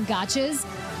pyramid gachas.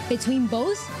 Between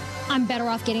both, I'm better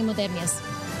off getting Modernia's.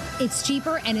 It's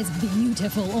cheaper and it's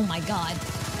beautiful. Oh my god.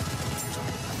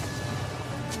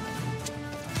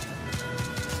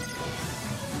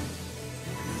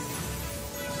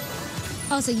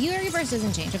 Oh, so Universe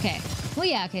doesn't change. Okay. Well,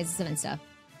 yeah, okay, it's 7 stuff.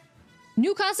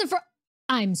 New costume for...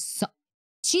 I'm so...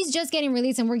 She's just getting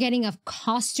released and we're getting a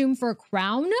costume for a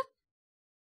crown?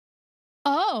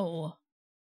 Oh.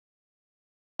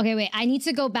 Okay, wait. I need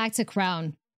to go back to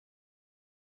crown.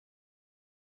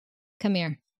 Come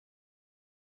here.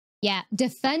 Yeah.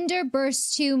 Defender,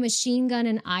 Burst 2, Machine Gun,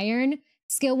 and Iron.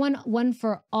 Skill 1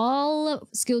 for all.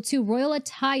 Skill 2, Royal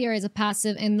Attire is a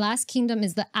passive. And Last Kingdom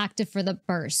is the active for the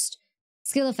Burst.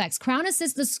 Skill effects. Crown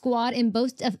assists the squad in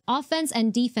both offense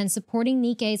and defense, supporting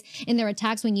Nikkes in their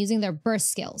attacks when using their burst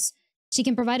skills. She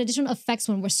can provide additional effects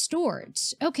when restored.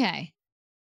 Okay.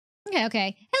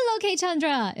 Okay. Hello, K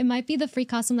Chandra. It might be the free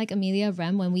costume like Amelia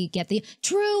Rem when we get the...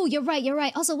 True, you're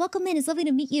right. Also, welcome in. It's lovely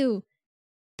to meet you.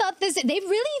 They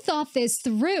really thought this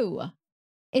through.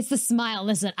 It's the smile.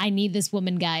 Listen, I need this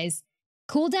woman, guys.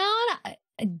 Cooldown?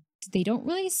 They don't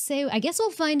really say... I guess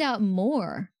we'll find out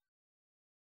more.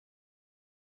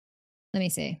 Let me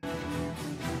see.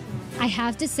 I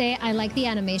have to say, I like the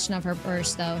animation of her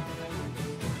burst, though.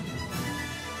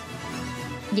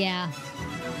 Yeah.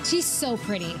 She's so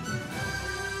pretty.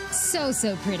 So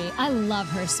pretty. I love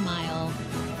her smile.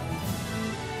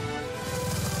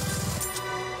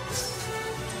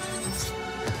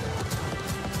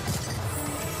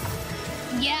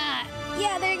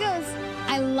 Yeah, there it goes.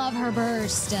 I love her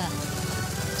burst.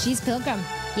 She's Pilgrim.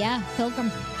 Yeah,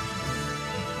 Pilgrim.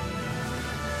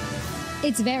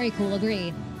 It's very cool,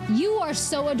 agreed. You are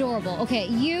so adorable. Okay,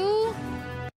 you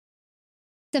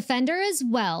Defender as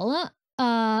well.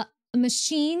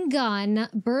 Machine gun,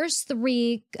 burst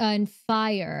 3, and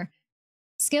fire.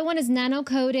 Skill 1 is nano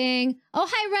coating. Oh,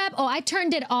 hi, Rap. Oh, I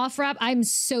turned it off, Rap. I'm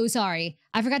so sorry.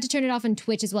 I forgot to turn it off on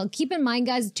Twitch as well. Keep in mind,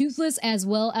 guys, Toothless as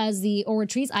well as the Aura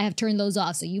Trees, I have turned those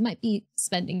off. So you might be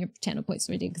spending your channel points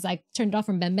already because I turned it off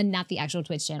from Ben, not the actual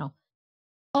Twitch channel.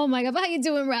 Oh my God, how you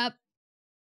doing, Rap?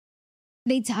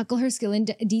 They tackle her skill in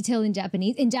detail in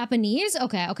Japanese. In Japanese?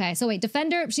 Okay, okay. So wait,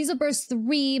 Defender, she's a burst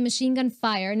 3, machine gun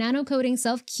fire, nano coating,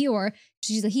 self-cure.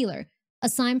 She's a healer.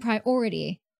 Assign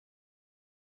priority.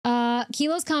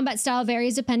 Kilo's combat style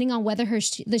varies depending on whether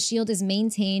the shield is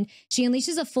maintained. She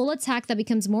unleashes a full attack that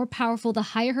becomes more powerful the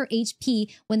higher her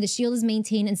HP when the shield is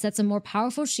maintained and sets a more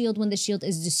powerful shield when the shield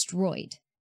is destroyed.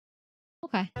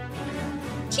 Okay.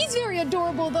 She's very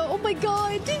adorable though. Oh my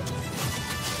God.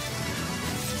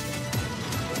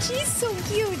 She's so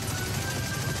cute.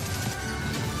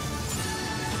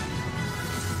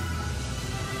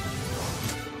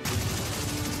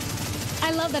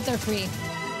 I love that they're free.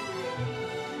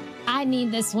 I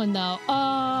need this one though.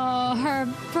 Oh, her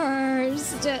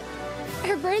burst.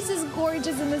 Her burst is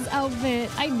gorgeous in this outfit.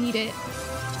 I need it.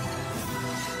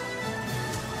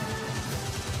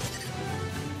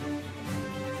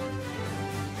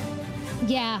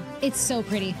 Yeah, it's so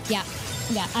pretty. Yeah.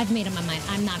 Yeah, I've made up my mind.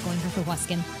 I'm not going for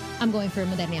Huaskin. I'm going for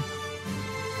Modernia.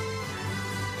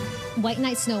 White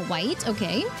Knight Snow White.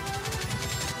 Okay.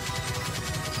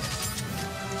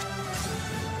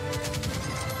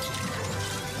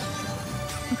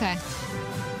 Okay.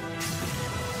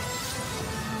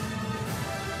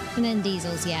 And then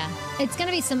Diesel's, yeah. It's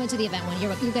gonna be similar to the event one.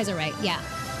 You guys are right. Yeah.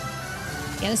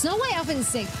 Yeah, the Snow White outfit is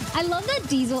sick. I love that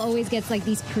Diesel always gets like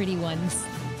these pretty ones.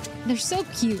 They're so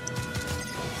cute.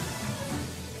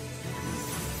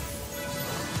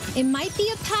 It might be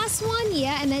a past one,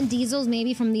 yeah, and then Diesel's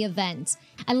maybe from the event.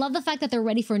 I love the fact that they're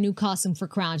ready for a new costume for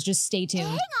Crowns. Just stay tuned.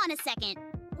 Hang on a second.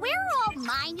 Where are all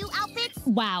my new outfits?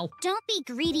 Wow. Don't be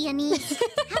greedy, Anise.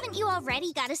 Haven't you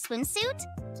already got a swimsuit?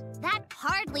 That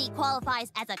hardly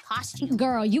qualifies as a costume.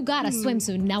 Girl, you got a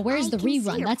swimsuit. Now where's the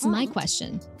rerun? That's my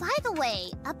question. By the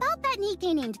way, about that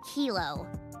NIKKE named Kilo.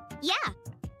 Yeah,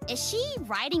 is she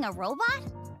riding a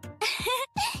robot?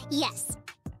 Yes.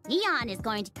 Neon is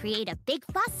going to create a big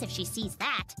fuss if she sees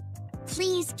that.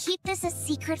 Please keep this a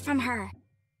secret from her.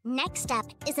 Next up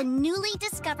is a newly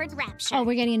discovered rapture. Oh,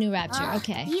 we're getting a new rapture.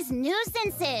 Okay. These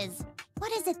nuisances.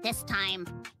 What is it this time?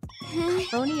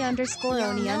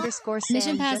 Oni_Oni_Sam.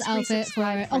 Mission pass outfit for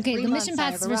okay. The mission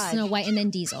pass for Snow White and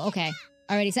then Diesel. Okay.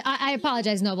 Already said. I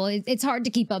apologize, Noble. It's hard to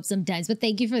keep up sometimes, but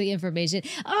thank you for the information.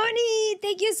 Oni,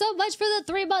 thank you so much for the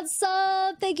 3-month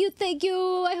sub. Thank you, thank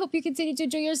you. I hope you continue to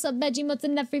enjoy your sub Veggie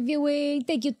and F reviewing.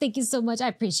 Thank you so much. I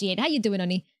appreciate it. How you doing,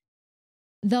 Oni?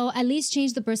 Though at least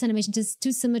change the burst animation to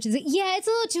too similar to the yeah, it's a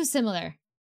little too similar.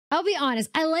 I'll be honest.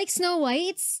 I like Snow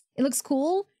White's. It looks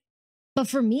cool, but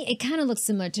for me, it kind of looks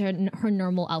similar to her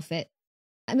normal outfit.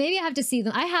 Maybe I have to see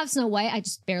them. I have Snow White. I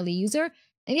just barely use her.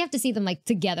 Maybe I have to see them like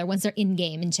together once they're in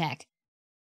game and check.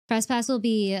 First pass will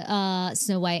be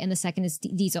Snow White and the second is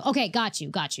Diesel. Okay, got you.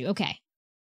 Okay.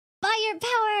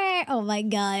 Firepower! Oh my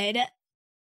God.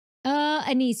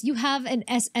 Anise, you have an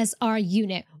SSR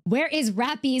unit. Where is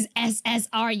Rappy's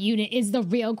SSR unit is the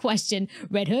real question.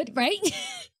 Red Hood, right?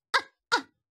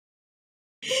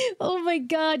 Oh my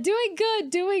God, doing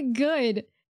good.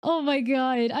 Oh my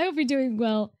God, I hope you're doing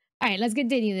well. All right, let's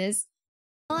continue this.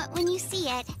 When you see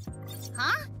it.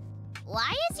 Huh?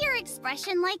 Why is your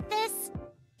expression like this?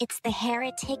 It's the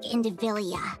heretic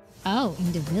Indivilia. Oh,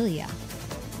 Indivilia.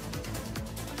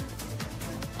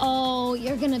 Oh,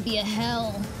 you're gonna be a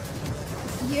hell.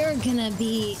 You're gonna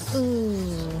be...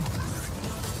 Ooh.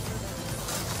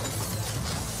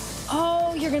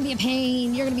 Oh, you're gonna be a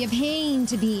pain. You're gonna be a pain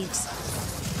to beat.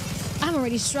 I'm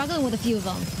already struggling with a few of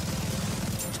them.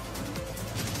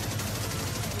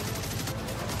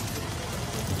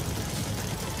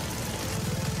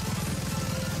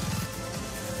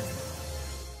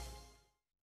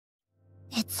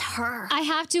 It's her. I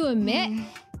have to admit...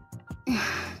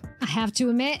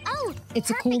 Oh, it's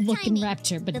a cool looking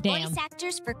rapture, but the damn. voice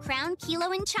actors for Crown,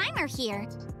 Kilo, and Chime are here.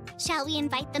 Shall we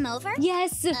invite them over?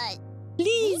 Yes, please.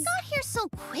 They got here so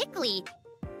quickly.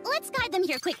 Let's guide them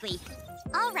here quickly.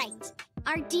 All right,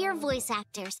 our dear voice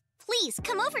actors, please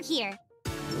come over here.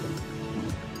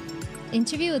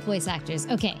 Interview with voice actors.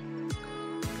 Okay.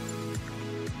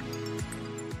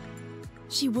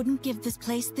 She wouldn't give this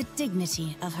place the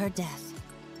dignity of her death.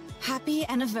 Happy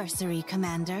anniversary,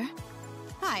 Commander.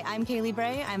 Hi, I'm Kaylee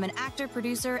Bray. I'm an actor,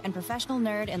 producer, and professional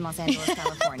nerd in Los Angeles,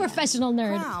 California. Professional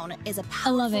nerd. Crown is a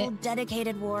powerful,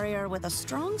 dedicated warrior with a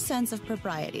strong sense of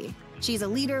propriety. She's a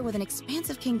leader with an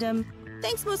expansive kingdom,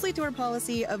 thanks mostly to her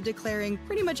policy of declaring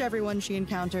pretty much everyone she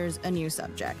encounters a new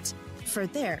subject. For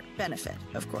their benefit,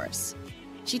 of course.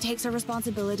 She takes her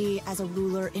responsibility as a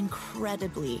ruler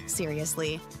incredibly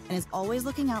seriously and is always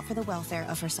looking out for the welfare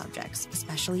of her subjects,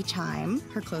 especially Chime,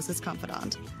 her closest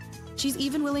confidant. She's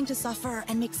even willing to suffer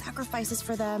and make sacrifices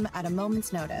for them at a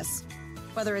moment's notice,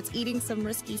 whether it's eating some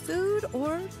risky food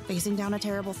or facing down a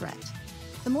terrible threat.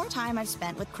 The more time I've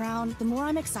spent with Crown, the more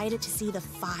I'm excited to see the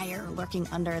fire lurking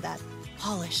under that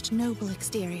polished, noble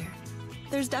exterior.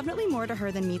 There's definitely more to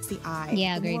her than meets the eye.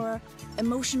 Yeah, the agreed. more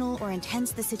emotional or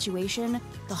intense the situation,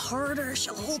 the harder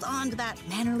she'll hold on to that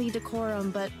mannerly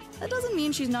decorum, but that doesn't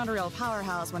mean she's not a real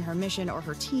powerhouse when her mission or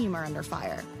her team are under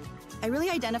fire. I really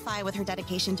identify with her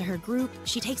dedication to her group.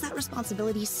 She takes that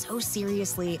responsibility so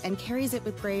seriously and carries it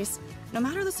with grace, no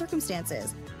matter the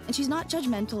circumstances. And she's not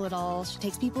judgmental at all. She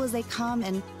takes people as they come,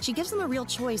 and she gives them a real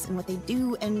choice in what they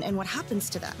do and what happens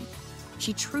to them.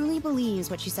 She truly believes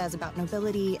what she says about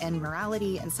nobility and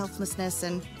morality and selflessness,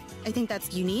 and I think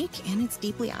that's unique and it's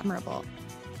deeply admirable.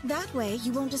 That way,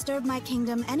 you won't disturb my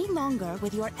kingdom any longer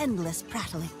with your endless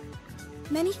prattling.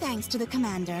 Many thanks to the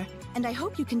commander, and I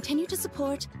hope you continue to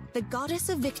support the Goddess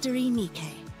of Victory,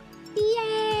 NIKKE.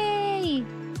 Yay!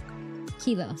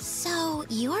 Kilo. So,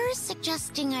 you're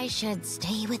suggesting I should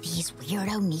stay with these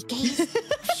weirdo NIKKEs?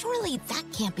 Surely that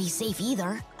can't be safe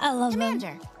either. I love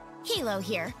Commander, Kilo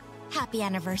here. Happy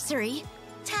anniversary.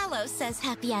 Talos says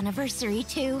happy anniversary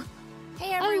too.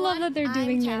 Hey I everyone, love that they're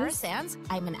doing I'm Tara this. Sands.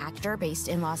 I'm an actor based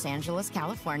in Los Angeles,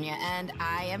 California, and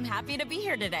I am happy to be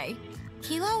here today.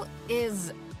 Kilo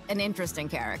is an interesting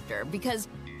character because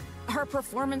her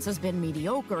performance has been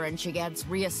mediocre and she gets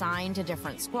reassigned to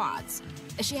different squads.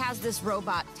 She has this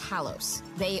robot, Talos.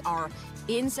 They are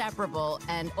inseparable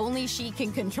and only she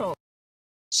can control.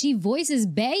 She voices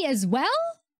Bay as well?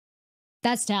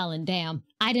 That's talent, damn.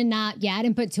 I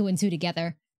didn't put 2 and 2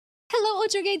 together. Hello,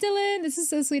 Ultra Gay Dylan. This is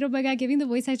so sweet. Oh my God, giving the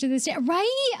voice actor this chat.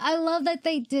 Right? I love that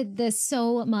they did this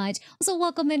so much. Also,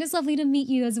 welcome in. It's lovely to meet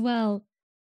you as well.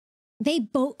 They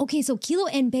both, okay, so Kilo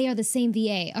and Bay are the same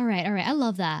VA. All right. I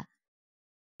love that.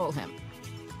 Him.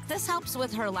 This helps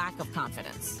with her lack of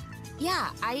confidence. Yeah,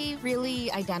 I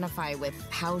really identify with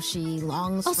how she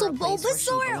longs for a place where she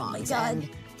Bulbasaur! belongs, Oh my God. and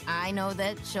I know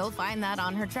that she'll find that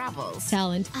on her travels.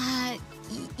 Talent.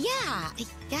 Yeah, I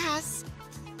guess.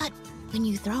 But when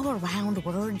you throw around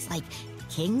words like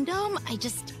kingdom, I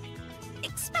just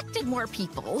expected more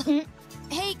people.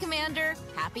 Hey, Commander,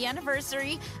 happy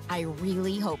anniversary. I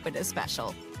really hope it is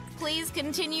special. Please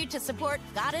continue to support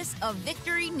Goddess of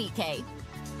Victory, NIKKE.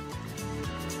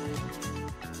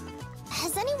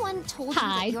 Has anyone told you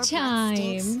Hi, that your breath Chime.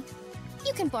 stinks?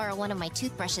 You can borrow one of my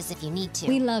toothbrushes if you need to.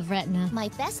 We love Retina. My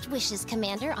best wishes,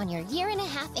 Commander, on your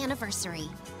 1.5-year anniversary.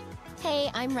 Hey,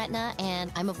 I'm Retna,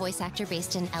 and I'm a voice actor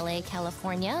based in LA,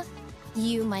 California.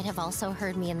 You might have also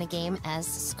heard me in the game as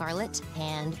Scarlet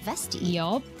and Vesti.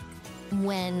 Yup.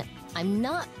 When I'm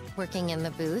not working in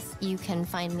the booth, you can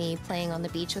find me playing on the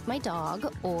beach with my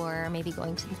dog, or maybe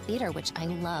going to the theater, which I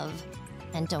love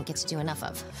and don't get to do enough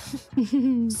of.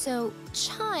 So,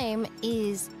 Chime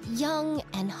is young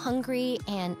and hungry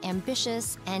and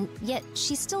ambitious, and yet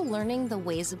she's still learning the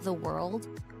ways of the world.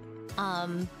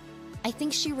 I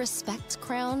think she respects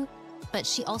Crown, but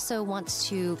she also wants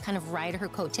to kind of ride her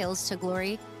coattails to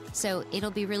glory, so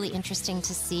it'll be really interesting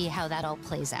to see how that all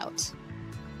plays out.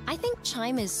 I think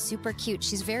Chime is super cute.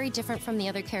 She's very different from the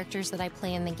other characters that I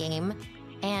play in the game,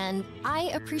 and I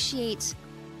appreciate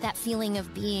that feeling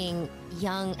of being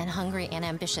young and hungry and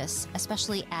ambitious,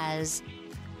 especially as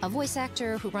a voice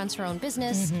actor who runs her own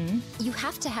business. You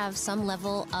have to have some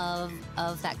level of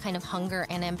that kind of hunger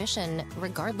and ambition,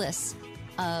 regardless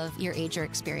of your age or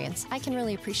experience. I can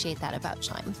really appreciate that about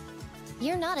Chime.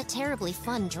 You're not a terribly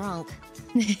fun drunk.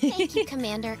 Thank you,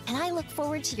 Commander, and I look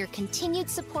forward to your continued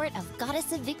support of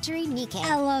Goddess of Victory, NIKKE.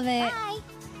 I love it. Bye.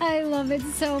 I love it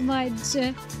so much.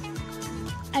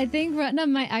 I think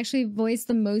Retna might actually voice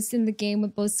the most in the game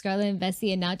with both Scarlet and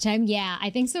Vesti, and now Chime. Yeah, I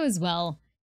think so as well.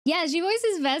 Yeah, she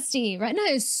voices Vesti. Retna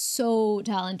is so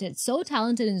talented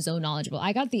and so knowledgeable.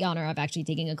 I got the honor of actually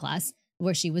taking a class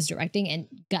where she was directing, and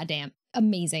goddamn,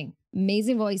 amazing.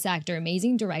 Amazing voice actor,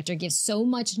 amazing director, gives so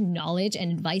much knowledge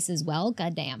and advice as well.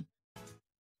 Goddamn.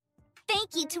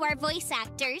 Thank you to our voice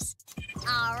actors.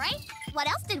 All right, what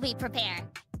else did we prepare?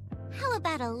 How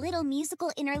about a little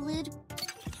musical interlude?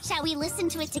 Shall we listen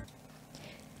to it together?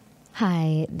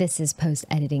 Hi, this is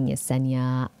post-editing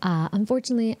Yesenia.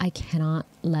 Unfortunately, I cannot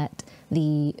let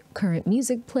the current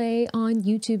music play on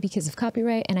YouTube because of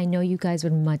copyright, and I know you guys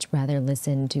would much rather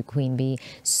listen to Queen Bee.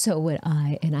 So would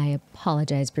I, and I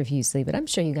apologize profusely, but I'm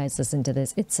sure you guys listen to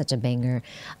this. It's such a banger.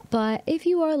 But if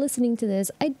you are listening to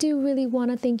this, I do really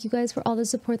want to thank you guys for all the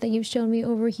support that you've shown me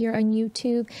over here on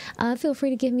YouTube. Feel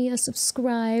free to give me a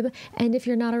subscribe, and if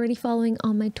you're not already following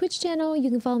on my Twitch channel, you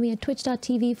can follow me at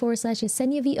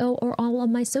twitch.tv/YeseniaVO or all of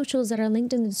my socials that are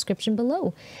linked in the description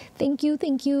below. Thank you,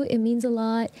 it means a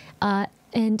lot.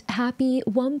 And happy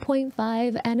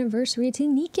 1.5 anniversary to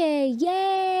NIKKE!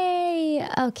 Yay!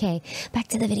 Okay, back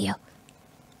to the video.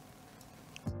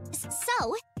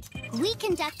 So, we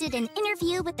conducted an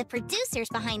interview with the producers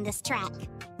behind this track.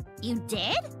 You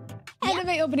did?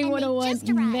 Anime Opening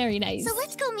 101, very nice. So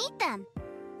let's go meet them.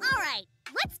 All right,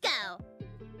 let's go.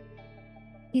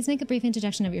 Please make a brief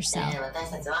introduction of yourself.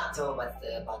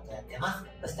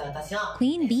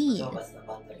 Queen Bee.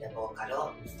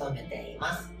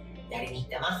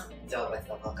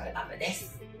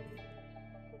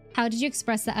 How did you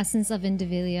express the essence of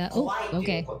Indivilia? Oh,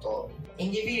 okay. イ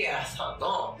ンディビリアさん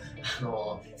の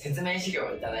説明資料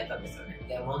をいただいたんですよね。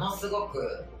で、ものすご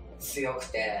く強く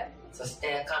て、そし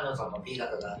て彼女の美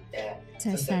学があって、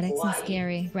そして怖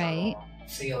い、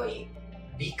強い、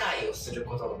理解をする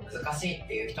ことが難しいっ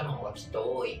ていう人の方がきっ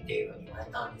と多いっていうふうに言われ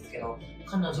たんですけど、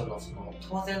彼女のその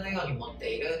当然のように持っ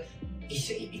ている一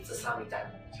種いびつさみたいな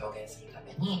のを表現するた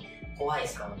めに、怖い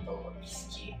サウンドを意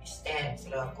識して、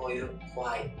それはこういう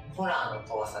怖い、ホラーの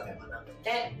怖さではなく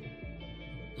て、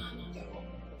なんだろ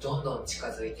う、どんどん近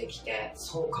づいてきて、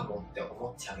そうかもって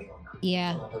思っちゃうような。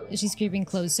Yeah, she's creeping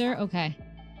closer. Okay.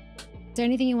 Is there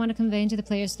anything you want to convey to the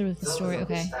players through the story?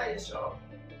 Okay. したいでしょ。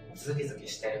ズキズキ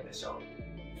してるでしょ。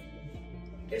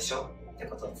でしょって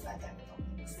ことを伝えたいと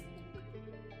思います。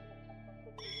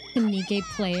NIKKE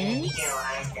players.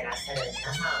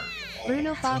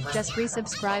 Bruno Fox just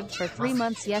resubscribed for 3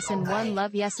 months. Yes and one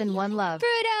love. Yes and one love.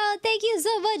 Bruno, thank you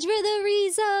so much for the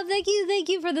resub. Thank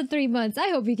you for the 3 months. I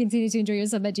hope you continue to enjoy your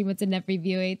sub at Gmots and every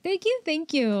viewing. Thank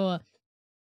you.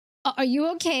 Are you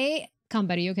okay?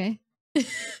 Combat, are you okay?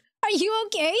 Are you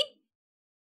okay?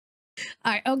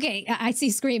 All right, okay. I see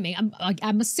screaming.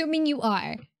 I'm assuming you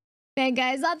are. Man,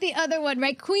 guys, not the other one,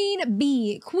 right? Queen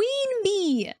Bee. Queen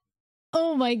Bee.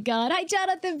 Oh my god. Hi,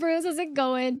 Jonathan Bruce. How's it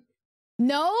going?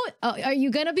 No? Oh, are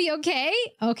you gonna be okay?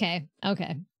 Okay.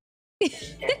 Okay.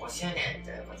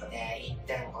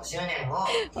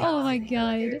 Oh my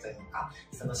god.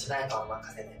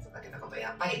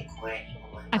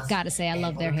 I've got to say, I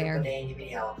love their hair.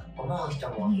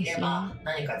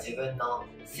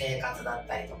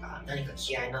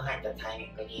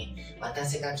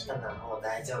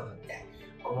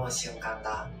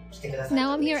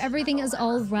 Now I'm here, everything is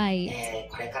all right.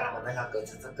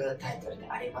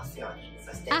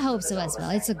 I hope so as well.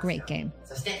 It's a great game.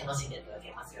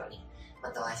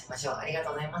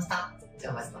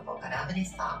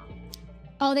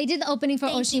 Oh, they did the opening for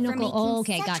Oshinoko. Oh,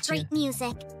 okay, got you. Great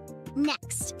music.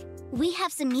 Next, we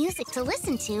have some music to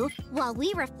listen to while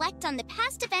we reflect on the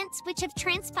past events which have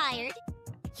transpired.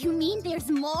 You mean there's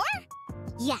more?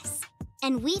 Yes,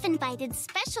 and we've invited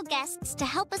special guests to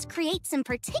help us create some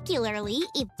particularly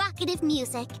evocative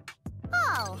music.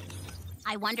 Oh,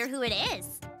 I wonder who it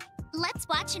is. Let's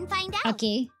watch and find out.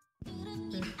 Okay.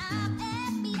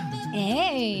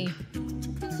 Hey,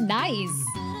 nice.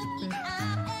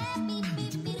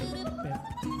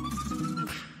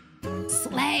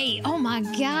 Slay! Oh my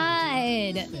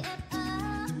god!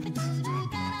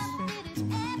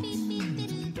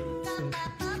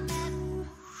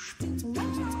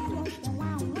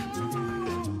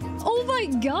 Oh my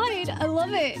god! I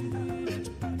love it!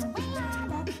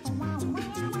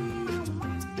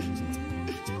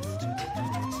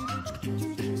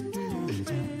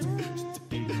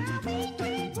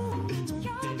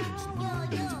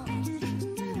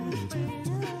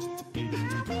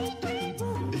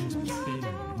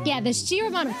 Yeah, the sheer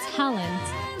amount of talent.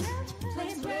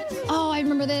 Oh, I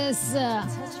remember this. I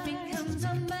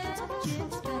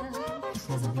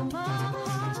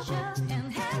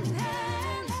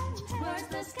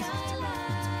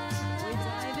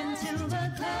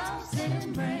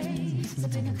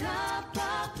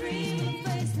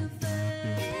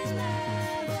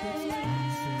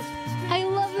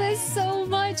love this so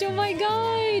much. Oh my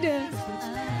god.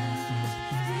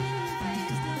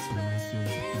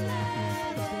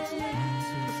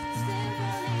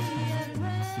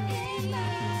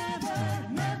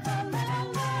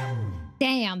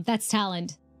 Damn, that's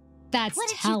talent. That's talent. What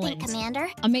did you think, Commander?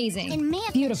 Amazing. It may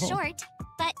have Beautiful. been short,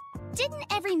 but didn't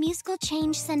every every musical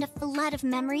change send a flood of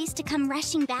memories to come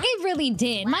rushing back? It really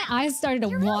did. My eyes started to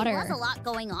water. There was a lot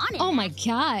going on in Oh my that.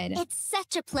 god. It's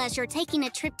such a pleasure taking a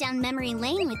trip down memory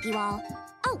lane with you all.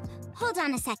 Oh, hold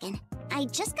on a second. I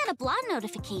just got a blog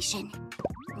notification.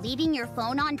 Leaving your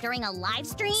phone on during a live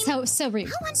stream? So rude.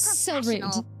 How So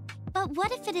unprofessional. rude. But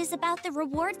what if it is about the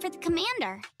reward for the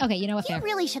commander? Okay, you know what? You Fair.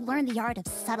 really should learn the art of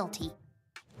subtlety.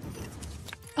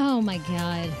 Oh my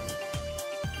god.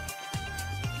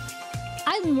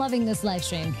 I'm loving this live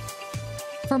stream.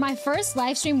 For my first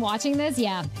live stream watching this,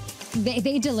 yeah,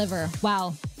 they deliver.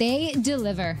 Wow, they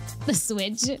deliver. The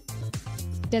Switch.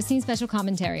 Destiny special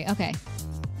commentary. Okay.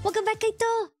 Welcome back,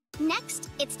 Kaito. Next,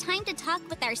 it's time to talk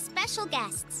with our special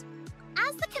guests.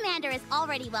 As the commander is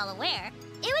already well aware,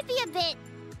 it would be a bit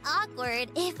awkward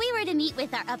if we were to meet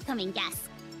with our upcoming guests.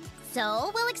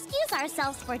 So we'll excuse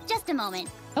ourselves for just a moment.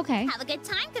 Okay. Have a good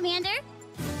time, Commander.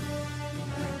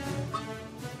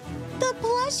 The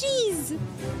plushies!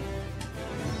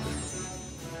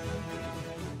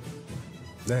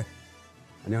 네,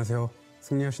 안녕하세요.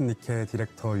 승리여신 니케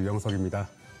디렉터 유영석입니다.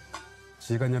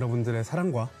 지휘관 여러분들의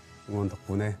사랑과 응원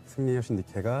덕분에 승리여신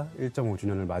니케가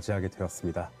 1.5주년을 맞이하게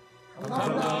되었습니다.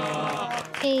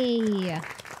 감사합니다. 에이.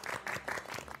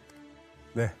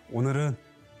 네, 오늘은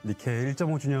니케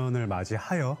 1.5주년을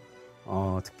맞이하여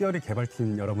특별히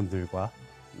개발팀 여러분들과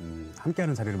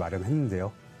함께하는 자리를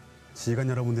마련했는데요. 지휘관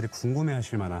여러분들이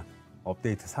궁금해하실 만한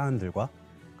업데이트 사안들과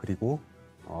그리고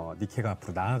니케가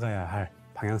앞으로 나아가야 할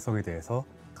방향성에 대해서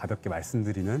가볍게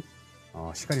말씀드리는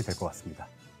시간이 될 것 같습니다.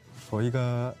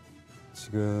 저희가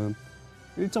지금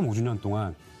 1.5주년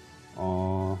동안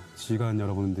지휘관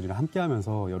여러분들이랑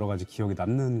함께하면서 여러 가지 기억에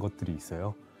남는 것들이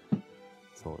있어요.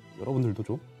 그래서 여러분들도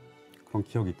좀 그런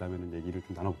기억이 있다면 얘기를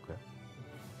좀 나눠볼까요?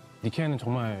 니케에는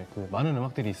정말 많은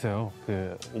음악들이 있어요.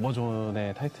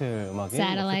 오버존의 타이틀 음악인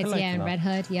Satellites, yeah, and Red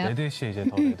Hood, yep. 레드시의 이제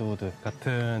더 레드우드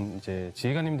같은 이제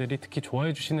지휘관님들이 특히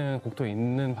좋아해 주시는 곡도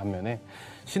있는 반면에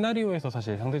시나리오에서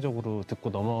사실 상대적으로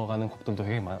듣고 넘어가는 곡들도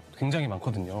굉장히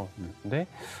많거든요. 근데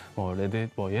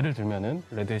예를 들면은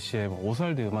레드시의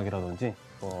오스왈드 음악이라든지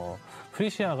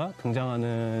프리시아가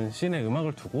등장하는 씬의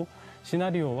음악을 두고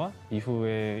시나리오와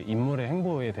이후의 인물의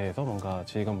행보에 대해서 뭔가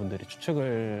지휘관분들이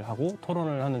추측을 하고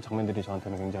토론을 하는 장면들이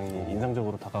저한테는 굉장히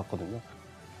인상적으로 다가왔거든요.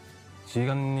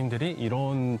 지휘관님들이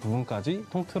이런 부분까지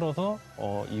통틀어서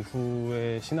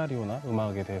이후의 시나리오나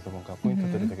음악에 대해서 뭔가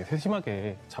포인트들을 되게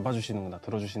세심하게 잡아주시는구나,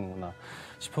 들어주시는구나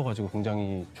싶어가지고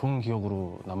굉장히 좋은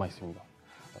기억으로 남아있습니다.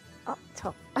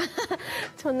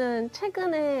 저는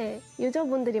최근에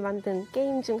유저분들이 만든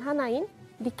게임 중 하나인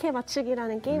니케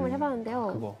맞추기라는 게임을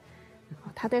해봤는데요.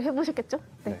 다들 해보셨겠죠?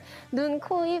 네. 눈,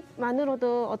 코,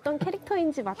 입만으로도 어떤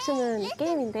캐릭터인지 맞추는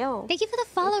게임인데요. Thank you for the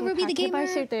follow, Ruby the Gamer.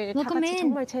 개발실들 다 같이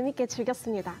정말 재밌게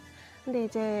즐겼습니다. 근데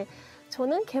이제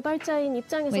저는 개발자인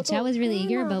입장에서도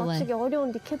맞추기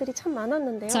어려운 니케들이 참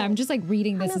많았는데요. So I'm just like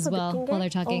reading this as well while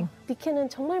they're talking. 니케는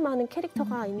정말 많은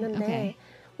캐릭터가 있는데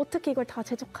어떻게 이걸 다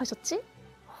제작하셨지?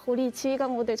 우리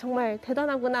지휘관분들 정말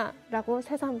대단하구나 라고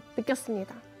새삼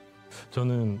느꼈습니다.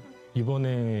 저는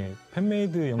이번에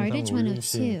팬메이드 영상을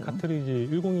올리신 카트리지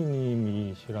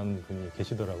 102님이시라는 분이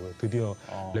계시더라고요. 드디어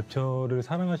랩처를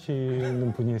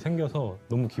사랑하시는 분이 생겨서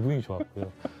너무 기분이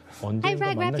좋았고요.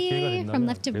 언젠가 만날 기회가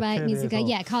된다면 랩처에서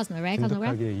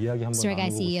진득하게 이야기 한번 Story Guy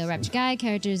CEO, Rapture Guy,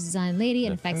 Characters Design Lady,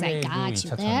 and Effects I got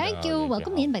you. Thank you.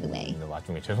 Welcome in, by the way.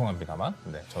 와중에 죄송합니다만,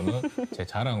 저는 제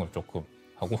자랑을 조금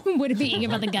하고. Would it be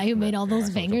about the guy who made all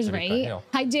those bangers, right?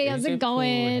 Hi Jay, how's it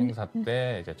going? 행사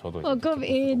때 이제 저도 Welcome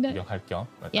in. 구경할 겸.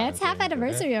 Yeah, it's half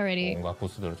anniversary already. 뭔가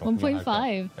부스들을 좀 구경할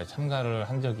 1.5. 겸 참가를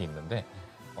한 적이 있는데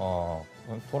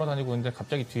돌아다니고 있는데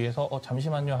갑자기 뒤에서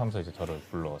잠시만요 하면서 이제 저를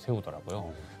불러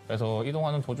세우더라고요. 그래서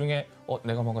이동하는 도중에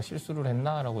내가 뭔가 실수를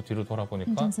했나라고 뒤로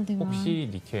돌아보니까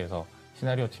혹시 니케에서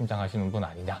시나리오 팀장 하시는 분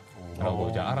아니냐라고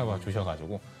이제 알아봐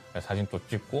주셔가지고 사진도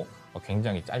찍고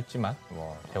굉장히 짧지만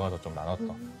대화도 좀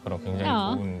나눴던 그런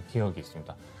굉장히 좋은 기억이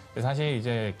있습니다. 사실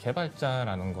이제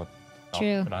개발자라는 것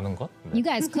라는 것. You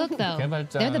guys cook though.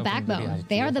 They're the backbone.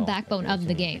 They are the backbone of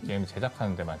the game. 게임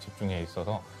제작하는 데만 집중해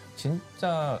있어서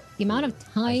진짜 the amount of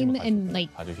time and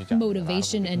like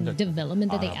motivation and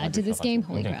development that they add to this game.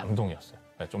 Holy crap. 감동이었어요.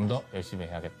 좀 더 열심히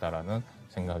해야겠다라는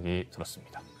생각이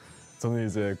들었습니다. 저는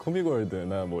이제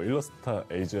코믹월드나 일러스타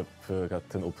AGF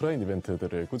같은 오프라인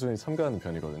이벤트들을 꾸준히 참가하는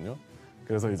편이거든요.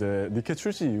 그래서 이제 니케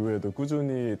출시 이후에도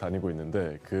꾸준히 다니고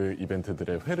있는데 그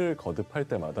이벤트들의 회를 거듭할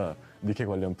때마다 니케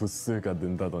관련 부스가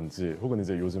는다든지 혹은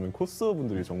이제 요즘은 코스어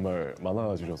분들이 정말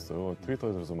많아지셨어요.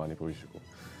 트위터에서도 많이 보이시고.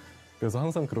 그래서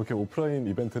항상 그렇게 오프라인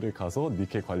이벤트를 가서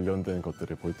니케 관련된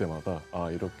것들을 볼 때마다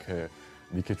이렇게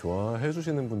니케 좋아해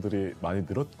주시는 분들이 많이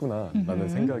늘었구나라는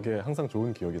생각에 항상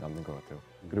좋은 기억이 남는 것 같아요.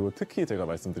 그리고 특히 제가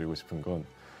말씀드리고 싶은 건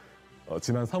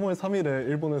지난 3월 3일에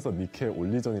일본에서 니케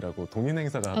올리전이라고 동인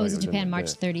행사가 하나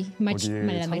열렸는데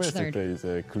거기에 참여했을 때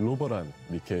이제 글로벌한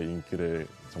니케 인기를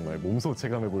정말 몸소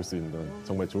체감해 볼 수 있는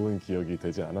정말 좋은 기억이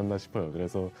되지 않았나 싶어요.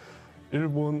 그래서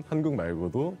일본, 한국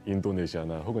말고도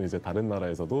인도네시아나 혹은 이제 다른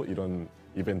나라에서도 이런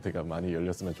이벤트가 많이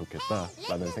열렸으면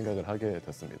좋겠다라는 생각을 하게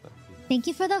됐습니다.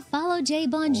 Thank you for the follow,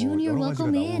 J-Bon Jr. 여러 가지가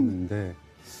Welcome in. 나오는데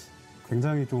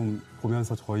굉장히 좀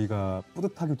보면서 저희가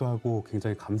뿌듯하기도 하고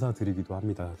굉장히 감사드리기도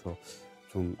합니다. 그래서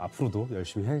좀 앞으로도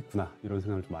열심히 해야겠구나 이런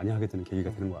생각을 좀 많이 하게 되는 계기가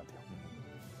되는 것 같아요.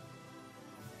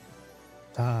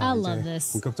 자,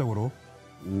 이제 본격적으로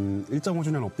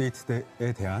 1.5주년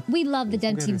업데이트에 대한 We love the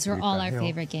dev teams for all our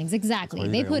favorite games. Exactly.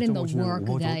 They put in the work,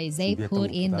 guys. They put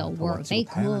in the work. They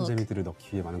다양한 cook. 재미들을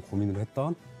넣기 위해 많은 고민을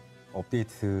했던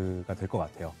업데이트가 될 것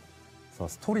같아요. 그래서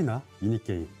스토리나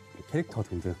미니게임, 캐릭터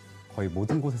등등 거의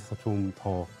모든 곳에서 좀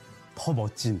더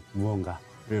멋진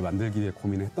무언가를 만들기 위해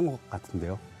고민을 했던 것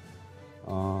같은데요.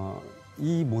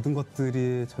 이 모든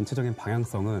것들의 전체적인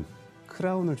방향성은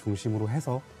크라운을 중심으로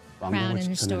해서 왕국을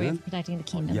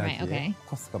지켜내는 이야기에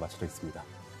포커스가 맞춰져 있습니다.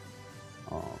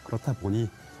 그렇다 보니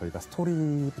저희가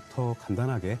스토리부터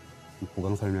간단하게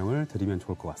보강 설명을 드리면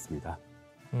좋을 것 같습니다.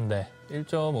 네,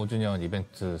 1.5주년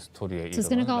이벤트 스토리의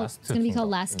So 이름은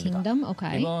라스트 Kingdom.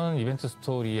 Okay. 이번 이벤트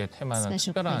스토리의 테마는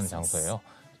Special 특별한 places. 장소예요.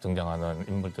 등장하는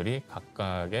인물들이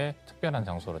각각의 특별한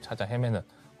장소를 찾아 헤매는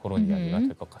그런 이야기가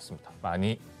될 것 같습니다.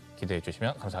 많이 기대해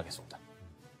주시면 감사하겠습니다.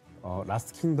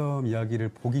 라스트 킹덤 이야기를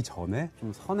보기 전에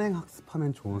좀 선행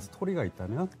학습하면 좋은 스토리가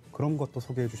있다면 그런 것도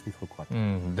소개해 주시면 좋을 것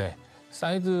같아요. 네,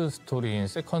 사이드 스토리인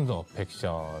세컨드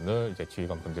어펙션을 이제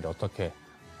지휘관분들이 어떻게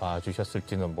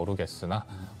봐주셨을지는 모르겠으나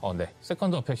네,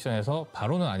 세컨드 어펙션에서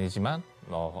바로는 아니지만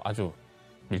아주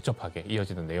밀접하게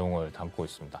이어지는 내용을 담고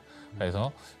있습니다.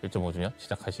 그래서 1.5주년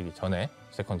시작하시기 전에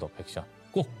세컨드 어펙션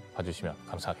꼭 봐주시면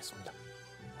감사하겠습니다.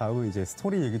 다음은 이제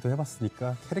스토리 얘기도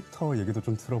해봤으니까 캐릭터 얘기도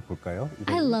좀 들어볼까요?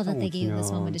 I love that they gave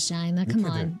this moment to shine. Come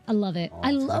on, I love it.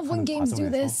 I love when games do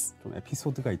this. 좀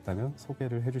에피소드가 있다면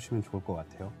소개를 해주시면 좋을 것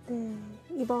같아요. 네,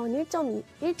 이번 1.5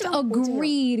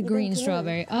 Agreed, Green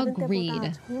Strawberry.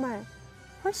 Agreed. 정말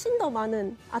훨씬 더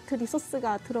많은 아트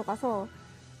리소스가 들어가서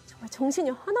정말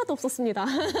정신이 하나도 없었습니다.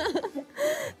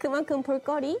 그만큼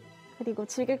볼거리 그리고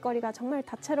즐길거리가 정말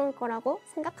다채로울 거라고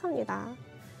생각합니다.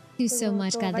 Thank you so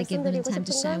much, God. They give them the time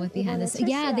to shine with behind this.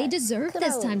 Yeah, they deserve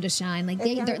this time to shine.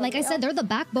 Like I said, they're the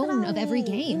backbone of every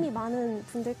game.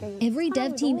 Every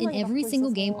dev team in every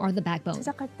single game are the backbone.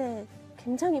 제작할 때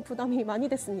굉장히 부담이 많이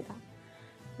됐습니다.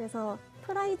 그래서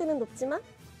프라이드는 높지만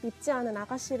밉지 않은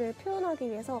아가씨를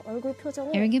표현하기 위해서 얼굴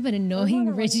표정을 arrogant but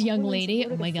annoying rich young lady.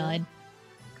 Oh my God.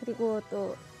 그리고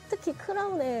또 특히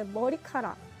크라운의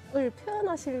머리카락을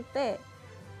표현하실 때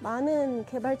많은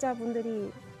개발자분들이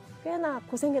꽤나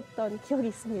고생했던 기억이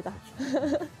있습니다.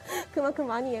 그만큼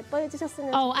많이 예뻐해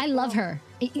주셨으면 Oh, I love her.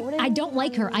 I don't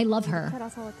like her. I love her.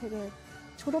 라서 되게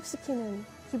졸업시키는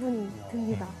기분이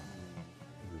듭니다.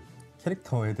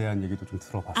 캐릭터에 대한 얘기도 좀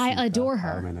들어봤습니다. I adore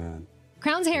her. 다음에는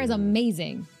Crown's hair is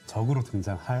amazing. 적으로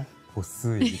등장할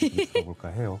보스 얘기도 좀 들어볼까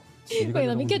해요. Wait,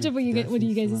 let me catch up what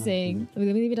you guys are saying. Let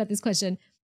me leave it at this question.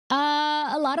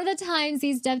 A lot of the times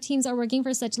these dev teams are working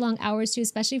for such long hours too,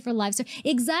 especially for live stream.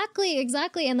 Exactly.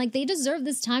 And like they deserve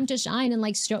this time to shine and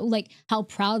like show like how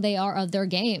proud they are of their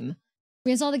game.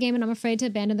 We saw the game and I'm afraid to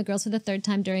abandon the girls for the third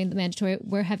time during the mandatory.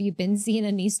 Where have you been? Seeing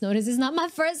a niece notice is not my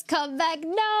first comeback.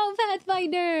 No,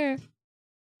 Pathfinder.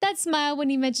 That smile when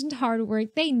he mentioned hard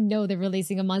work. They know they're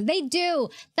releasing a month. They do.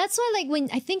 That's why like when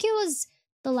I think it was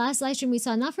the last live stream we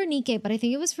saw, not for NIKKE, but I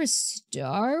think it was for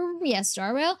Star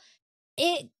Rail.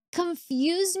 It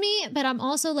confused me, but I'm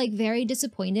also like very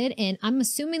disappointed, and I'm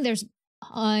assuming there's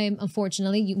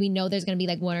unfortunately we know there's gonna be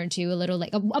like one or two, a little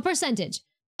like a percentage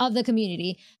of the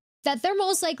community that they're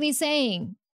most likely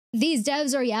saying these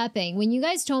devs are yapping. When you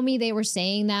guys told me they were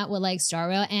saying that with like Star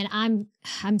Rail, and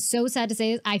I'm so sad to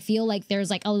say this, I feel like there's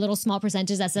like a little small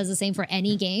percentage that says the same for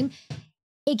any game.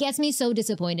 It gets me so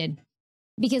disappointed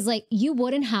because like you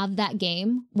wouldn't have that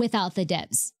game without the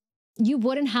devs. You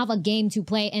wouldn't have a game to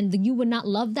play, and you would not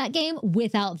love that game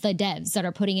without the devs that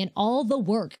are putting in all the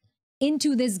work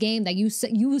into this game that you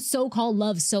so-called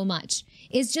love so much.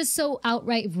 It's just so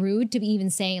outright rude to be even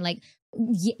saying like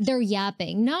they're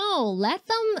yapping. No, let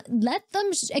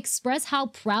them express how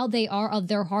proud they are of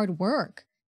their hard work.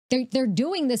 They're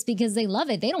doing this because they love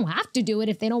it. They don't have to do it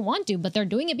if they don't want to, but they're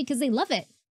doing it because they love it.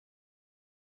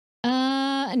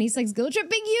 And he's like, guilt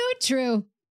tripping you? True.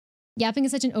 Yapping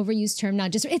is such an overused term now.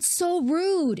 It's so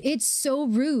rude. It's so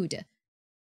rude.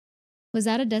 Was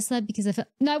that a death slap? Because I felt,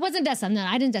 no, it wasn't death slap. No,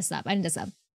 I didn't death slap. I didn't death slap.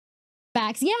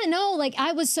 Facts. Yeah, no, like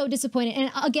I was so disappointed.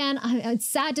 And again, it's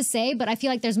sad to say, but I feel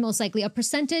like there's most likely a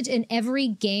percentage in every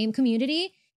game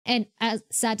community, and as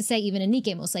sad to say, even in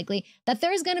NIKKE most likely, that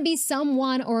there's going to be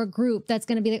someone or a group that's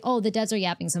going to be like, oh, the devs are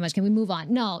yapping so much. Can we move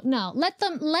on? No, let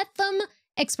them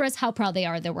express how proud they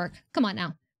are of their work. Come on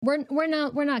now. We're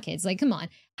not kids. Like, come on.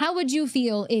 How would you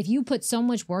feel if you put so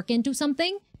much work into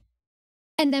something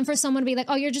and then for someone to be like,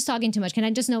 oh, you're just talking too much. Can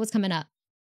I just know what's coming up?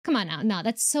 Come on now. No,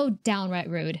 that's so downright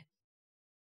rude.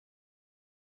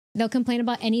 They'll complain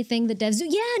about anything the devs do.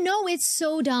 Yeah, no, it's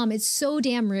so dumb. It's so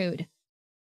damn rude.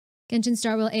 Genshin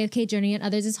Star Rail, AFK Journey, and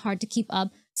others is hard to keep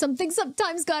up. Something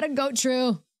sometimes gotta go.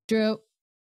 True.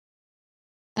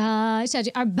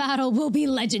 Shaji, our battle will be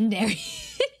legendary.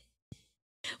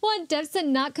 Want devs to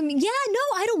not come in. Yeah, no,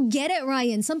 I don't get it,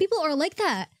 Ryan. Some people are like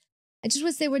that. I just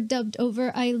wish they were dubbed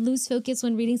over. I lose focus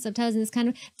when reading subtitles, and it's kind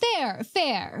of fair.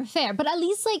 But at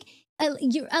least like,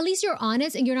 at least you're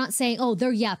honest and you're not saying, oh,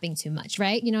 they're yapping too much,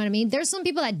 right? You know what I mean? There's some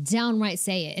people that downright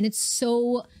say it, and it's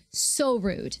so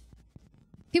rude.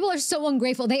 People are so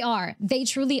ungrateful. They are. They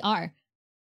truly are.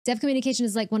 Dev communication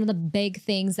is like one of the big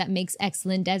things that makes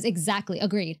excellent devs. Exactly.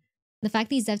 Agreed. The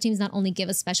fact these dev teams not only give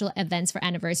us special events for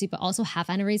anniversary, but also half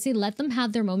anniversary, let them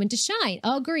have their moment to shine.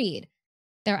 Agreed.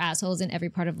 They're assholes in every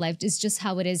part of life. It's just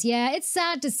how it is. Yeah, it's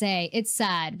sad to say. It's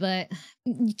sad, but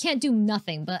you can't do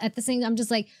nothing. But at the same time, I'm just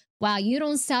like, wow, you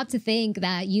don't stop to think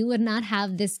that you would not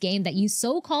have this game that you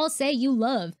so-called say you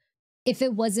love if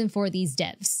it wasn't for these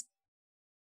devs.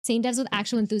 Seeing devs with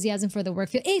actual enthusiasm for the work,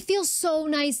 it feels so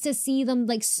nice to see them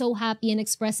like so happy and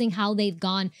expressing how they've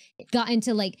got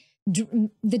into like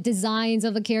the designs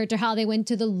of a character, how they went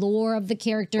to the lore of the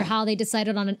character, how they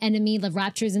decided on an enemy, the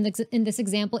raptures in this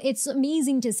example. It's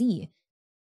amazing to see.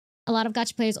 A lot of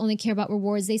gacha players only care about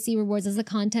rewards. They see rewards as the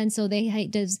content, so they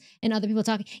hate devs and other people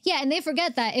talking. Yeah, and they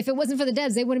forget that if it wasn't for the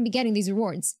devs, they wouldn't be getting these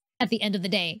rewards at the end of the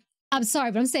day. I'm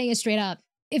sorry, but I'm saying it straight up.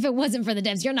 If it wasn't for the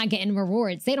devs, you're not getting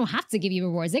rewards. They don't have to give you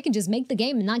rewards. They can just make the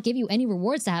game and not give you any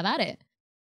rewards to have at it.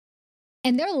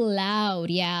 And they're loud,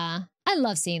 yeah. I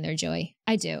love seeing their joy.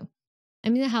 I do. I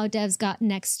mean, how devs got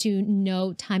next to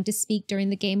no time to speak during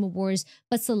the Game Awards,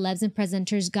 but celebs and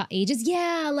presenters got ages.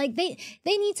 Yeah, like they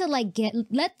need to like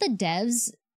let the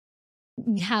devs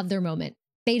have their moment.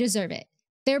 They deserve it.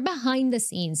 They're behind the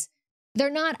scenes. They're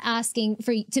not asking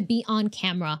to be on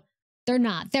camera. They're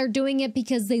not. They're doing it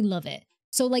because they love it.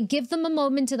 So like give them a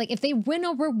moment to like, if they win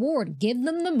a reward, give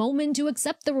them the moment to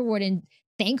accept the reward and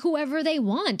thank whoever they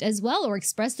want as well, or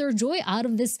express their joy out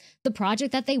of the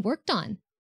project that they worked on.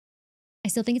 I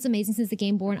still think it's amazing since the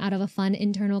game born out of a fun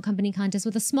internal company contest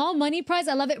with a small money prize.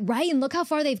 I love it. Right, and look how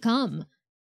far they've come.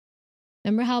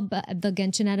 Remember how the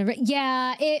Genshin anniversary?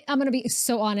 Yeah, I'm going to be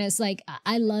so honest. Like,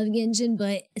 I love Genshin,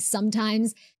 but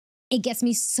sometimes it gets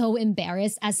me so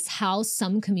embarrassed as how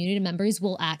some community members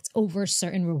will act over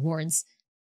certain rewards.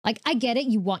 Like, I get it.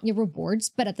 You want your rewards,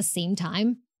 but at the same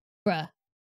time, bruh,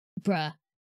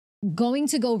 going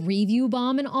to go review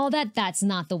bomb and all that, that's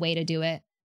not the way to do it.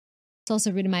 It's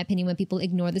also rude in my opinion when people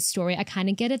ignore the story. I kind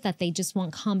of get it that they just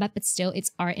want combat, but still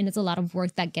it's art and it's a lot of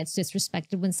work that gets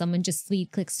disrespected when someone just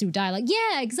lead clicks through dialogue.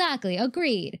 Yeah, exactly.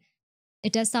 Agreed.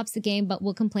 It does stops the game, but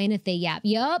we'll complain if they yap.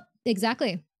 Yup,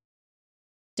 exactly.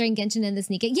 During Genshin and this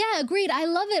NIKKE. Yeah, agreed. I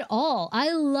love it all.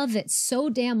 I love it so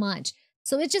damn much.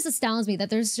 So it just astounds me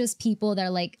that there's just people that are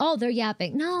like, oh, they're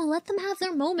yapping. No, let them have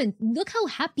their moment. Look how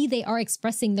happy they are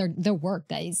expressing their work,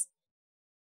 guys.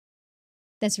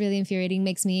 That's really infuriating.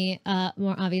 Makes me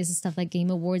more obvious and stuff like Game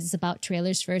Awards is about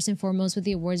trailers first and foremost, with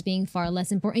the awards being far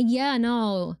less important. Yeah,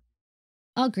 no.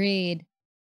 Agreed.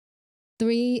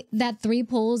 That 3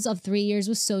 polls of 3 years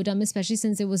was so dumb, especially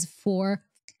since it was 4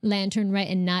 Lantern, right,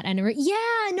 and not anniversary.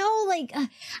 Yeah, no, like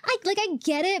I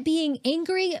get it being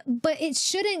angry, but it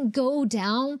shouldn't go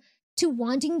down to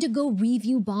wanting to go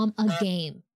review bomb a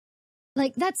game.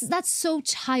 Like that's so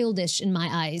childish in my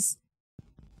eyes.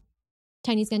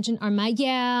 Chinese Genshin are my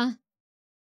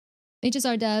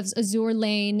HSR devs, Azure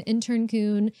Lane, Intern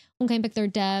Kun, Honkai Pick their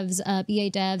devs,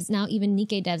 BA devs, now even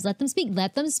NIKKE devs. Let them speak,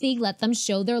 let them speak, let them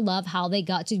show their love, how they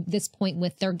got to this point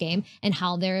with their game and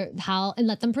and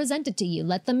let them present it to you.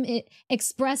 Let them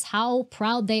express how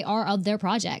proud they are of their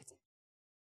project.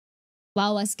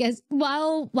 While West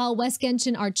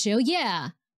Genshin are chill, yeah.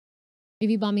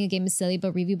 Review bombing a game is silly,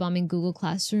 but review bombing Google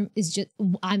Classroom is just,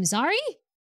 I'm sorry?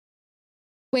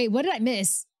 Wait, what did I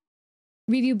miss?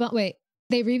 Wait.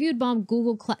 They reviewed bomb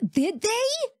Google Class. Did they?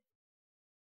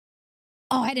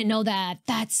 Oh, I didn't know that.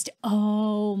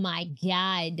 Oh my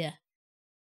God.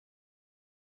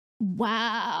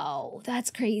 Wow,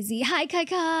 that's crazy. Hi, Kai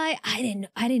Kai. I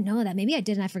didn't know that. Maybe I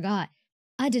did and I forgot.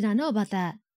 I did not know about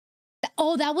that.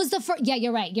 Oh, that was the first. Yeah,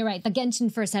 you're right. You're right. The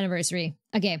Genshin first anniversary.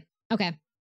 Okay. Okay.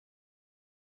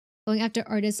 Going after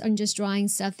artists and just drawing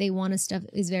stuff they want to stuff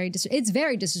is it's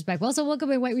very disrespectful. Also, welcome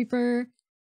by White Reaper.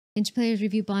 Genshin players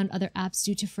review bond other apps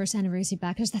due to first anniversary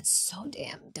backers. That's so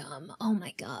damn dumb. Oh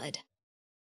my god.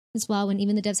 As well, when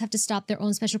even the devs have to stop their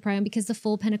own special program because the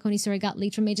full Penacony story got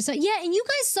leaked from Major. So yeah, and you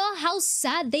guys saw how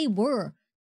sad they were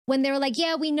when they were like,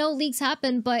 yeah, we know leaks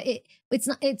happen, but it's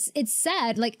not, it's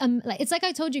sad. Like, it's like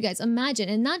I told you guys, imagine,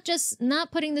 and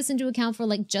not putting this into account for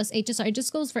like just HSR, it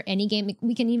just goes for any game.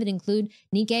 We can even include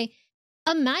NIKKE.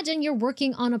 Imagine you're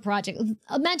working on a project.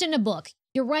 Imagine a book.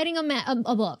 You're writing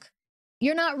a book.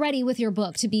 You're not ready with your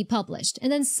book to be published.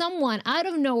 And then someone out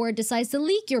of nowhere decides to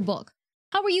leak your book.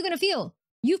 How are you going to feel?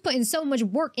 You've put in so much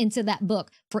work into that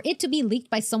book for it to be leaked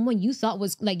by someone you thought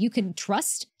was like you can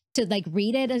trust to like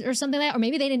read it or something like that. Or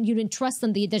maybe you didn't trust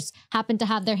them. They just happened to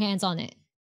have their hands on it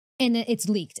and it's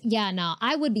leaked. Yeah, no,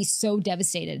 I would be so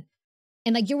devastated.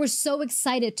 And like you were so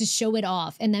excited to show it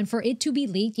off. And then for it to be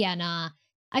leaked, yeah, nah.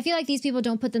 I feel like these people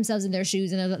don't put themselves in their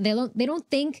shoes and they don't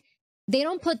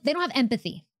have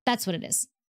empathy. That's what it is.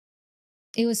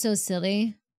 It was so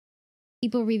silly.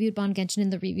 People reviewed Bomb Genshin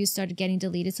and the reviews started getting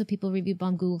deleted, so people reviewed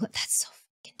Bomb Google. That's so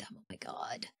fucking dumb. Oh my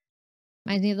god.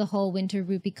 Reminds me of the whole Winter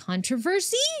Rupee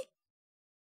controversy.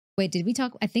 Wait, did we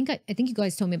talk? I think you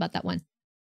guys told me about that one.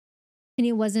 And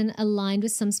it wasn't aligned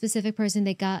with some specific person.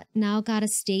 They now got a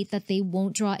state that they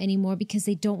won't draw anymore because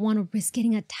they don't want to risk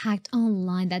getting attacked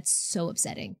online. That's so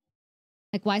upsetting.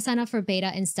 Like, why sign up for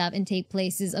beta and stuff and take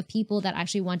places of people that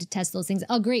actually want to test those things?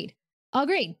 Agreed.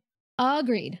 Agreed.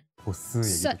 Agreed.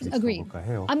 Agreed.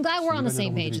 I'm glad we're on the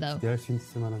same page, though.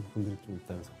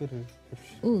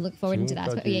 Ooh, look forward to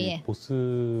that. Yeah, yeah.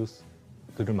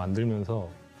 보스들을 만들면서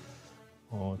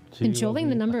controlling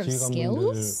the number of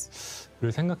skills?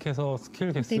 를 생각해서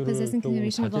스킬 개수를 좀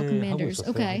자제하고 있었어요.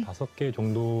 Okay. 5개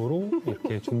정도로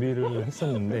이렇게 준비를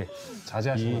했었는데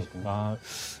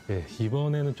네,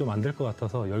 이번에는 좀 안 될 것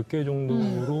같아서 10개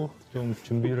정도로 좀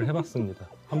준비를 해봤습니다.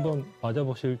 한번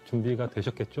맞아보실 준비가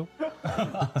되셨겠죠?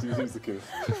 진심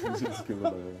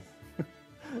스킬로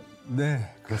네,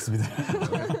 그렇습니다.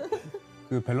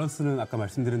 그 밸런스는 아까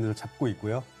말씀드린 대로 잡고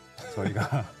있고요.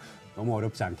 저희가 너무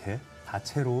어렵지 않게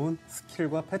다채로운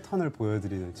스킬과 패턴을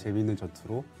보여드리는 재미있는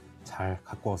전투로 잘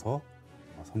가꿔서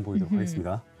선보이도록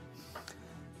하겠습니다.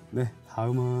 네,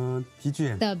 다음은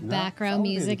BGM. The background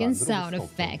music and sound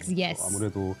effects, yes.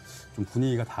 아무래도 좀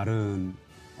분위기가 다른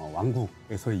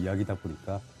왕국에서의 이야기다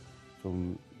보니까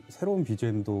좀 새로운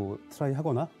BGM도 트라이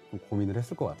하거나 좀 고민을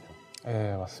했을 것 같아요.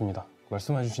 네, 맞습니다.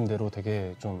 말씀해주신 대로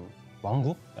되게 좀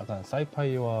왕국? 약간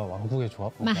사이파이와 왕국의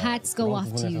조합? My hats go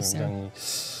off to you, sir.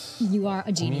 You are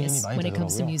a genius when it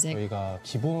comes to music. 저희가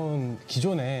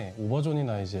기존의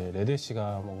오버존이나 이제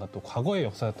레드애쉬가 뭔가 또 과거의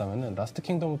역사였다면은 라스트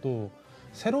킹덤은 또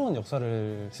새로운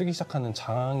역사를 쓰기 시작하는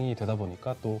장이 되다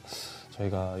보니까 또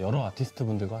저희가 여러 아티스트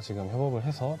분들과 지금 협업을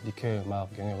해서 니케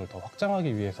음악 영역을 더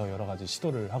확장하기 위해서 여러 가지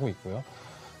시도를 하고 있고요.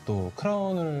 또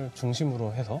크라운을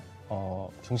중심으로 해서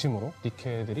중심으로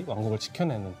니케들이 왕국을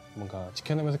지켜내는 뭔가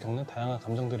지켜내면서 겪는 다양한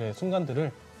감정들의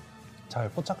순간들을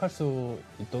잘 포착할 수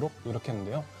있도록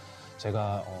노력했는데요.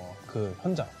 제가 그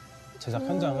현장, 제작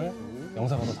현장을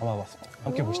영상으로 담아봤습니다.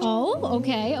 함께 보시죠. Oh,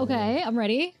 okay, okay. I'm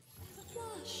ready.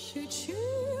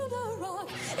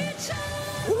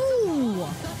 Ooh.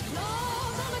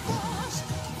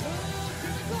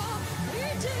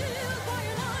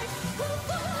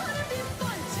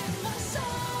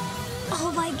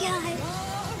 Oh my god.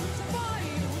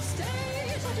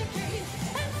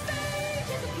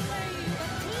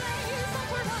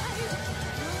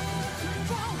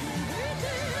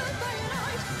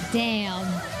 Damn.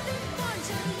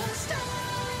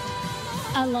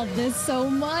 I love this so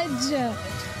much.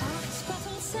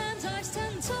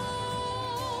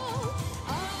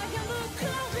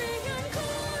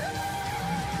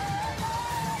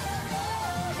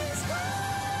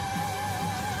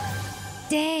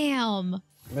 Damn.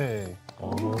 네.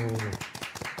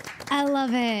 I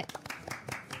love it.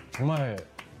 정말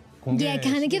공개 Yeah, it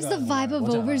kind of gives the vibe of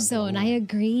Overzone. I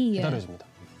agree. 기다려집니다.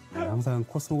 네, 항상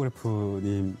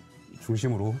코스모그래프님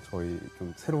중심으로 저희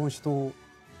좀 새로운 시도를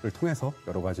통해서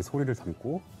여러 가지 소리를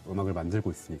담고 음악을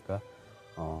만들고 있으니까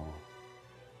Oh,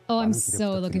 I'm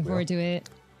so looking forward to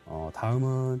it.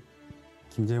 다음은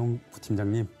김재용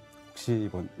부팀장님, 혹시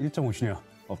이번 1.5주년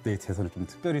업데이트에서는 좀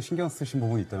특별히 신경 쓰신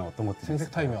부분이 있다면 어떤 것들이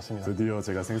생색 타임이었습니다. 드디어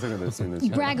제가 생색을 낼 수 있는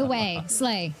Brag away,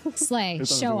 slay,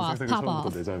 show off, pop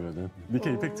off. 내자면은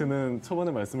니케 이펙트는 처음에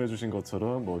말씀해주신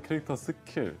것처럼 뭐 캐릭터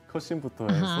스킬, 컷신부터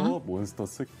해서 몬스터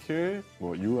스킬,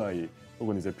 뭐 UI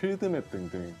혹은 이제 필드맵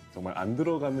등등 정말 안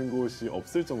들어가는 곳이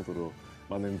없을 정도로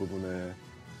많은 부분에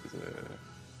이제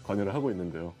관여를 하고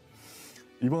있는데요.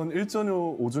 이번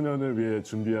 1.5주년을 위해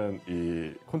준비한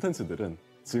이 콘텐츠들은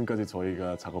지금까지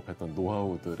저희가 작업했던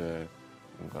노하우들의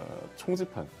뭔가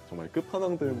총집한, 정말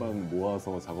끝판왕들만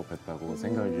모아서 작업했다고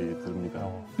생각이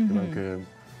듭니다. 그만큼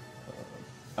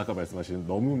아까 말씀하신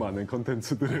너무 많은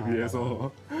콘텐츠들을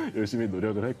위해서 열심히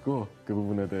노력을 했고 그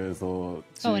부분에 대해서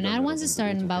Oh, and ad wants to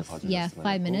start in about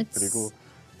 5 minutes. 그리고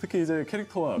특히 이제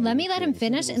캐릭터와 Let me let him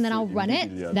finish and then I'll run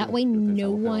it. That way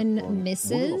no one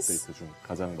misses.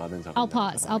 I'll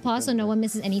pause so no one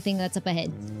misses anything that's up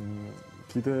ahead.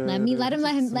 Let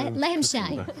him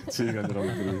shine. 지휘관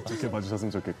여러분들이 좋게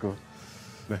봐주셨으면 좋겠고,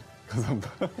 네,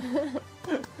 감사합니다.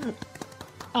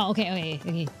 Oh,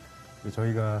 okay.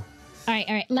 저희가 All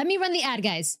right. Let me run the ad,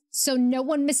 guys, so no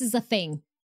one misses a thing.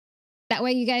 That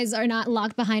way you guys are not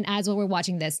locked behind ads while we're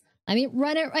watching this. Let me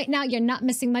run it right now. You're not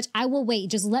missing much. I will wait.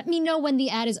 Just let me know when the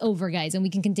ad is over, guys, and we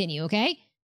can continue, okay?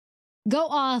 Go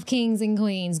off, kings and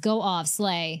queens. Go off,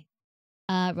 slay.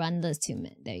 Run those 2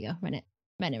 minutes. There you go. Run it.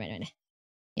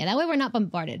 Yeah, that way we're not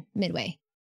bombarded midway.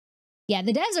 Yeah,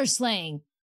 the devs are slaying.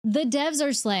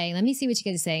 Let me see what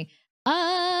you guys are saying.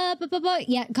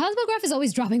 Yeah, Cosmograph is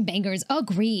always dropping bangers.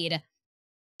 Agreed.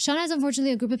 Sean has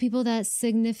unfortunately a group of people that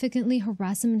significantly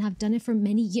harass him and have done it for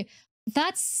many years.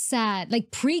 That's sad. Like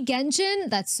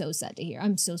pre-Genshin, that's so sad to hear.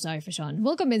 I'm so sorry for Sean.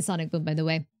 Welcome in, Sonic Boom, by the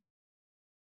way.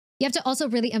 You have to also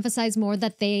really emphasize more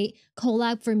that they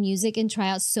collab for music and try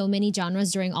out so many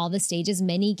genres during all the stages.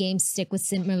 Many games stick with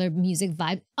similar music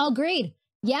vibe. Agreed.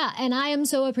 Yeah, and I am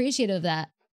so appreciative of that.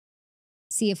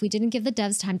 See, if we didn't give the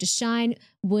devs time to shine,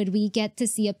 would we get to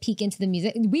see a peek into the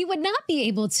music? We would not be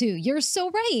able to. You're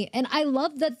so right. And I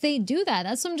love that they do that.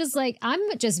 That's what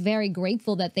I'm just very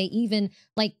grateful that they even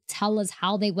like tell us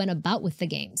how they went about with the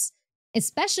games.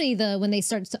 Especially when they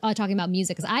start talking about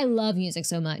music, because I love music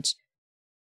so much.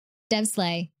 Dev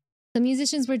slay. The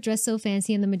musicians were dressed so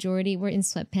fancy and the majority were in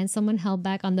sweatpants. Someone held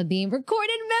back on the being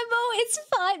recorded memo. It's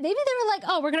fine. Maybe they were like,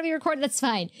 oh, we're going to be recorded. That's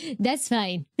fine. That's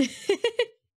fine.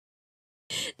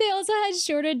 They also had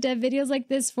shorter dev videos like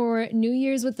this for New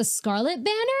Year's with the Scarlet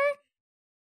Banner.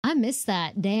 I missed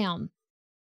that. Damn.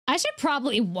 I should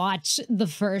probably watch the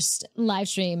first live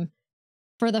stream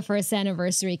for the first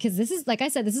anniversary because this is, like I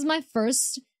said, this is my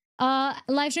first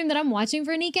live stream that I'm watching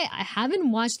for NIKKE. I haven't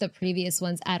watched the previous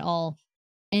ones at all.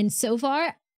 And so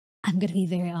far, I'm going to be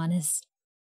very honest.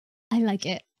 I like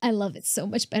it. I love it so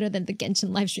much better than the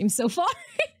Genshin live stream so far.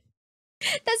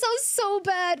 That sounds so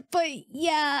bad, but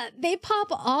yeah, they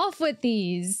pop off with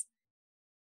these.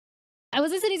 I was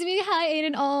listening to music. Hi,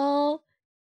 Aiden. All.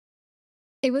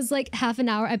 It was like half an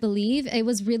hour, I believe. It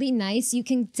was really nice. You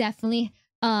can definitely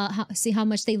see how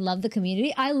much they love the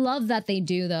community. I love that they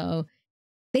do, though.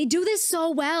 They do this so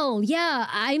well. Yeah,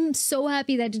 I'm so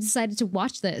happy that you decided to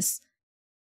watch this.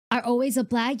 Are always a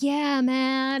black? Yeah,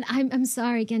 man. I'm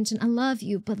sorry, Genshin. I love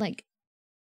you, but like,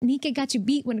 NIKKE got you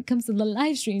beat when it comes to the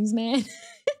live streams, man.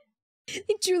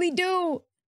 They truly do.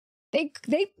 They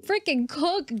freaking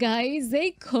cook, guys.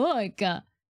 They cook.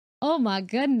 Oh my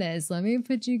goodness. Let me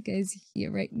put you guys here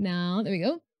right now. There we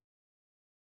go. All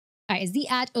right, is the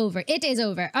ad over? It is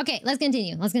over. Okay, let's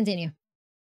continue.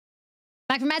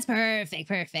 Back from ads.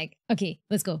 Perfect. Okay,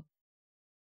 let's go.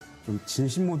 좀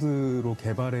진심 모드로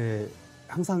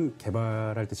항상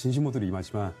개발할 때 진심 모드로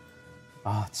임하지만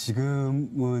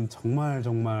지금은 정말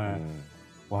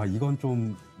와 이건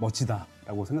좀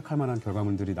멋지다라고 생각할 만한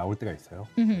결과물들이 나올 때가 있어요.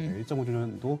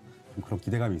 1.5주년도 좀 그런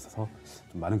기대감이 있어서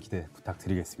좀 많은 기대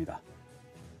부탁드리겠습니다.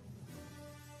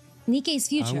 NIKKE's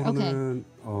future. 다음으로는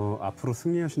앞으로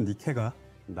승리하신 NIKKE가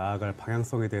나아갈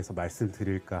방향성에 대해서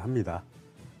말씀드릴까 합니다.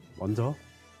 먼저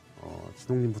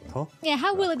진홍님부터. Yeah,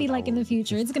 how will it be like in the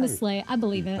future? It's gonna slay. I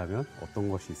believe it. 있다면 어떤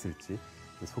것이 있을지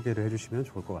소개를 해주시면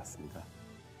좋을 것 같습니다.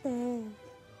 네,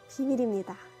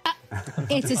 비밀입니다.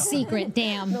 It's a secret,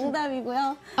 damn.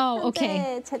 농담이고요. Oh, okay.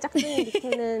 현재 제작 중인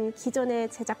니케는 기존에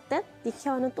제작된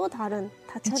니케와는 또 다른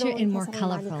다채로운 개성을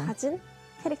많이 가진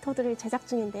캐릭터들을 제작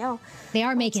중인데요. They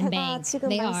are making 제가 bank. 지금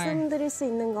말씀드릴 수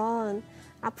있는 건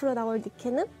앞으로 나올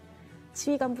니케는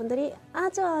지휘관분들이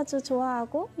아주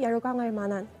좋아하고 열광할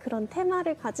만한 그런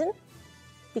테마를 가진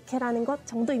니케라는 것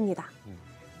정도입니다.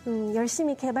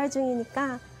 열심히 개발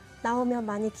중이니까 나오면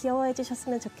많이 귀여워해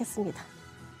주셨으면 좋겠습니다.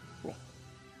 네.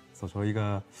 그래서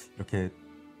저희가 이렇게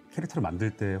캐릭터를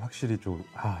만들 때 확실히 좀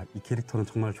이 캐릭터는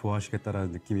정말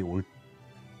좋아하시겠다라는 느낌이 올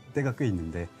때가 꽤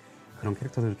있는데 그런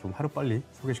캐릭터들을 좀 하루빨리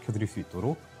소개시켜 드릴 수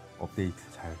있도록 업데이트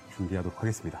잘 준비하도록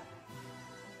하겠습니다.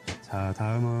 자, 자,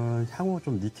 다음은 향후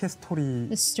좀 니케 스토리에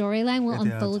The storyline will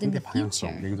대한 unfold in 전개 the 방향성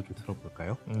future. 얘기도 좀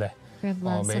들어볼까요? 네.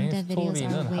 Some 메인 videos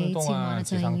스토리는 are way too 한동안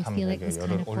monotone. You feel like 지상 this 탐색에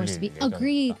kind 열을 of forced to be. 올릴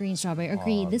Agree, 예정입니다. Green Strawberry.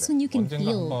 Agree. This one you can 언젠가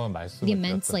feel 한번 the 말씀을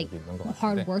immense 드렸던 like 적이 있는 것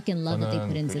hard 같은데 work and love that they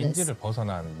put 저는 into 그 this. 인지를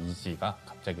벗어난 이지가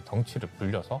갑자기 덩치를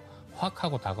불려서 확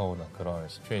하고 다가오는 그런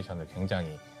시츄에이션을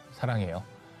굉장히 사랑해요.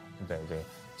 근데 이제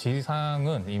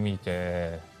지상은 이미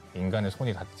이제 인간의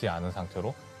손이 닿지 않은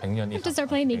상태로 100년 I have to 이상 start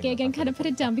playing Nikke again. Kind of put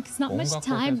it down because not much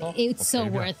time. It's so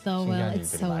worth though. Well,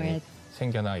 it's so worth.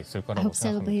 생겨나 있을 I 거라고 hope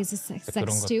Celebrate 생각합니다. is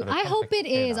sex too. I hope it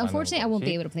is. Unfortunately, I won't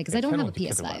be able to play because I don't have a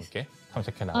PS5.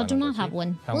 I do not have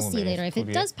one. We'll see later. If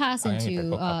it does pass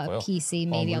into PC,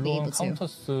 maybe I'll be able to.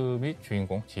 카운터스 및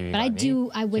주인공 But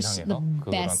I wish the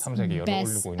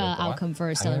best outcome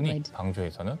for 당연히 Celebrate.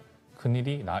 방조에서는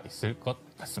큰일이 나 있을 것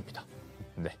같습니다.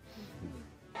 네.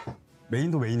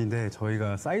 메인도 메인인데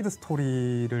저희가 사이드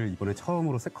스토리를 이번에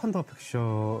처음으로 세컨드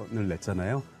픽션을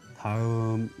냈잖아요.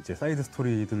 다음 이제 사이드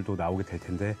스토리들도 나오게 될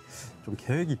텐데 좀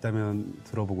계획이 있다면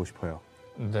들어보고 싶어요.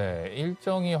 네,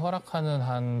 일정이 허락하는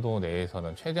한도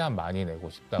내에서는 최대한 많이 내고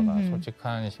싶다가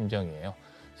솔직한 심정이에요.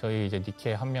 저희 이제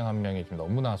니케 한 명 한 명이 좀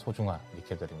너무나 소중한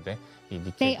니케들인데 이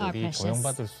니케들이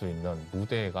조명받을 수 있는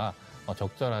무대가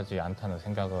적절하지 않다는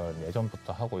생각을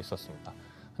예전부터 하고 있었습니다.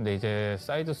 근데 이제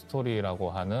사이드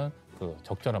스토리라고 하는 그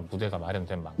적절한 무대가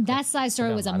마련된 만큼 That side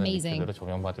story was 많은 amazing. 니케들을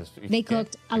조명받을 수 있게 They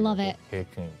cooked. I love it.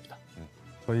 계획 중입니다.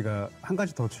 저희가 한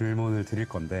가지 더 질문을 드릴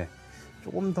건데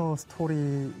조금 더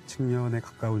스토리 측면에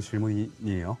가까운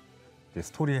질문이에요. 이제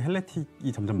스토리에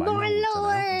헬레틱이 점점 많이 나오고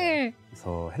있잖아요.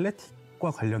 그래서 헬레틱과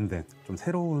관련된 좀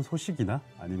새로운 소식이나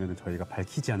아니면 저희가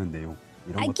밝히지 않은 내용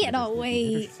이런 것들을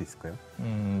얘기해 주실 수 있을까요?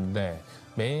 네.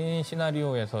 메인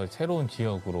시나리오에서 새로운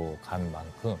지역으로 간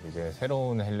만큼 이제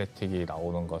새로운 헬레틱이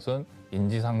나오는 것은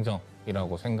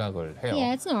인지상정이라고 생각을 해요.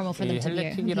 Yeah, it's normal for them 이 to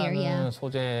헬레틱이라는 hear, yeah.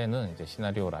 소재는 이제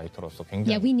시나리오 라이터로서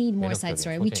굉장히 Yeah, we need more 매력적인 side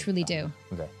story. We truly 소재입니다.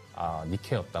 do. 네.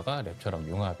 니케였다가 랩처럼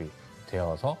융합이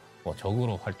되어서 뭐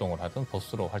적으로 활동을 하든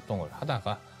보스로 활동을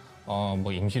하다가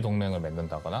뭐 임시 동맹을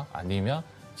맺는다거나 아니면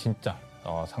진짜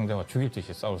상대와 죽일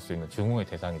듯이 싸울 수 있는 증오의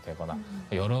대상이 되거나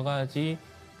여러 가지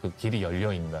그 길이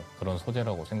열려 있는 그런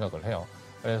소재라고 생각을 해요.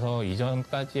 그래서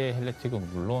이전까지의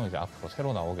헬레틱은 물론 이제 앞으로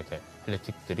새로 나오게 될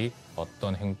헬레틱들이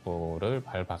어떤 행보를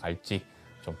밟아갈지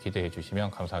좀 기대해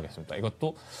주시면 감사하겠습니다.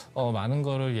 이것도 많은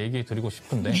거를 얘기해 드리고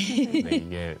싶은데 네,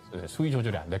 이게 수위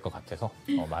조절이 안 될 것 같아서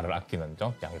말을 아끼는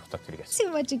점 양해 부탁드리겠습니다. Too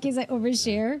much in case I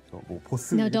overshare. 뭐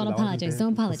보스 No, don't apologize.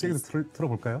 Don't 보스 apologize. 얘기도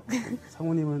들어볼까요?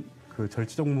 상우님은 그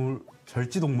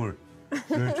절지동물을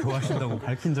좋아하신다고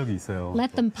밝힌 적이 있어요.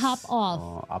 Let them pop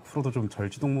off. 앞으로도 좀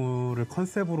절지동물을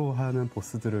컨셉으로 하는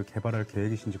보스들을 개발할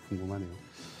계획이신지 궁금하네요.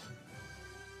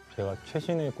 제가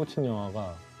최신에 꽂힌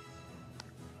영화가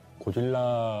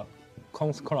고질라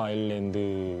컹스컬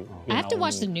아일랜드. I have to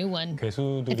watch the new one.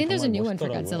 괴수들이 I think there's a new 정말 one for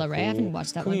멋있더라고요. Godzilla, right? I haven't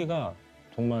watched that one. 크기가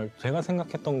정말 제가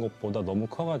생각했던 것보다 너무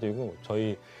커가지고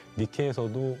저희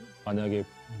니케에서도 만약에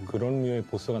그런 류의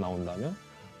보스가 나온다면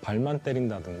발만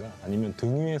때린다든가 아니면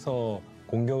등 위에서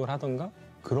공격을 하든가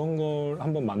그런 걸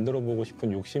한번 만들어보고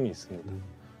싶은 욕심이 있습니다.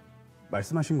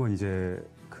 말씀하신 건 이제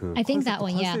그 I think that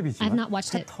one, yeah. I've not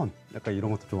watched it. 패턴 약간 이런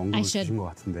것도 좀 언급을 주신 것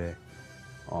같은데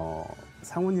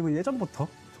상우님은 예전부터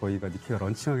저희가 니케가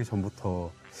런칭하기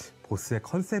전부터 보스의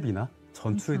컨셉이나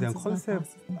전투에 대한 컨셉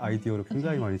아이디어를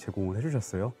굉장히 많이 제공을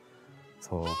해주셨어요.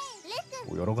 그래서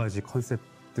뭐 여러 가지 컨셉들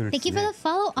Thank you for the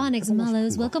follow, Onyx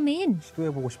Mallows. Welcome in.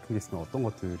 시도해보고 싶은 게 있으면 어떤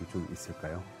것들이 좀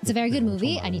있을까요? It's a very good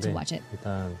movie. I need to watch it.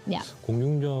 일단 Yeah.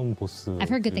 공중전 보스. I've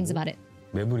heard good things about it.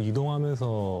 맵을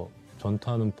이동하면서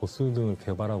전투하는 보스 등을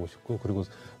개발하고 싶고 그리고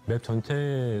맵 전체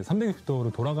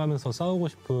 360도로 돌아가면서 싸우고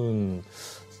싶은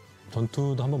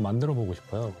전투도 한번 만들어 보고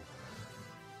싶어요.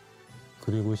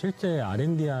 그리고 실제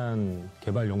R&D한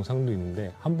개발 영상도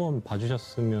있는데 한번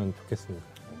봐주셨으면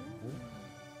좋겠습니다.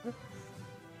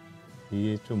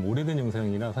 이게 좀 오래된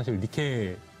영상이라 사실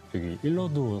니케 여기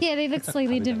일러도 Yeah, they look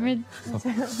slightly different.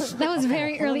 That was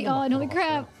very early on. Holy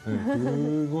crap. 네,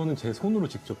 그거는 제 손으로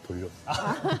직접 돌렸어요.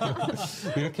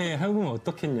 이렇게 해보면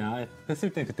어떻겠냐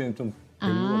했을 때 그때는 좀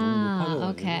밸류가 너무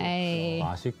높아져가지고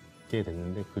아쉽게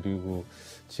됐는데 그리고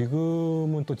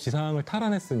지금은 또 지상을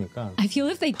탈환했으니까 I feel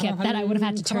if they kept that, I would have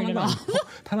had to turn it off.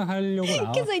 탈환하려고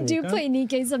Because I do play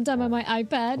Nikke sometime on my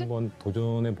iPad. 한번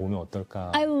도전해 보면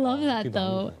어떨까. I love that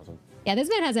though. Yeah,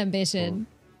 this man has ambition.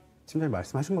 팀장님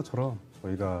말씀하신 것처럼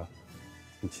저희가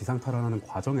지상 탈환하는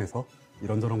과정에서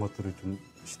이런저런 것들을 좀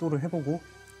시도를 해보고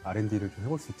R&D를 좀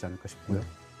해볼 수 있지 않을까 싶고요.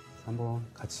 한번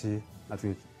같이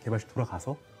나중에 개발실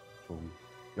돌아가서 좀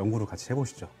연구를 같이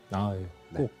해보시죠.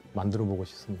 꼭 만들어 보고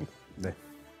싶습니다. 네.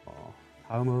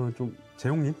 다음은 좀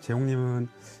재용님은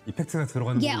이펙트가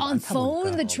들어가는 Yeah, on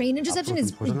phone, the train interception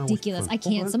is ridiculous. I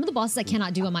can't. Some of the bosses I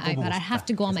cannot do on my iPad. I have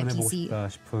to go on my PC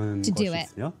to do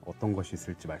it. 어떤 것이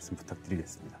있을지 말씀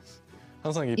부탁드리겠습니다.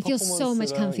 항상 이 It feels so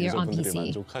much comfier on 유저분들이 PC.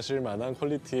 만족하실 만한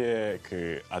퀄리티의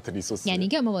그 아트 리소스 Yeah,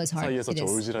 NIKKE was hard. 사이에서 It is.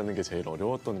 저울질하는 게 제일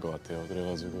어려웠던 것 같아요.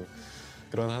 그래가지고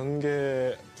그런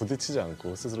한계에 부딪히지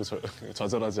않고 스스로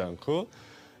좌절하지 않고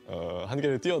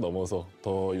한계를 뛰어넘어서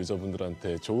더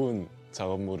유저분들한테 좋은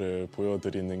작업물을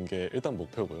보여드리는 게 일단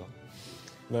목표고요.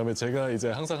 그다음에 제가 이제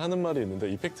항상 하는 말이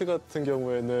있는데 이펙트 같은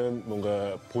경우에는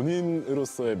뭔가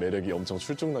본인으로서의 매력이 엄청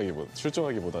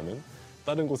출중하기보다는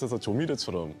다른 곳에서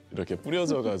조미료처럼 이렇게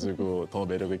뿌려져 가지고 더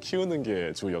매력을 키우는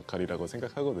게 주 역할이라고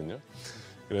생각하거든요.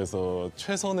 그래서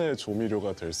최선의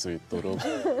조미료가 될 수 있도록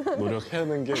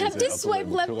노력하는 게 I have 이제 to swipe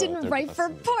앞으로의 left and 목표가 될 right 것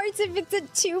for 같습니다. parts if it's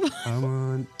a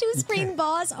다음은 two screen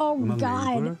boss. Oh 음악 god.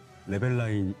 레이블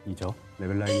레벨라인이죠.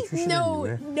 레벨라인 출시된 No,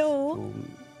 이후에 no.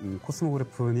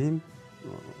 코스모그래프님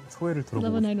소회를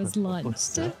Level 9 was 들어보고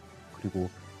launched. 싶었어요. 그리고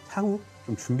향후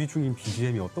좀 준비 중인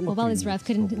BGM이 어떤 Well, 것들이 while his ref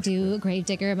couldn't do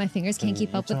Gravedigger, my fingers can't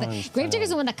keep up with it. Gravedigger's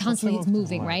the one that constantly is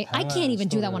moving, right? I can't even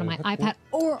do that one on my iPad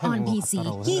or on PC.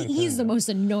 He's the most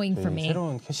annoying for me.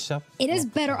 새로운 캐시샵 It is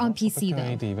better on PC though.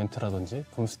 메이드 이벤트라든지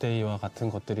붐스데이와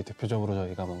같은 것들이 대표적으로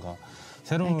저희가 뭔가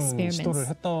새로운 Experiments. 시도를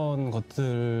했던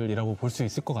것들이라고 볼 수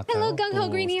있을 것 같아요. Hello, Gung-Ho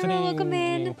Green Hero, welcome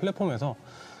in. 플랫폼에서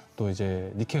또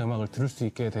이제 니케 음악을 들을 수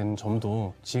있게 된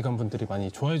점도 지휘관분들이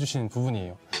많이 좋아해 주시는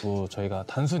부분이에요. 또 저희가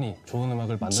단순히 좋은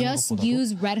음악을 만드는 Just 것보다도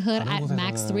use Red Hood 다른 at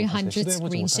max 곳에서는 300 사실 시도해보지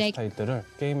screen 못한 shake. 스타일들을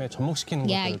게임에 접목시키는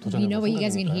Yeah, 것들을 you know what you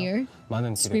guys 도전해볼 can hear? 생각이니까요.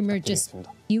 많은 기대 Screamer just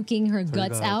부탁드리겠습니다. puking her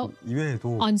guts 저희가 out 이외에도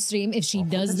on stream if she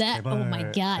does that. Oh my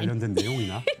god. 관련된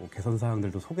내용이나 뭐 개선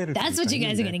사항들도 소개를 That's what you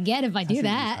guys are gonna get if I do 사실 이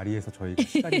that. 자리에서 저희가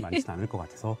시간이 많지는 않을 것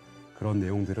같아서 그런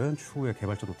내용들은 추후에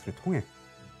개발자 노트를 통해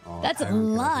That's a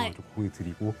다양한 lot. 개발 좀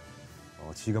공유드리고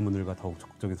지휘관분들과 더욱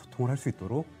적극적인 소통을 할 수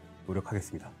있도록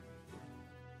노력하겠습니다.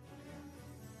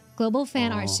 Global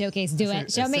fan art showcase. Do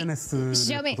it. Show me. SNS를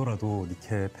Show me. 보더라도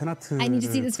니케 팬아트를 I need to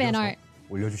see this fan art.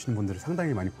 올려주시는 분들을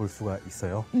상당히 많이 볼 수가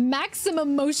있어요.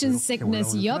 Maximum motion 이렇게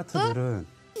sickness. 올라오는 Yup. 팬아트들은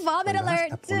Vomit 저희가 하나씩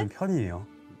다 alert. 보는 편이에요.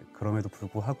 그럼에도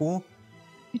불구하고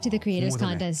To the creators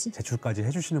공모전에 contest. 제출까지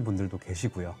해주시는 분들도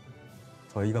계시고요.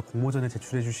 저희가 공모전에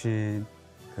제출해주신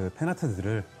그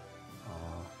팬아트들을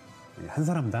한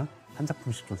사람당 한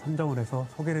작품씩 좀 선정을 해서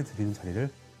소개를 드리는 자리를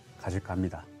가질까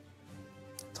합니다.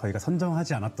 저희가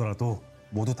선정하지 않았더라도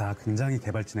모두 다 굉장히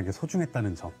개발진에게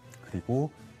소중했다는 점,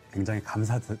 그리고 굉장히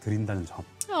감사드린다는 점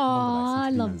Aw,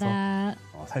 I love that.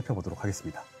 살펴보도록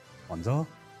하겠습니다. 먼저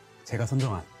제가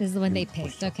선정한 This is the one they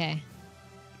picked. Okay.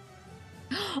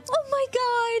 Oh my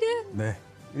god! 네,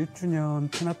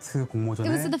 1주년 팬아트 공모전에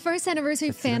It was the first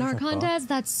anniversary fan art contest.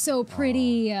 That's so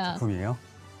pretty. 작품이에요.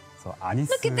 그래서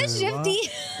Look at this 아니스와 shifty.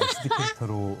 SD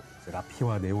캐릭터로 이제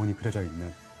라피와 네온이 그려져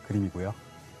있는 그림이고요.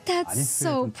 That's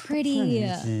so pretty.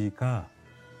 이미지가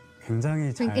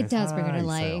굉장히 잘 It does bring it to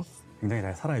살아있어요. life. 굉장히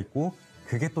잘 살아있고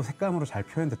그게 또 색감으로 잘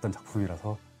표현됐던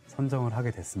작품이라서 선정을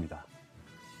하게 됐습니다.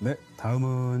 네,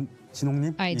 다음은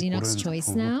진홍님. Alright, Dinox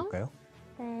choice now. 볼까요?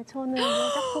 네, 저는 이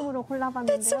작품으로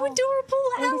골라봤는데요. That's so adorable,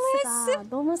 앨리스가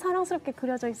너무 사랑스럽게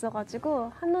그려져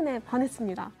있어가지고 한눈에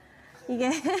반했습니다. 이게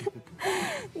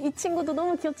이 친구도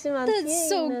너무 귀엽지만 That's 뒤에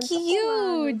so 있는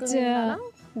cute. 조그만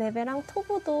네베랑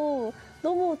토브도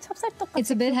너무 찹쌀떡같이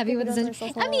It's a bit heavy with the 그려져 censor.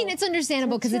 있어서 I mean, it's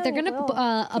understandable because if they're going to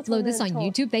upload this on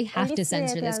YouTube, they have to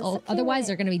censor this. Otherwise,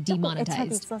 they're going to be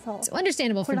demonetized. So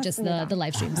understandable for just the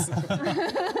live streams.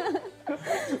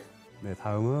 네,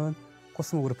 다음은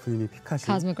코스모그래프님이 픽하신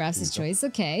Cosmograph's choice.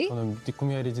 Okay. 저는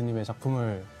니쿠미아리즈님의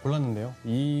작품을 골랐는데요.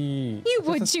 이 You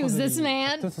would choose this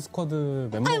man. 텍사스 스쿼드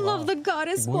멤버가 I love the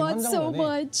goddess 모임 squad so 한장면에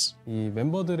much. 이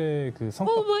멤버들의 그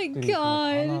Oh my 성격들이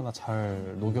God. 하나하나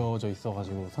잘 녹여져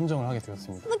있어가지고 선정을 하게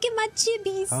되었습니다. Look at my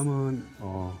chibis. 다음은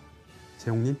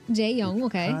재용님. 재용,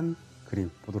 okay. 한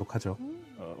그림 보도록 하죠.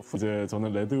 이제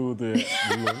저는 레드우드의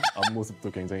물론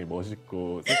앞모습도 굉장히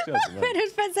멋있고 섹시하지만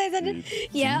Red friend says that.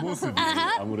 Yeah. 뒷모습이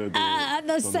아무래도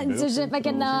The censorship, I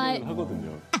cannot.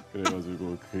 하거든요.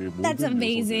 그래가지고 그 That's 모든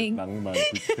amazing. 요소들, 낭만,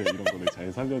 디테일 이런 거를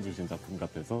잘 살려주신 작품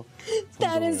같아서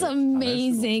That is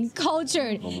amazing.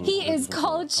 Cultured. He is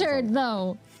cultured,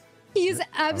 though. He is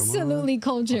absolutely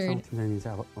cultured. 팀장님이 이제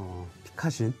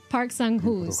픽하신 Park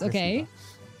Sang-hoos, okay?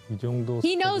 이 정도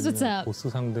He knows what's 스쿼드는 up. 보스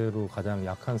상대로 가장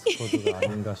약한 스쿼드가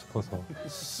아닌가 싶어서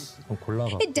좀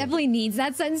골라봤고 It definitely needs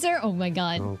that sensor. Oh my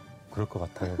god. 그럴 것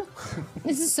같아요.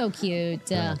 This is so cute.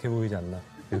 그냥 약해 보이지 않나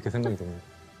이렇게 생각이 듭니다.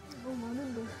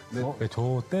 네,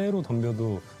 저 때로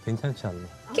덤벼도 괜찮지 않나.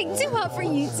 King too hot for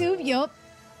YouTube. Yup.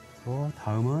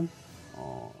 다음은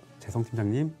재성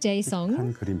팀장님 재성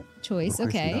픽한 그림 choice.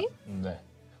 Okay. 네.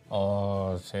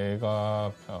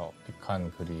 제가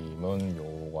픽한 그림은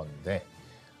요건데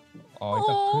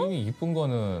일단 그림이 이쁜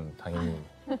거는 당연히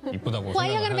이쁘다고 Why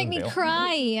are you gonna make me 생각을 하는데요.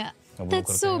 cry?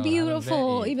 That's so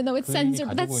beautiful. Even though it's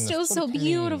censored, that's still so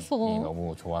beautiful.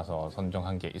 너무 좋아서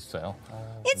선정한 게 있어요.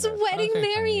 It's wedding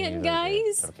Marian,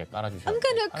 guys. 저렇게 깔아주셨고 I'm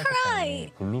gonna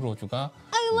cry. 블루로즈가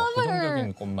I love her.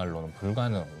 고정적인 꽃말로는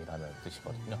불가능이라는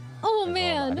뜻이거든요. Oh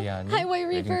man, Highway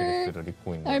Reaper.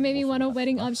 Or maybe want a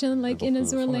wedding option like in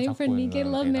Azure Lane for NIKKE.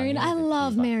 Love Marian. I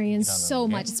love Marian so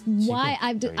much. It's why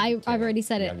I've already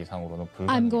said it.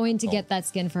 I'm going to get that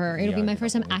skin for her. It'll be my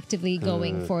first time actively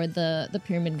going for the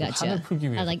pyramid gacha.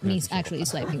 I like me actually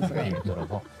swiping for it.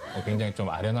 굉장히 좀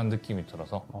아련한 느낌이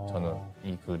들어서 저는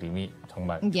이 그림이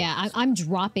정말 Yeah, I'm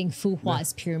dropping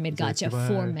Fuhua's pyramid gacha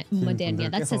for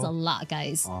Modernia. That says a lot,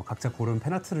 guys. 각자 고른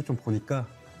팬아트를 좀 보니까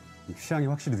취향이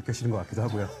확실히 느껴지는 것 같기도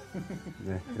하고요.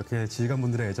 네, 이렇게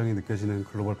지휘관분들의 애정이 느껴지는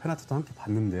글로벌 팬아트도 함께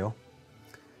봤는데요.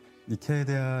 니케에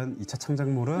대한 2차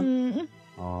창작물은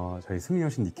저희 승리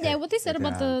여신 니케. Yeah, what they said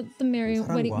about the Marian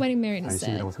wedding Marian is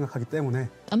sad. 관심이라고 생각하기 때문에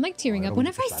I'm like tearing up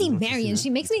whenever I see Marian. She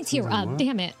makes me tear up.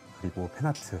 Damn it. 그리고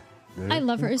팬아트를 I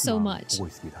love her so much. 보고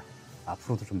있습니다.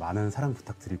 앞으로도 좀 많은 사랑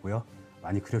부탁드리고요.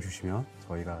 많이 그려주시면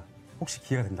저희가 혹시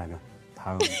기회가 된다면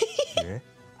다음 기회에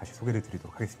다시 소개를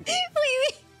드리도록 하겠습니다.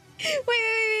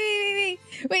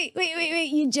 Wait.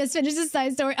 You just finished the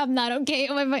side story. I'm not okay.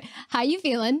 Oh my. How you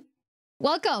feeling?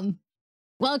 Welcome.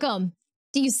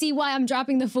 Do you see why I'm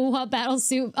dropping the Fuhua battle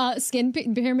suit skin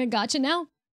pyramid gacha now?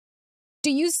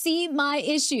 Do you see my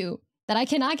issue that I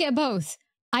cannot get both?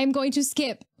 I'm going to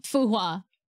skip Fuhua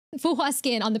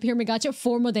skin on the pyramid gacha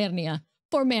for Modernia,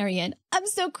 for Marian. I'm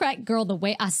so cracked, girl, the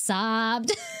way I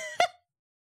sobbed.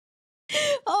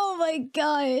 Oh my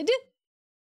god.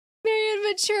 Marian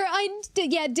mature,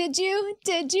 yeah, did you?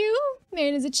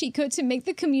 Marian is a cheat code to make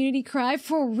the community cry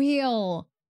for real.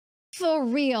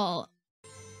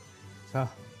 자,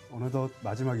 어느덧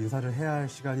마지막 인사를 해야 할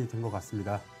시간이 된 것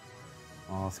같습니다.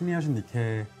 승리하신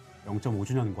니케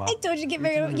 0.5주년과 I told you to get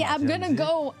Marian. Yeah, I'm gonna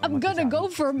go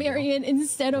for Marian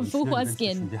instead of Fuhua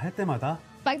skin. 준비할 때마다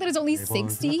The fact that it's only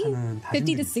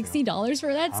 $50 to $60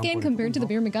 for that skin compared to the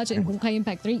pyramid gacha in Honkai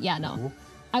Impact 3, yeah, no.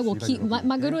 I will keep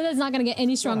my guru is not gonna get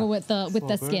any stronger with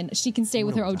the skin. She can stay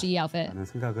with her OG outfit. 라는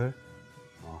생각을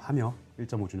하며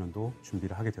 1.5주년도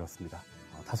준비를 하게 되었습니다.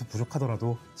 다소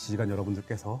부족하더라도 지휘관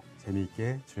여러분들께서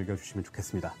재미있게 즐겨주시면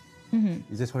좋겠습니다.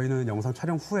 이제 저희는 영상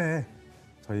촬영 후에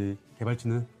저희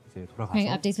개발진은 이제 돌아가서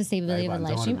updates with stability of the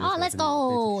live stream. Oh, let's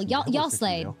go! Y'all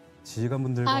slayed.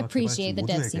 지휘관분들과 I appreciate the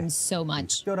dev 개발진 team so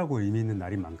much. 특별하고 의미 있는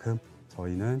날인 만큼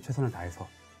저희는 최선을 다해서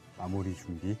마무리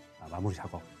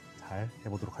작업 잘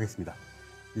해보도록 하겠습니다.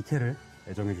 니케를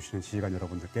애정해주시는 지휘관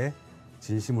여러분들께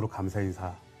진심으로 감사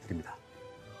인사 드립니다.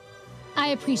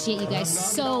 I appreciate you guys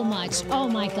so much. Oh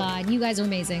my god, you guys are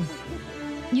amazing.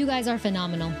 You guys are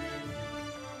phenomenal.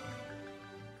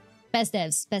 Best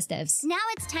devs. Now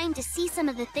it's time to see some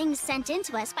of the things sent in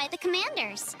to us by the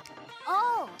commanders.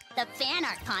 Oh, the fan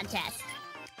art contest.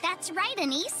 That's right,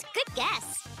 Anise. Good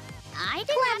guess. I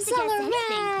didn't have to guess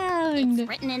anything. It's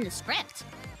written in the script.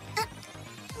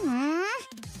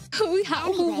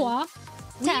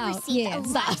 Anyway, we received a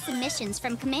lot of submissions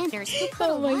from commanders who put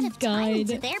a lot of time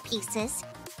into their pieces.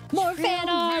 More True fan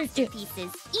art!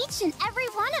 masterpieces, each and every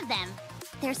one of them.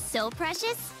 They're so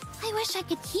precious, I wish I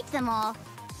could keep them all.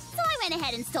 So I went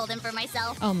ahead and stole them for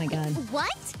myself. Oh my god.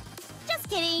 What? Just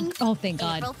kidding. Oh, thank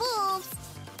god. April Fools.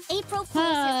 April Fools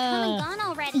has come and gone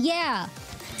already. Yeah.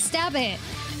 Stop it.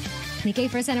 NIKKE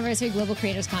first anniversary global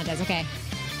creators contest. Okay.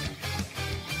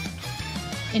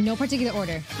 In no particular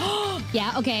order.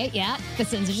 Yeah, okay, yeah. The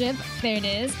censorship. There it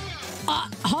is.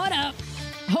 Hold up.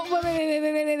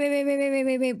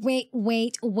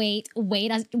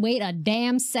 Wait a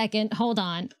damn second. Hold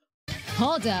on.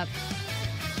 Hold up.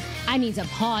 I need to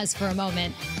pause for a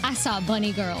moment. I saw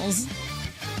bunny girls.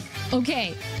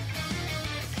 Okay.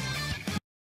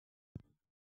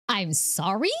 I'm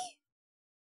sorry?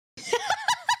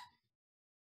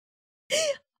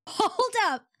 Hold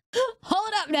up.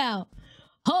 Hold up now.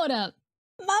 Hold up.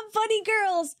 My bunny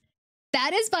girls.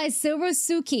 That is by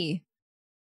Silversuki.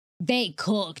 They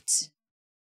cooked.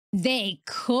 They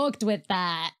cooked with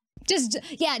that. Just,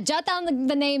 yeah, jot down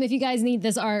the name if you guys need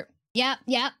this art. Yep.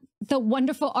 The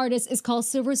wonderful artist is called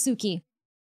Silversuki.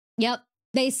 Yep.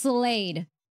 They slayed.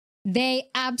 They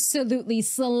absolutely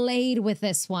slayed with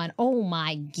this one. Oh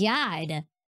my god.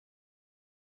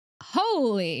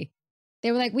 Holy.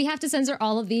 They were like, we have to censor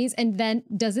all of these, and then,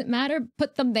 doesn't matter,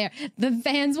 put them there. The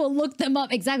fans will look them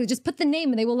up. Exactly. Just put the name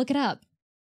and they will look it up.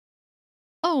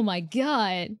 Oh my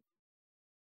god.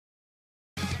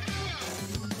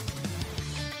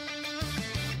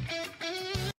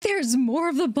 There's more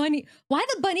of the bunny. Why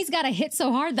the bunnies gotta hit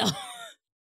so hard though?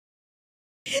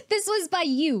 This was by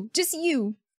you, just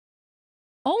you.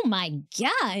 Oh my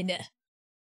god.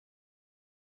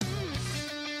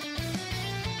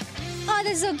 Oh,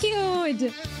 they're so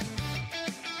cute.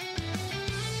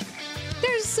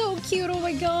 They're so cute, oh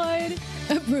my god.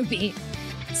 Ruby.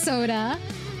 Soda.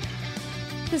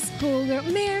 The schoolgirl.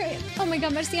 Mary. Oh my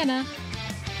god, Marciana.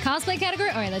 Cosplay category?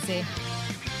 Alright, let's see.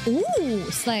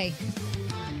 Ooh, slay.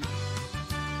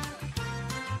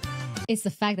 It's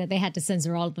the fact that they had to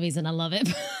censor all of these and I love it.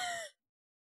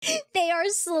 They are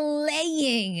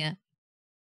slaying.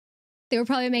 They were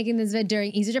probably making this vid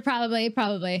during Easter.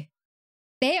 Probably.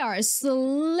 They are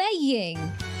slaying.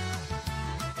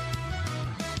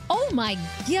 Oh my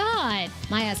god.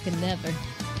 My ass can never.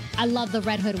 I love the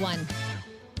Red Hood one.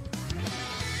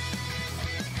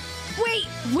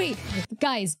 Wait.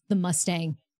 Guys, the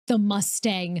Mustang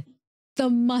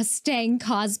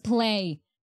cosplay.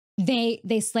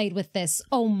 They slayed with this.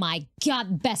 Oh my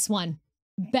god, best one.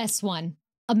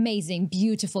 Amazing,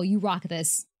 beautiful. You rock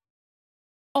this.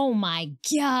 Oh my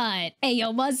god.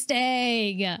 Ayo,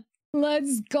 Mustang.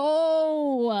 Let's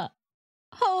go.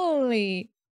 Holy.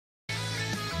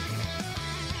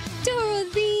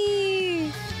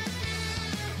 Dorothy.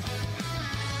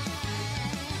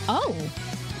 Oh.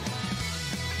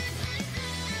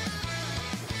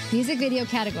 Music video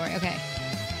category. Okay.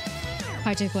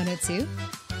 Project 102.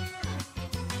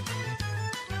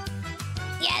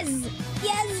 Yes!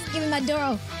 Give me my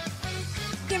Doro.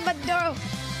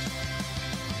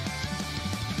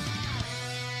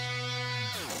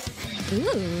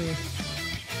 Ooh.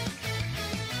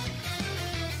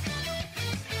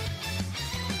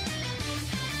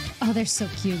 Oh, they're so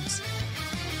cute.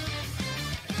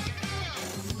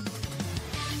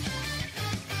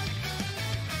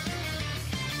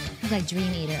 It's like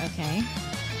Dream Eater, okay.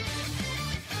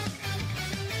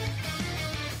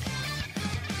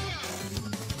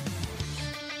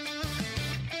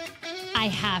 I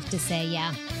have to say,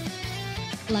 yeah.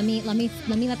 Let me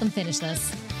let them finish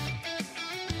this.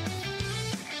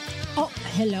 Oh,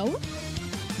 hello?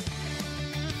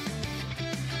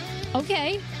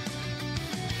 Okay.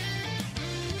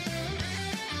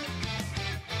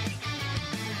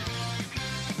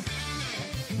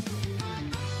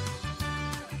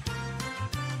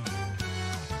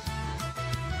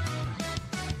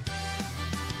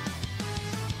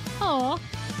 Oh.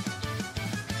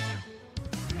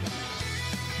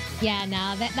 Yeah,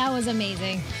 no, that was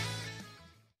amazing.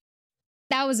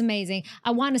 That was amazing.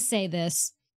 I want to say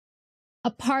this.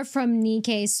 Apart from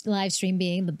NIKKE's live stream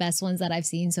being the best ones that I've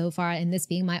seen so far, and this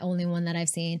being my only one that I've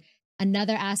seen,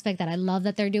 another aspect that I love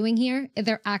that they're doing here,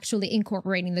 they're actually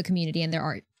incorporating the community in their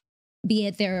art. Be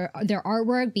it their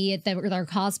artwork, be it their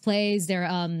cosplays, their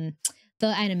the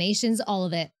animations, all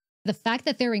of it. The fact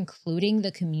that they're including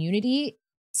the community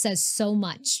says so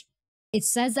much. It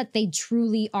says that they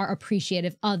truly are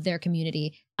appreciative of their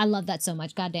community. I love that so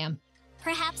much. Goddamn.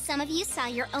 Perhaps some of you saw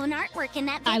your own artwork in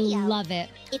that video. I love it.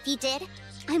 If you did,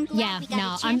 I'm glad we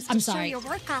got a chance I'm to sorry. show your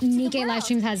work off to the NIKKE world. live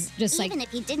streams has just like even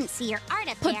if you didn't see your art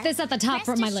up put there, this at the top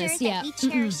of my list. Yeah, we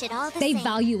cherish it all the they same.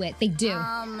 value it. They do.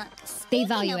 They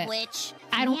value it. Which,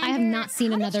 I have not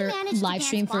seen another live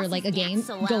stream for like a game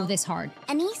go this hard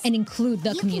and include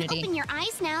the community. You can open your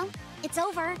eyes now. It's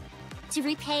over. To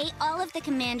repay all of the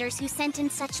commanders who sent in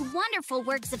such wonderful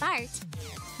works of art,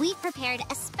 we've prepared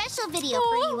a special video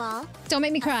for you all. Don't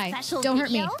make me cry. Don't hurt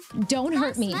me. Don't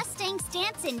hurt me. Mustang's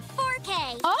dance in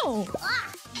 4K. Oh.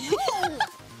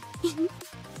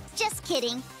 Just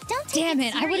kidding. Don't take Damn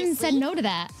it. I wouldn't have said no to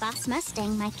that. Boss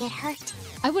Mustang might get hurt.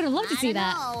 I would have loved to see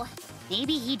that. Know.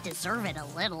 Maybe he'd deserve it a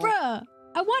little. Bruh,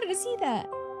 I wanted to see that.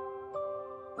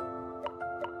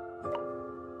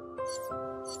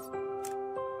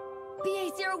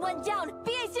 BA-01 down!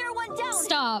 BA-01 down!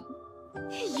 Stop.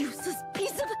 Useless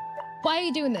piece of... Why are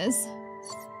you doing this?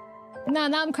 Now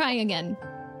I'm crying again.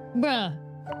 Bruh.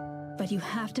 But you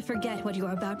have to forget what you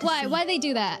are about to see. Why they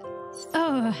do that?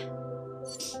 Oh.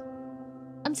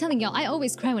 I'm telling y'all, I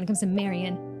always cry when it comes to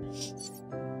Marian.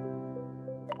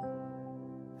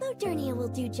 Modernia will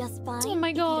do just fine. Oh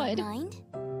my god. If you don't mind.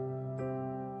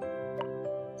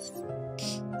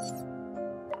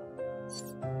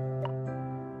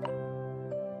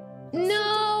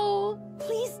 No!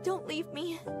 Please don't leave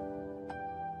me.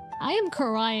 I am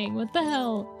crying. What the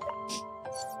hell?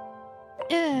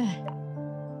 Ugh.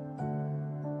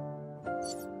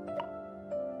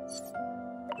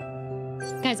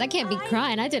 Guys, I can't be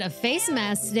crying. I did a face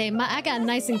mask today. I got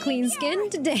nice and clean skin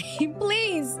today.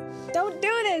 Please, don't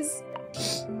do this.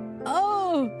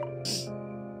 Oh.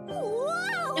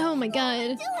 Whoa! Oh my god. What are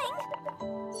you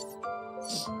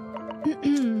doing?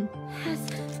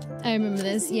 I remember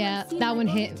this. Yeah, that one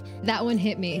hit. That one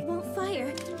hit me. It won't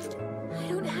fire. I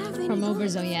don't have any From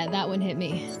bullets. Overzone, yeah, that one hit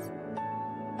me.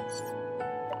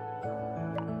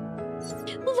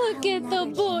 Look at the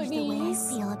bunnies.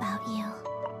 I feel about you.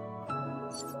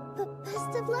 But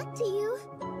best of luck to you.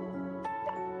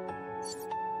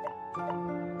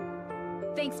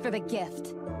 Thanks for the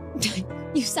gift.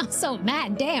 You sound so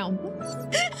mad. Damn.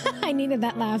 I needed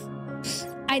that laugh.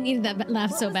 I needed that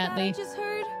laugh so badly. I just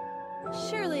heard.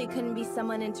 Surely it couldn't be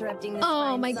someone interrupting this.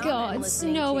 Oh fine my song I'm god,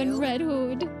 listening Snow to. and Red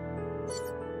Hood.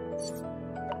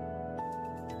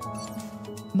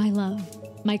 My love,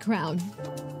 my crown.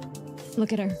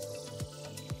 Look at her.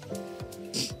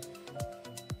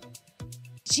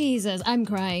 Jesus, I'm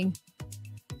crying.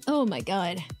 Oh my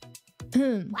god.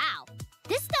 Wow,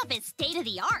 this stuff is state of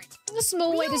the art. The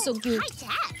small white is so cute. High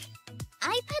tech.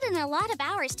 I put in a lot of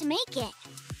hours to make it.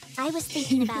 I was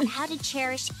thinking about how to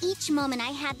cherish each moment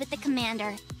I had with the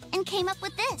commander and came up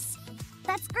with this.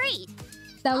 That's great.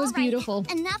 That was All right, beautiful.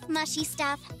 Enough mushy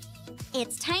stuff.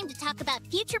 It's time to talk about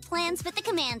future plans with the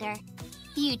commander.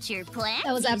 Future plans?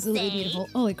 That was you absolutely say? beautiful.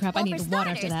 Holy crap, I Well, need for water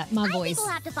after starters, that. My I voice. think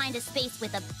we'll have to find a space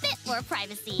with a bit more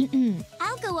privacy.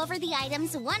 I'll go over the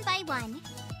items one by one.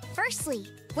 Firstly,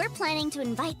 we're planning to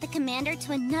invite the commander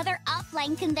to another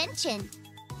offline convention.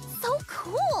 So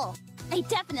cool! I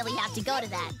definitely have to go to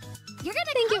that. You're gonna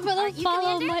Thank you come, for the aren't you,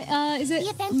 follow. Commander? Is it The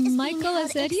event is being Michael held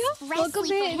Asedio? Welcome expressly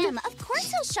for in. him. Of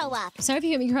course he'll show up. Sorry if you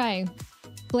hear me crying.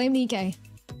 Blame Nikke.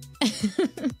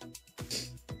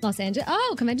 Los Angeles.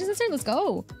 Oh, Convention Center. Let's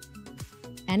go.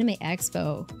 Anime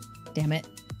Expo. Damn it.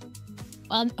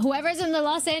 Well, whoever's in the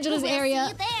Los Angeles We'll area,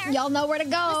 see you there. y'all know where to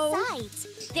go.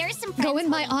 Besides, there's some Go friends in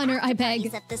my holding honor, I after beg.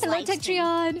 parties at this Hello, live stream.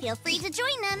 Tetrion. Feel free to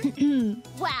join them.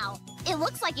 Wow, it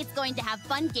looks like it's going to have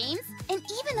fun games and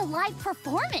even a live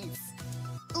performance.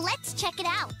 Let's check it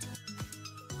out.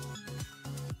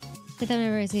 Fifth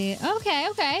anniversary. Okay,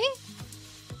 okay.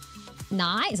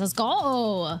 Nice. Let's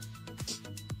go.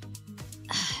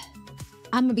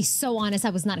 I'm gonna be so honest. I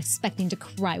was not expecting to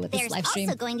cry with this There's live stream.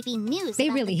 also going to be news. They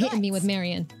about really the hit me goods. with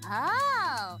Marian.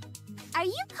 Oh, are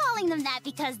you calling them that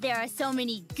because there are so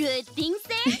many good things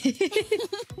there?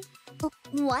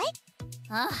 What?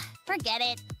 Ugh, forget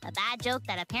it. A bad joke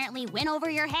that apparently went over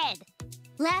your head.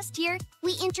 Last year,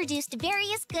 we introduced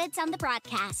various goods on the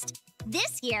broadcast.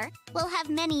 This year, we'll have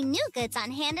many new goods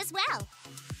on hand as well.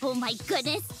 Oh my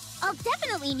goodness, I'll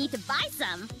definitely need to buy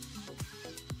some.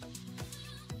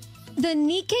 The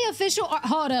NIKKE official art.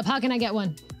 Hold up. How can I get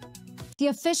one? The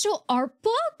official art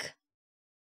book?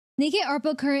 NIKKE art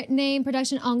book, current name,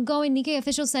 production ongoing. NIKKE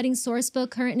official settings, source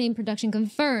book, current name, production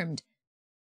confirmed.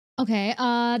 Okay,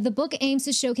 the book aims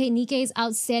to showcase NIKKE's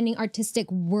outstanding artistic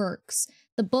works.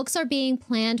 The books are being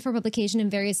planned for publication in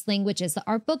various languages. The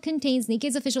art book contains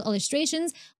NIKKE's official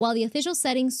illustrations, while the official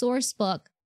settings source book...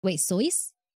 Wait,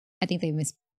 source? I think they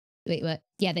missed... Wait, what?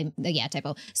 Yeah, yeah,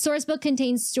 typo. Source book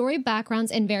contains story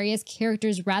backgrounds and various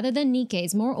characters rather than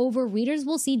NIKKE's. Moreover, readers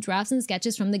will see drafts and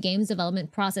sketches from the game's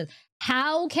development process.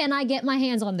 How can I get my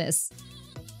hands on this?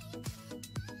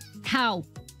 How?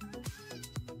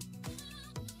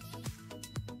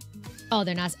 Oh,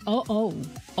 they're not. Oh.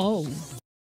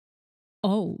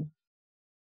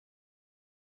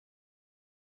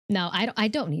 No, I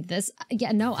don't need this.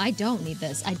 Yeah, no, I don't need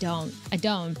this. I don't. I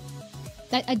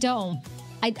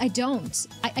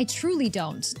truly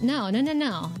don't. No.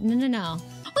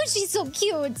 Oh, she's so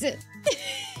cute.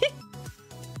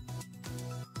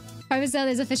 Private sale,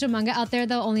 there's official manga out there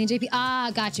though, only in JP.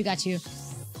 Ah, got you.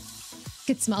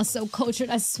 It smells so cultured,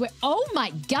 I swear. Oh my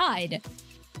god.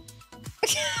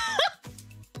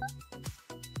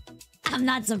 I'm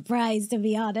not surprised, to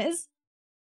be honest.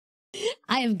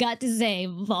 I have got to say,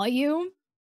 volume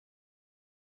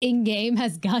in-game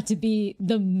has got to be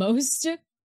the most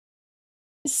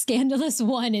scandalous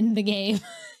one in the game.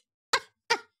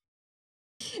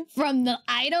 From the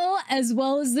idol as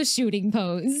well as the shooting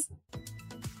pose.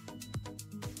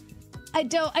 I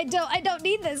don't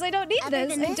need this. I don't need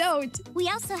this. I don't. We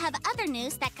also have other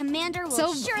news that Commander will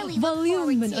So surely look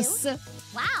voluminous. forward to.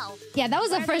 Wow. Yeah, that was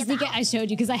the What are first they NIKKE I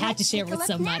showed you because I had to share it take a with look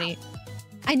somebody.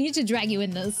 I need to drag you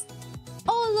in this.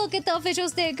 Oh, look at the official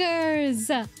stickers.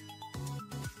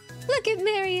 Look at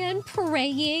Marian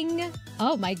praying.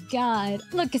 Oh my god.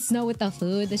 Look at Snow with the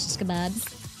food, the shish kebabs.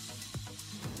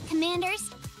 Commanders,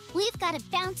 we've got a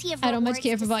bounty of I don't much rewards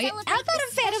care for to volume. celebrate I'm not a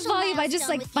this fan of special volume. I just milestone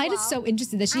like with find you it so all.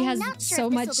 interesting that she I'm has not sure so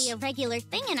if much this will be a regular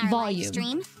thing in our volume. live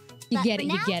stream. You But get for it,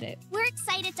 you now, get it. We're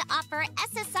excited to offer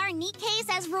SSR NIKKEs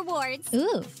as rewards.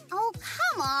 Ooh. Oh,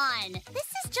 come on. This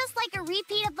is just like a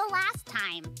repeat of the last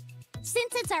time.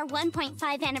 Since it's our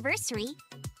 1.5 anniversary,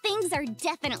 things are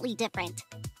definitely different.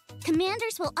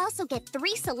 Commanders will also get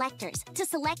 3 selectors to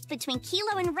select between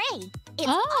Kilo and Ray. It's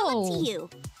all up to you.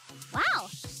 Wow,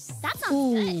 that sounds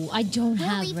good. I don't we'll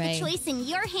have leave Ray. the choice in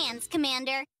your hands,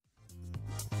 Commander.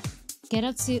 Get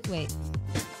up to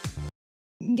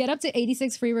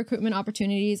 86 free recruitment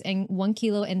opportunities and 1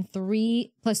 Kilo and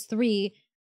 3 plus 3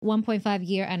 1.5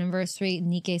 year anniversary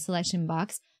NIKKE selection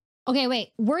box. Okay, wait.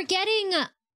 We're getting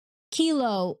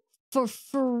Kilo for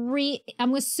free.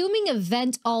 I'm assuming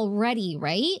event already,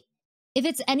 right? If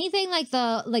it's anything like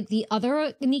the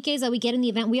other NIKKEs that we get in the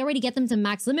event, we already get them to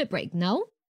max limit break, no?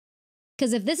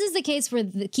 Because if this is the case for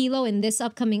the Kilo in this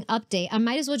upcoming update, I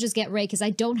might as well just get Ray because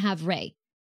I don't have Ray.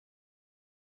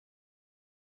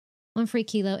 1 free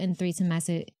Kilo and 3 to max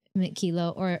limit Kilo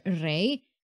or Ray.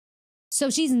 So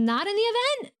she's not in the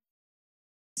event?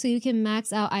 So you can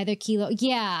max out either Kilo.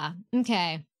 Yeah,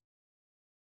 okay.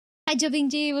 Hi, Jumping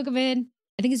G, welcome in.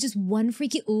 I think it's just 1 free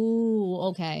Kilo. Ooh,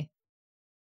 okay.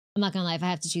 I'm not gonna lie, if I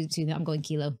have to choose between them, I'm going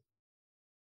Kilo.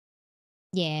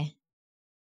 Yeah.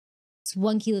 It's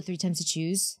 1 Kilo 3 times to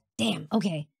choose. Damn,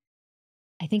 okay.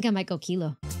 I think I might go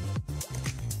Kilo.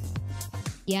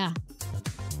 Yeah.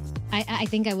 I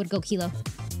think I would go Kilo.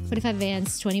 25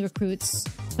 advance, 20 recruits,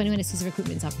 21 exclusive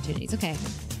recruitment opportunities. Okay.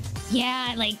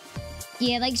 Yeah,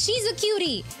 like she's a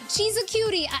cutie. She's a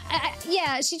cutie.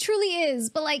 Yeah, she truly is.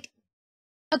 But like,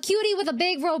 a cutie with a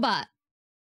big robot.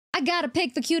 I gotta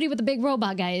pick the cutie with the big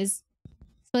robot, guys.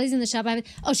 So he's in the shop.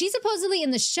 Oh, she's supposedly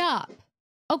in the shop.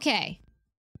 Okay.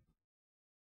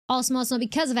 All small snow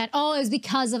because of that. Oh, it was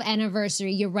because of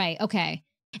anniversary. You're right. Okay.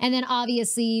 And then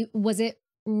obviously, was it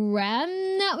Ram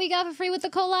that we got for free with the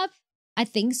collab? I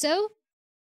think so.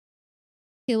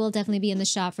 He will definitely be in the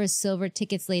shop for silver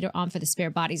tickets later on for the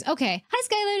spare bodies. Okay. Hi,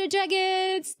 Skylander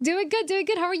Dragons. Doing good, doing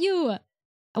good. How are you?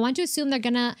 I want to assume they're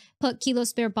gonna put Kilo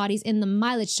spare bodies in the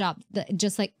mileage shop,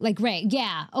 just like Ray.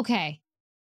 Yeah, okay.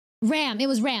 Ram. It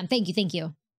was Ram. Thank you, thank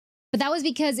you. But that was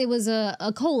because it was a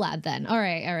collab then. All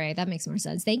right, all right. That makes more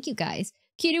sense. Thank you, guys.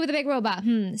 Cutie with a big robot.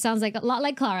 Sounds like a lot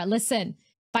like Clara. Listen,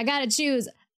 if I gotta choose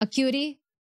a cutie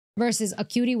versus a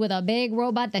cutie with a big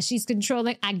robot that she's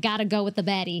controlling, I gotta go with the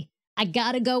baddie. I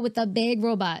gotta go with the big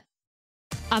robot.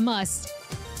 I must.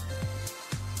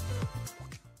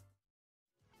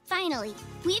 Finally,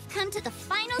 we've come to the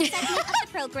final segment of the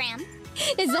program.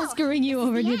 Is that screwing you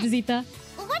over, Nidazita?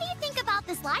 What do you think about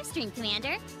this live stream,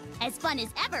 Commander? As fun as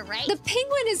ever, right? The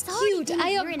penguin is cute.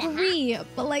 I agree.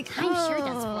 But like, I'm sure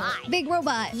that's why. Big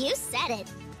robot. You said it.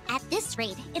 At this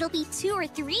rate, it'll be 2 or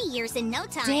 3 years in no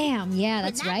time. Damn, yeah,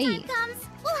 that's right. When that time comes,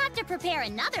 we'll have to prepare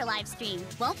another live stream,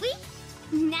 won't we?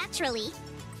 Naturally.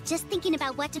 Just thinking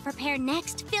about what to prepare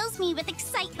next fills me with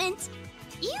excitement.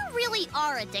 You really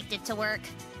are addicted to work.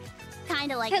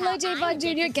 Kind of like Hello, J-Bon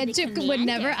Jr. Genshin would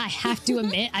never. I have to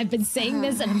admit, I've been saying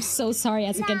this, and I'm so sorry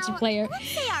as a Genshin player. Let's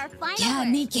say our final Yeah,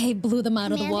 NIKKE blew them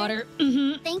out of the water.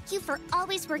 Thank you for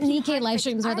always working NIKKE hard live for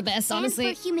streams are the art best, and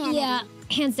honestly. for humanity. Yeah,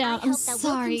 hands down. I'm I hope that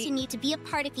sorry. we'll continue to be a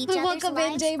part of each other's Welcome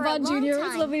in, lives for a J-Bon long Jr. time.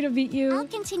 It's lovely to meet you. I'll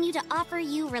continue to offer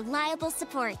you reliable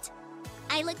support.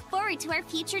 I look forward to our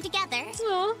future together.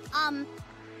 Aww.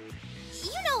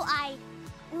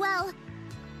 Well,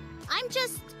 I'm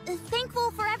just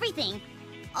thankful for everything.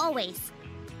 Always.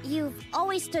 You've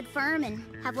always stood firm and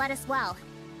have led us well.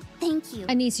 Thank you.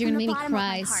 Anise, you're from gonna make the me bottom of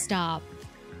my cry. heart. Stop.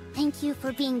 Thank you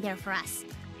for being there for us.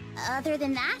 Other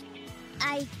than that,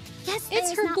 I guess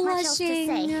It's there's her not much else to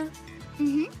say.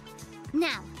 blushing.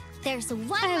 Now, there's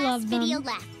one I last love them. video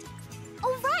left.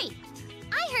 Oh, right!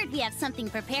 I heard we have something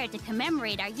prepared to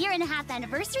commemorate our 1.5-year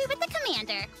anniversary with the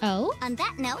Commander. Oh? On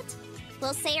that note,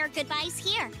 we'll say our goodbyes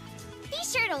here. Be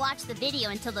sure to watch the video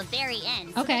until the very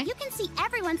end so Okay. that you can see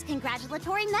everyone's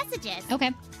congratulatory messages.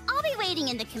 Okay. I'll be waiting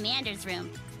in the Commander's room,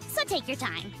 so take your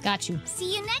time. Got you.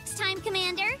 See you next time,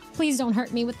 Commander. Please don't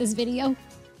hurt me with this video.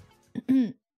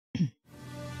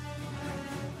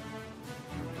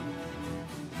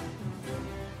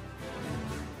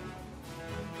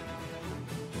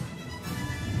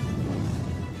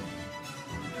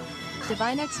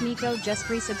 Divinex Nico just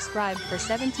resubscribed for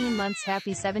 17 months.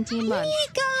 Happy 17 months.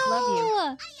 Nico!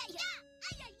 Love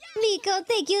you. Nico,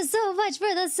 thank you so much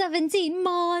for the 17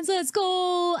 months. Let's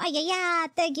go. Ay, ay, ay.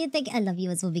 Thank you. Thank you. I love you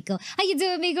as well, Nico. How you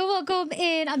doing, Nico? Welcome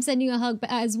in. I'm sending you a hug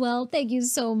as well. Thank you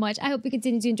so much. I hope you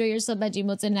continue to enjoy your sub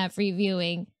emotes and that free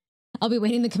viewing. I'll be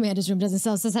waiting in the Commander's room. Doesn't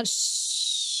sound so sad.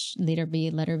 Shh. Let her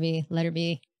be. Let her be. Let her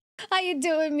be. How you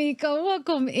doing, Miko?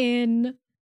 Welcome in.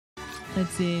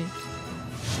 Let's see.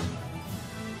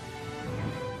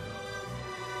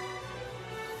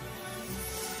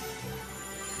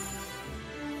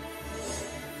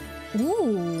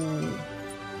 Ooh.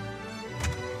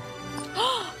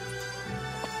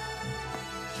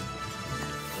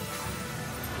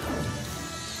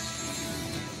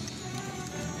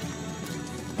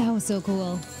 was so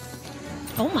cool.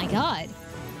 Oh my god.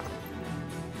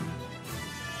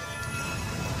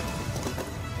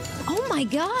 Oh my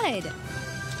god.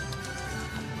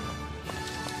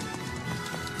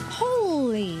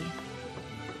 Holy.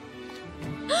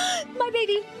 My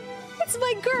baby. It's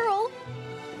my girl.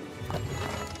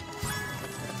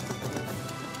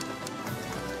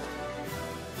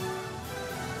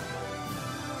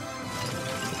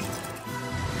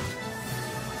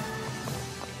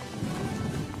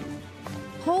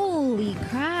 Holy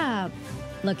crap.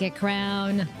 Look at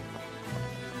Crown.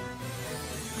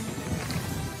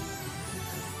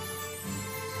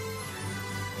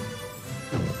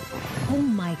 Oh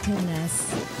my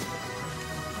goodness.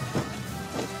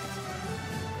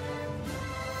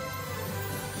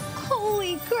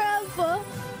 Holy crap.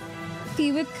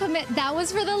 He would commit. That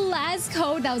was for the last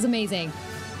code. That was amazing.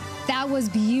 That was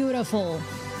beautiful.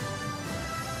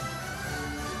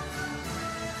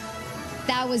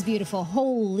 That was beautiful.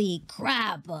 Holy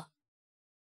crap.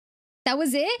 That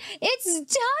was it? It's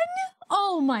done?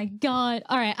 Oh my god.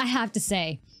 All right, I have to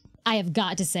say. I have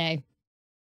got to say.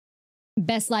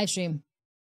 Best live stream.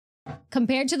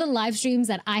 Compared to the live streams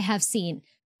that I have seen,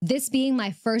 this being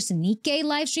my first NIKKE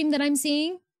live stream that I'm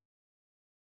seeing,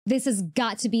 this has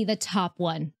got to be the top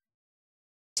one.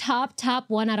 Top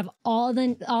one out of all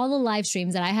the live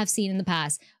streams that I have seen in the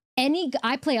past.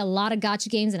 I play a lot of gacha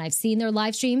games and I've seen their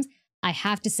live streams. I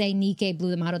have to say NIKKE blew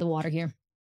them out of the water here.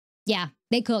 Yeah,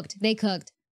 they cooked. They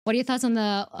cooked. What are your thoughts on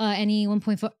the NE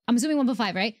 1.4? I'm assuming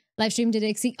 1.5, right? Live stream did it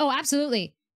exceed? Oh,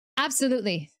 absolutely.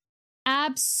 Absolutely.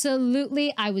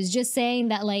 Absolutely. I was just saying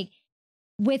that, like,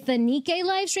 with the NIKKE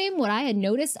live stream, what I had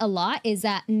noticed a lot is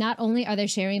that not only are they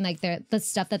sharing like the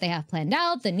stuff that they have planned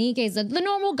out, the NIKKEs, the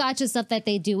normal gacha stuff that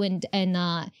they do in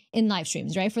live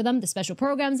streams, right? For them, the special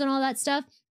programs and all that stuff.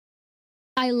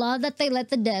 I love that they let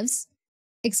the devs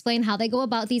explain how they go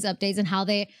about these updates and how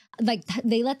they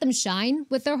let them shine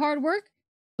with their hard work,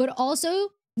 but also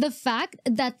the fact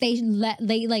that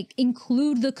they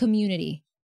include the community.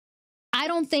 I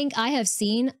don't think I have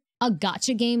seen a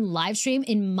gacha game live stream,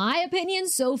 in my opinion,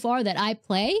 so far that I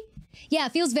play. Yeah,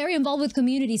 it feels very involved with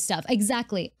community stuff.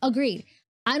 Exactly. Agreed.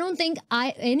 I don't think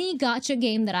any gacha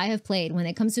game that I have played when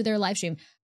it comes to their live stream,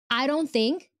 I don't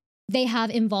think they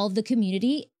have involved the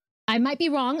community. I might be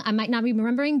wrong. I might not be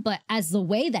remembering, but as the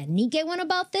way that NIKKE went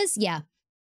about this, yeah.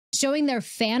 Showing their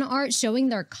fan art, showing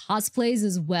their cosplays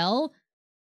as well.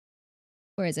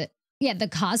 Where is it? Yeah, the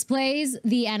cosplays,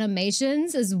 the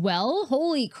animations as well.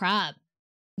 Holy crap.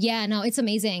 Yeah, no, it's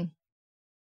amazing.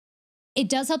 It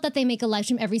does help that they make a live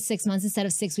stream every 6 months instead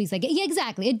of 6 weeks. Like, yeah,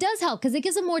 exactly. It does help because it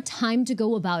gives them more time to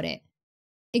go about it.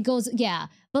 It goes, yeah.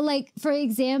 But like, for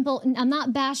example, I'm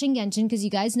not bashing Genshin because you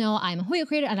guys know I'm a Hoyo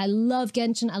creator and I love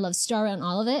Genshin. I love Star and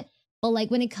all of it. But like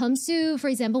when it comes to, for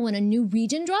example, when a new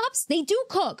region drops, they do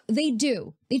cook. They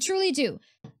do. They truly do.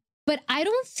 But I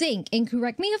don't think, and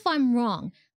correct me if I'm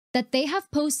wrong, that they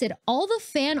have posted all the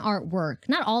fan artwork,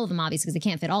 not all of them obviously because they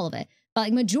can't fit all of it, but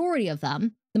like majority of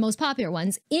them, the most popular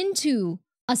ones, into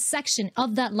a section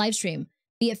of that live stream,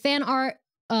 be it fan art,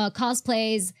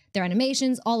 cosplays, their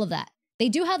animations, all of that. They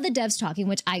do have the devs talking,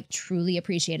 which I truly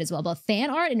appreciate as well, but fan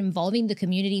art and involving the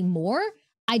community more,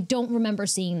 I don't remember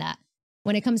seeing that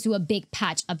when it comes to a big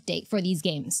patch update for these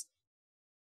games.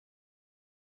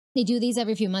 They do these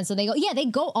every few months, so they go, yeah, they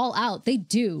go all out. They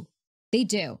do. They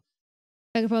do.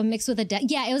 Mixed with a dev,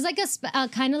 yeah, it was like a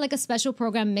kind of like a special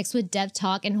program mixed with dev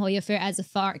talk and Hoyo Fair as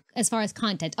far as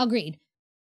content. Agreed.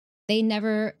 They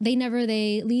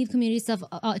leave community stuff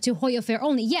to Hoyo Fair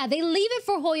only. Yeah, they leave it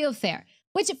for Hoyo Fair,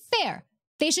 which fair.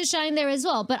 They should shine there as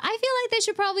well. But I feel like they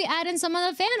should probably add in some of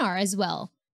the fan art as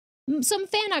well. Some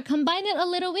fan art, combine it a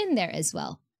little in there as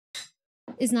well.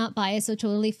 Is not biased, so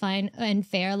totally fine and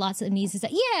fair. Lots of needs to say,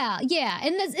 yeah.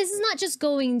 And this is not just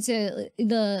going to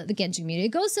the Genshin community.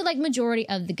 It goes to like majority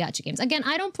of the gacha games. Again,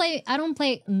 I don't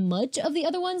play much of the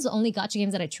other ones. The only gacha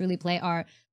games that I truly play are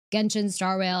Genshin,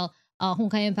 Star Rail,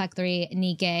 Honkai Impact 3,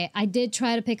 NIKKE. I did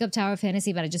try to pick up Tower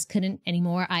Fantasy, but I just couldn't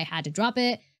anymore. I had to drop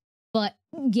it. But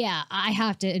yeah, I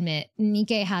have to admit,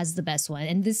 NIKKE has the best one.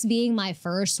 And this being my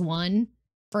first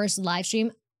live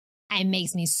stream, it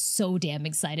makes me so damn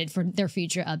excited for their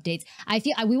future updates. I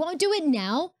feel we won't do it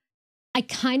now. I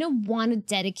kind of want to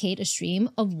dedicate a stream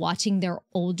of watching their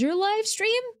older live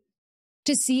stream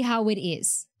to see how it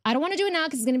is. I don't want to do it now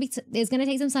because it's gonna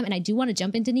take some time, and I do want to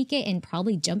jump into NIKKE and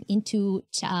probably jump into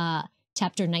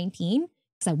chapter 19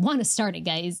 because I want to start it,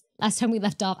 guys. Last time we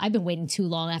left off, I've been waiting too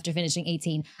long after finishing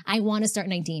 18. I want to start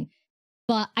 19,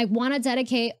 but I want to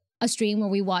dedicate a stream where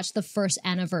we watch the first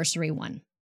anniversary one.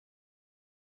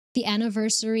 The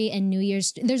anniversary and New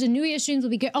Year's. There's a New Year's streams will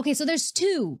be good. Okay, so there's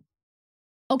two.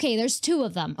 Okay, there's 2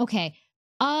 of them. Okay.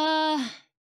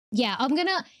 Yeah, I'm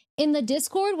gonna, in the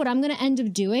Discord, what I'm gonna end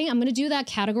up doing, I'm gonna do that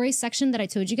category section that I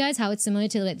told you guys, how it's similar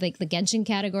to like the Genshin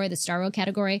category, the Star Rail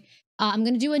category. I'm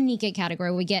gonna do a NIKKE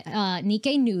category. We get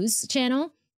NIKKE News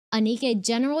channel, a NIKKE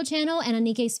General channel, and a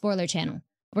NIKKE Spoiler channel.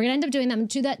 We're gonna end up doing that. I'm gonna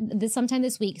do that sometime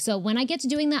this week. So when I get to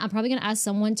doing that, I'm probably gonna ask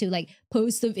someone to like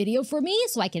post the video for me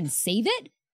so I can save it.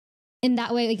 And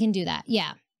that way we can do that.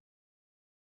 Yeah.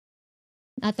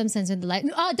 Not them censoring the light.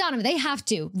 Oh, Donovan, they have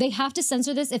to. They have to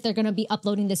censor this if they're gonna be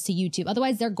uploading this to YouTube.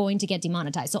 Otherwise, they're going to get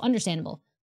demonetized. So understandable.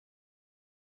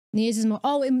 New Year's is more.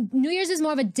 Oh, New Year's is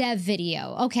more of a dev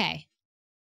video. Okay.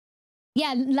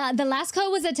 Yeah, the last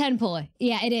code was a 10 pull.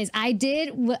 Yeah, it is. I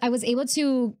was able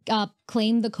to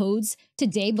claim the codes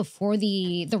today before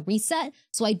the reset.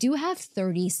 So I do have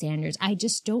 30 standards. I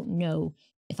just don't know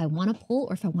if I want to pull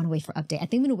or if I want to wait for update. I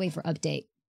think I'm going to wait for update.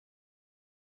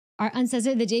 Are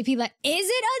uncensored the JP like, is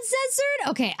it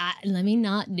uncensored? Okay, let me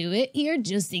not do it here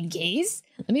just in case.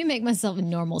 Let me make myself a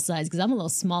normal size because I'm a little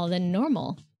smaller than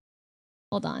normal.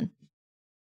 Hold on.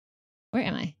 Where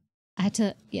am I? I had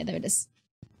to, yeah, there it is.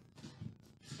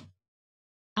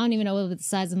 I don't even know what the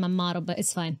size of my model, but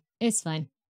it's fine. It's fine.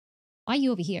 Why are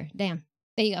you over here? Damn.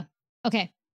 There you go.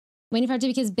 Okay. Waiting for it to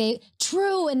because Bay.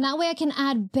 True, and that way I can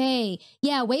add Bay.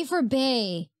 Yeah, wait for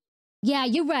Bay. Yeah,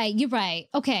 you're right. You're right.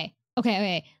 Okay.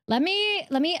 Okay. Let me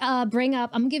bring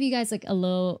up. I'm gonna give you guys like a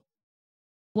little.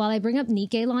 While I bring up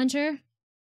NIKKE launcher,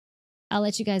 I'll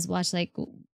let you guys watch like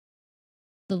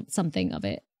something of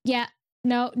it. Yeah.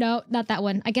 No, not that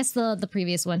one. I guess the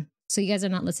previous one. So you guys are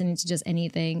not listening to just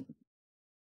anything.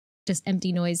 Just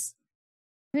empty noise.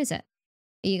 Where is it?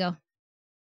 Here you go.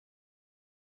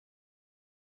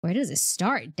 Where does it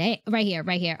start? Dang. Right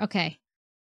here. Okay.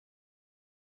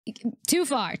 Too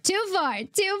far.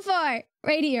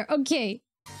 Right here. Okay.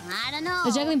 I don't know.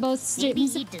 The juggling both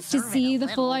streams to see the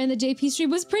full art in the JP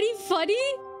stream was pretty funny.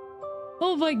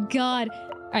 Oh my god.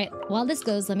 Alright, while this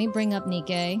goes, let me bring up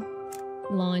NIKKE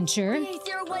launcher.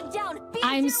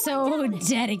 I'm so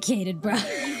dedicated, bro.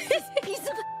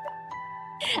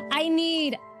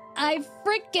 I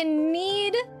freaking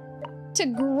need to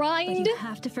grind. But you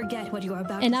have to forget what you are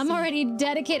about and to I'm see. already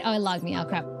dedicated. Oh, it logged me out.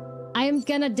 Crap. I am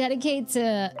gonna dedicate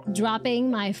to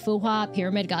dropping my Fuhua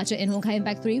Pyramid Gacha in Honkai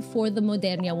Impact 3 for the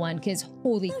Modernia one, because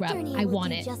holy crap, I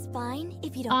want it. Just fine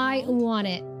if you don't I want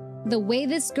it. The way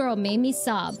this girl made me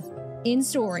sob in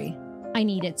story, I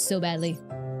need it so badly.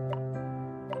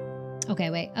 Okay,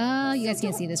 wait. You guys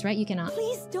can't see this, right? You cannot.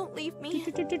 Please don't leave me.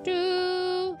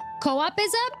 Co-op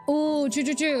is up? Ooh,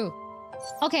 true.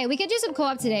 Okay, we can do some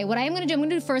co-op today. What I am gonna do, I'm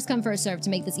gonna do first come, first serve to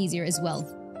make this easier as well.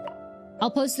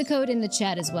 I'll post the code in the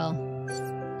chat as well.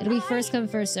 It'll be first come,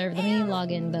 first serve. Let me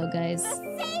log in though, guys.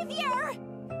 Savior!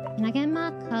 Can I get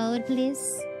my code,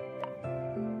 please?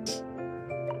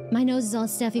 My nose is all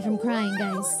stuffy from crying,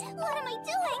 guys. What am I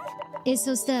doing? It's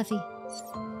so stuffy.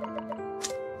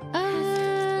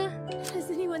 Has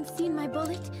anyone seen my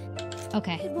bullet?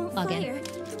 Okay, It won't log fire. in.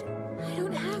 I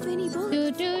don't have any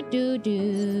bullets.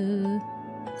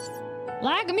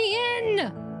 Lag me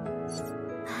in!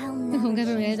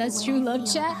 Honkai, that's true love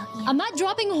chat. I'm not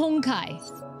dropping Honkai.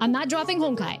 I'm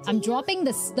dropping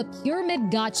the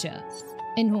Pyramid Gacha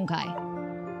in Honkai.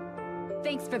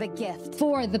 Thanks for the gift.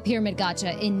 For the Pyramid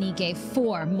Gacha in NIKKE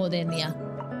for Modernia.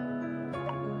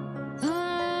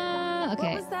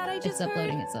 Okay. What was that I just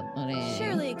It's uploading.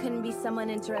 Surely it couldn't be someone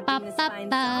interrupting this fine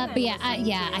song. But yeah,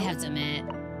 I have to admit,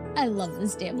 I love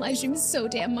this damn live stream so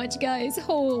damn much, guys.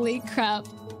 Holy crap.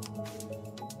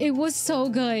 It was so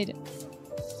good.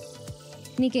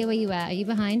 NIKKE, where you at? Are you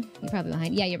behind? You're probably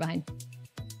behind. Yeah, you're behind.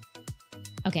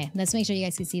 Okay, let's make sure you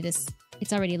guys can see this.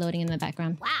 It's already loading in the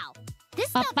background. Wow. This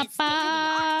stuff is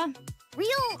state-of-the-art. Real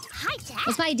high-tech.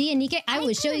 What's my idea, NIKKE? I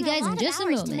will show you guys in just a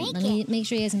moment. Let me make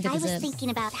sure you guys can get I this was up. thinking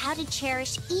about how to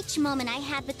cherish each moment I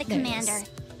had with the There it commander, is.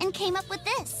 and came up with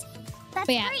this. That's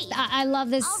But yeah, great. I love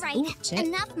this. All right, Ooh, shit.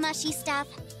 enough mushy stuff.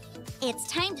 It's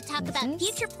time to talk about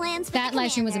future plans for That the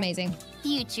live stream was commander. amazing.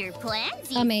 Future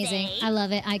plans, you Amazing. say? I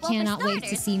love it. I Well, for cannot wait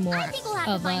to starters, see more I think we'll have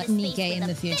to of find a space NIKKE in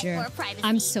with the a bit future. more privacy.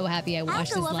 I'm so happy I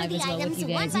watched go this over live the as well with items you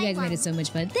one guys. by You guys made one. it so much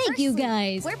fun. Thank you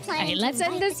guys. We're All planning right, to let's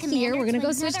end invite this the here. We're gonna go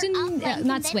commander switch to to another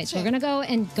not switch. We're gonna go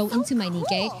and go into my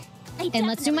NIKKE. And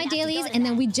let's do my dailies, and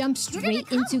then we jump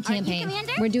straight into campaign.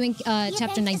 We're doing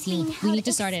chapter 19. We need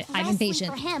to start it. I'm impatient.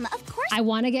 For him, of course. I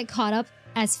want to get caught up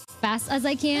as fast as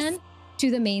I can to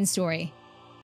the main story.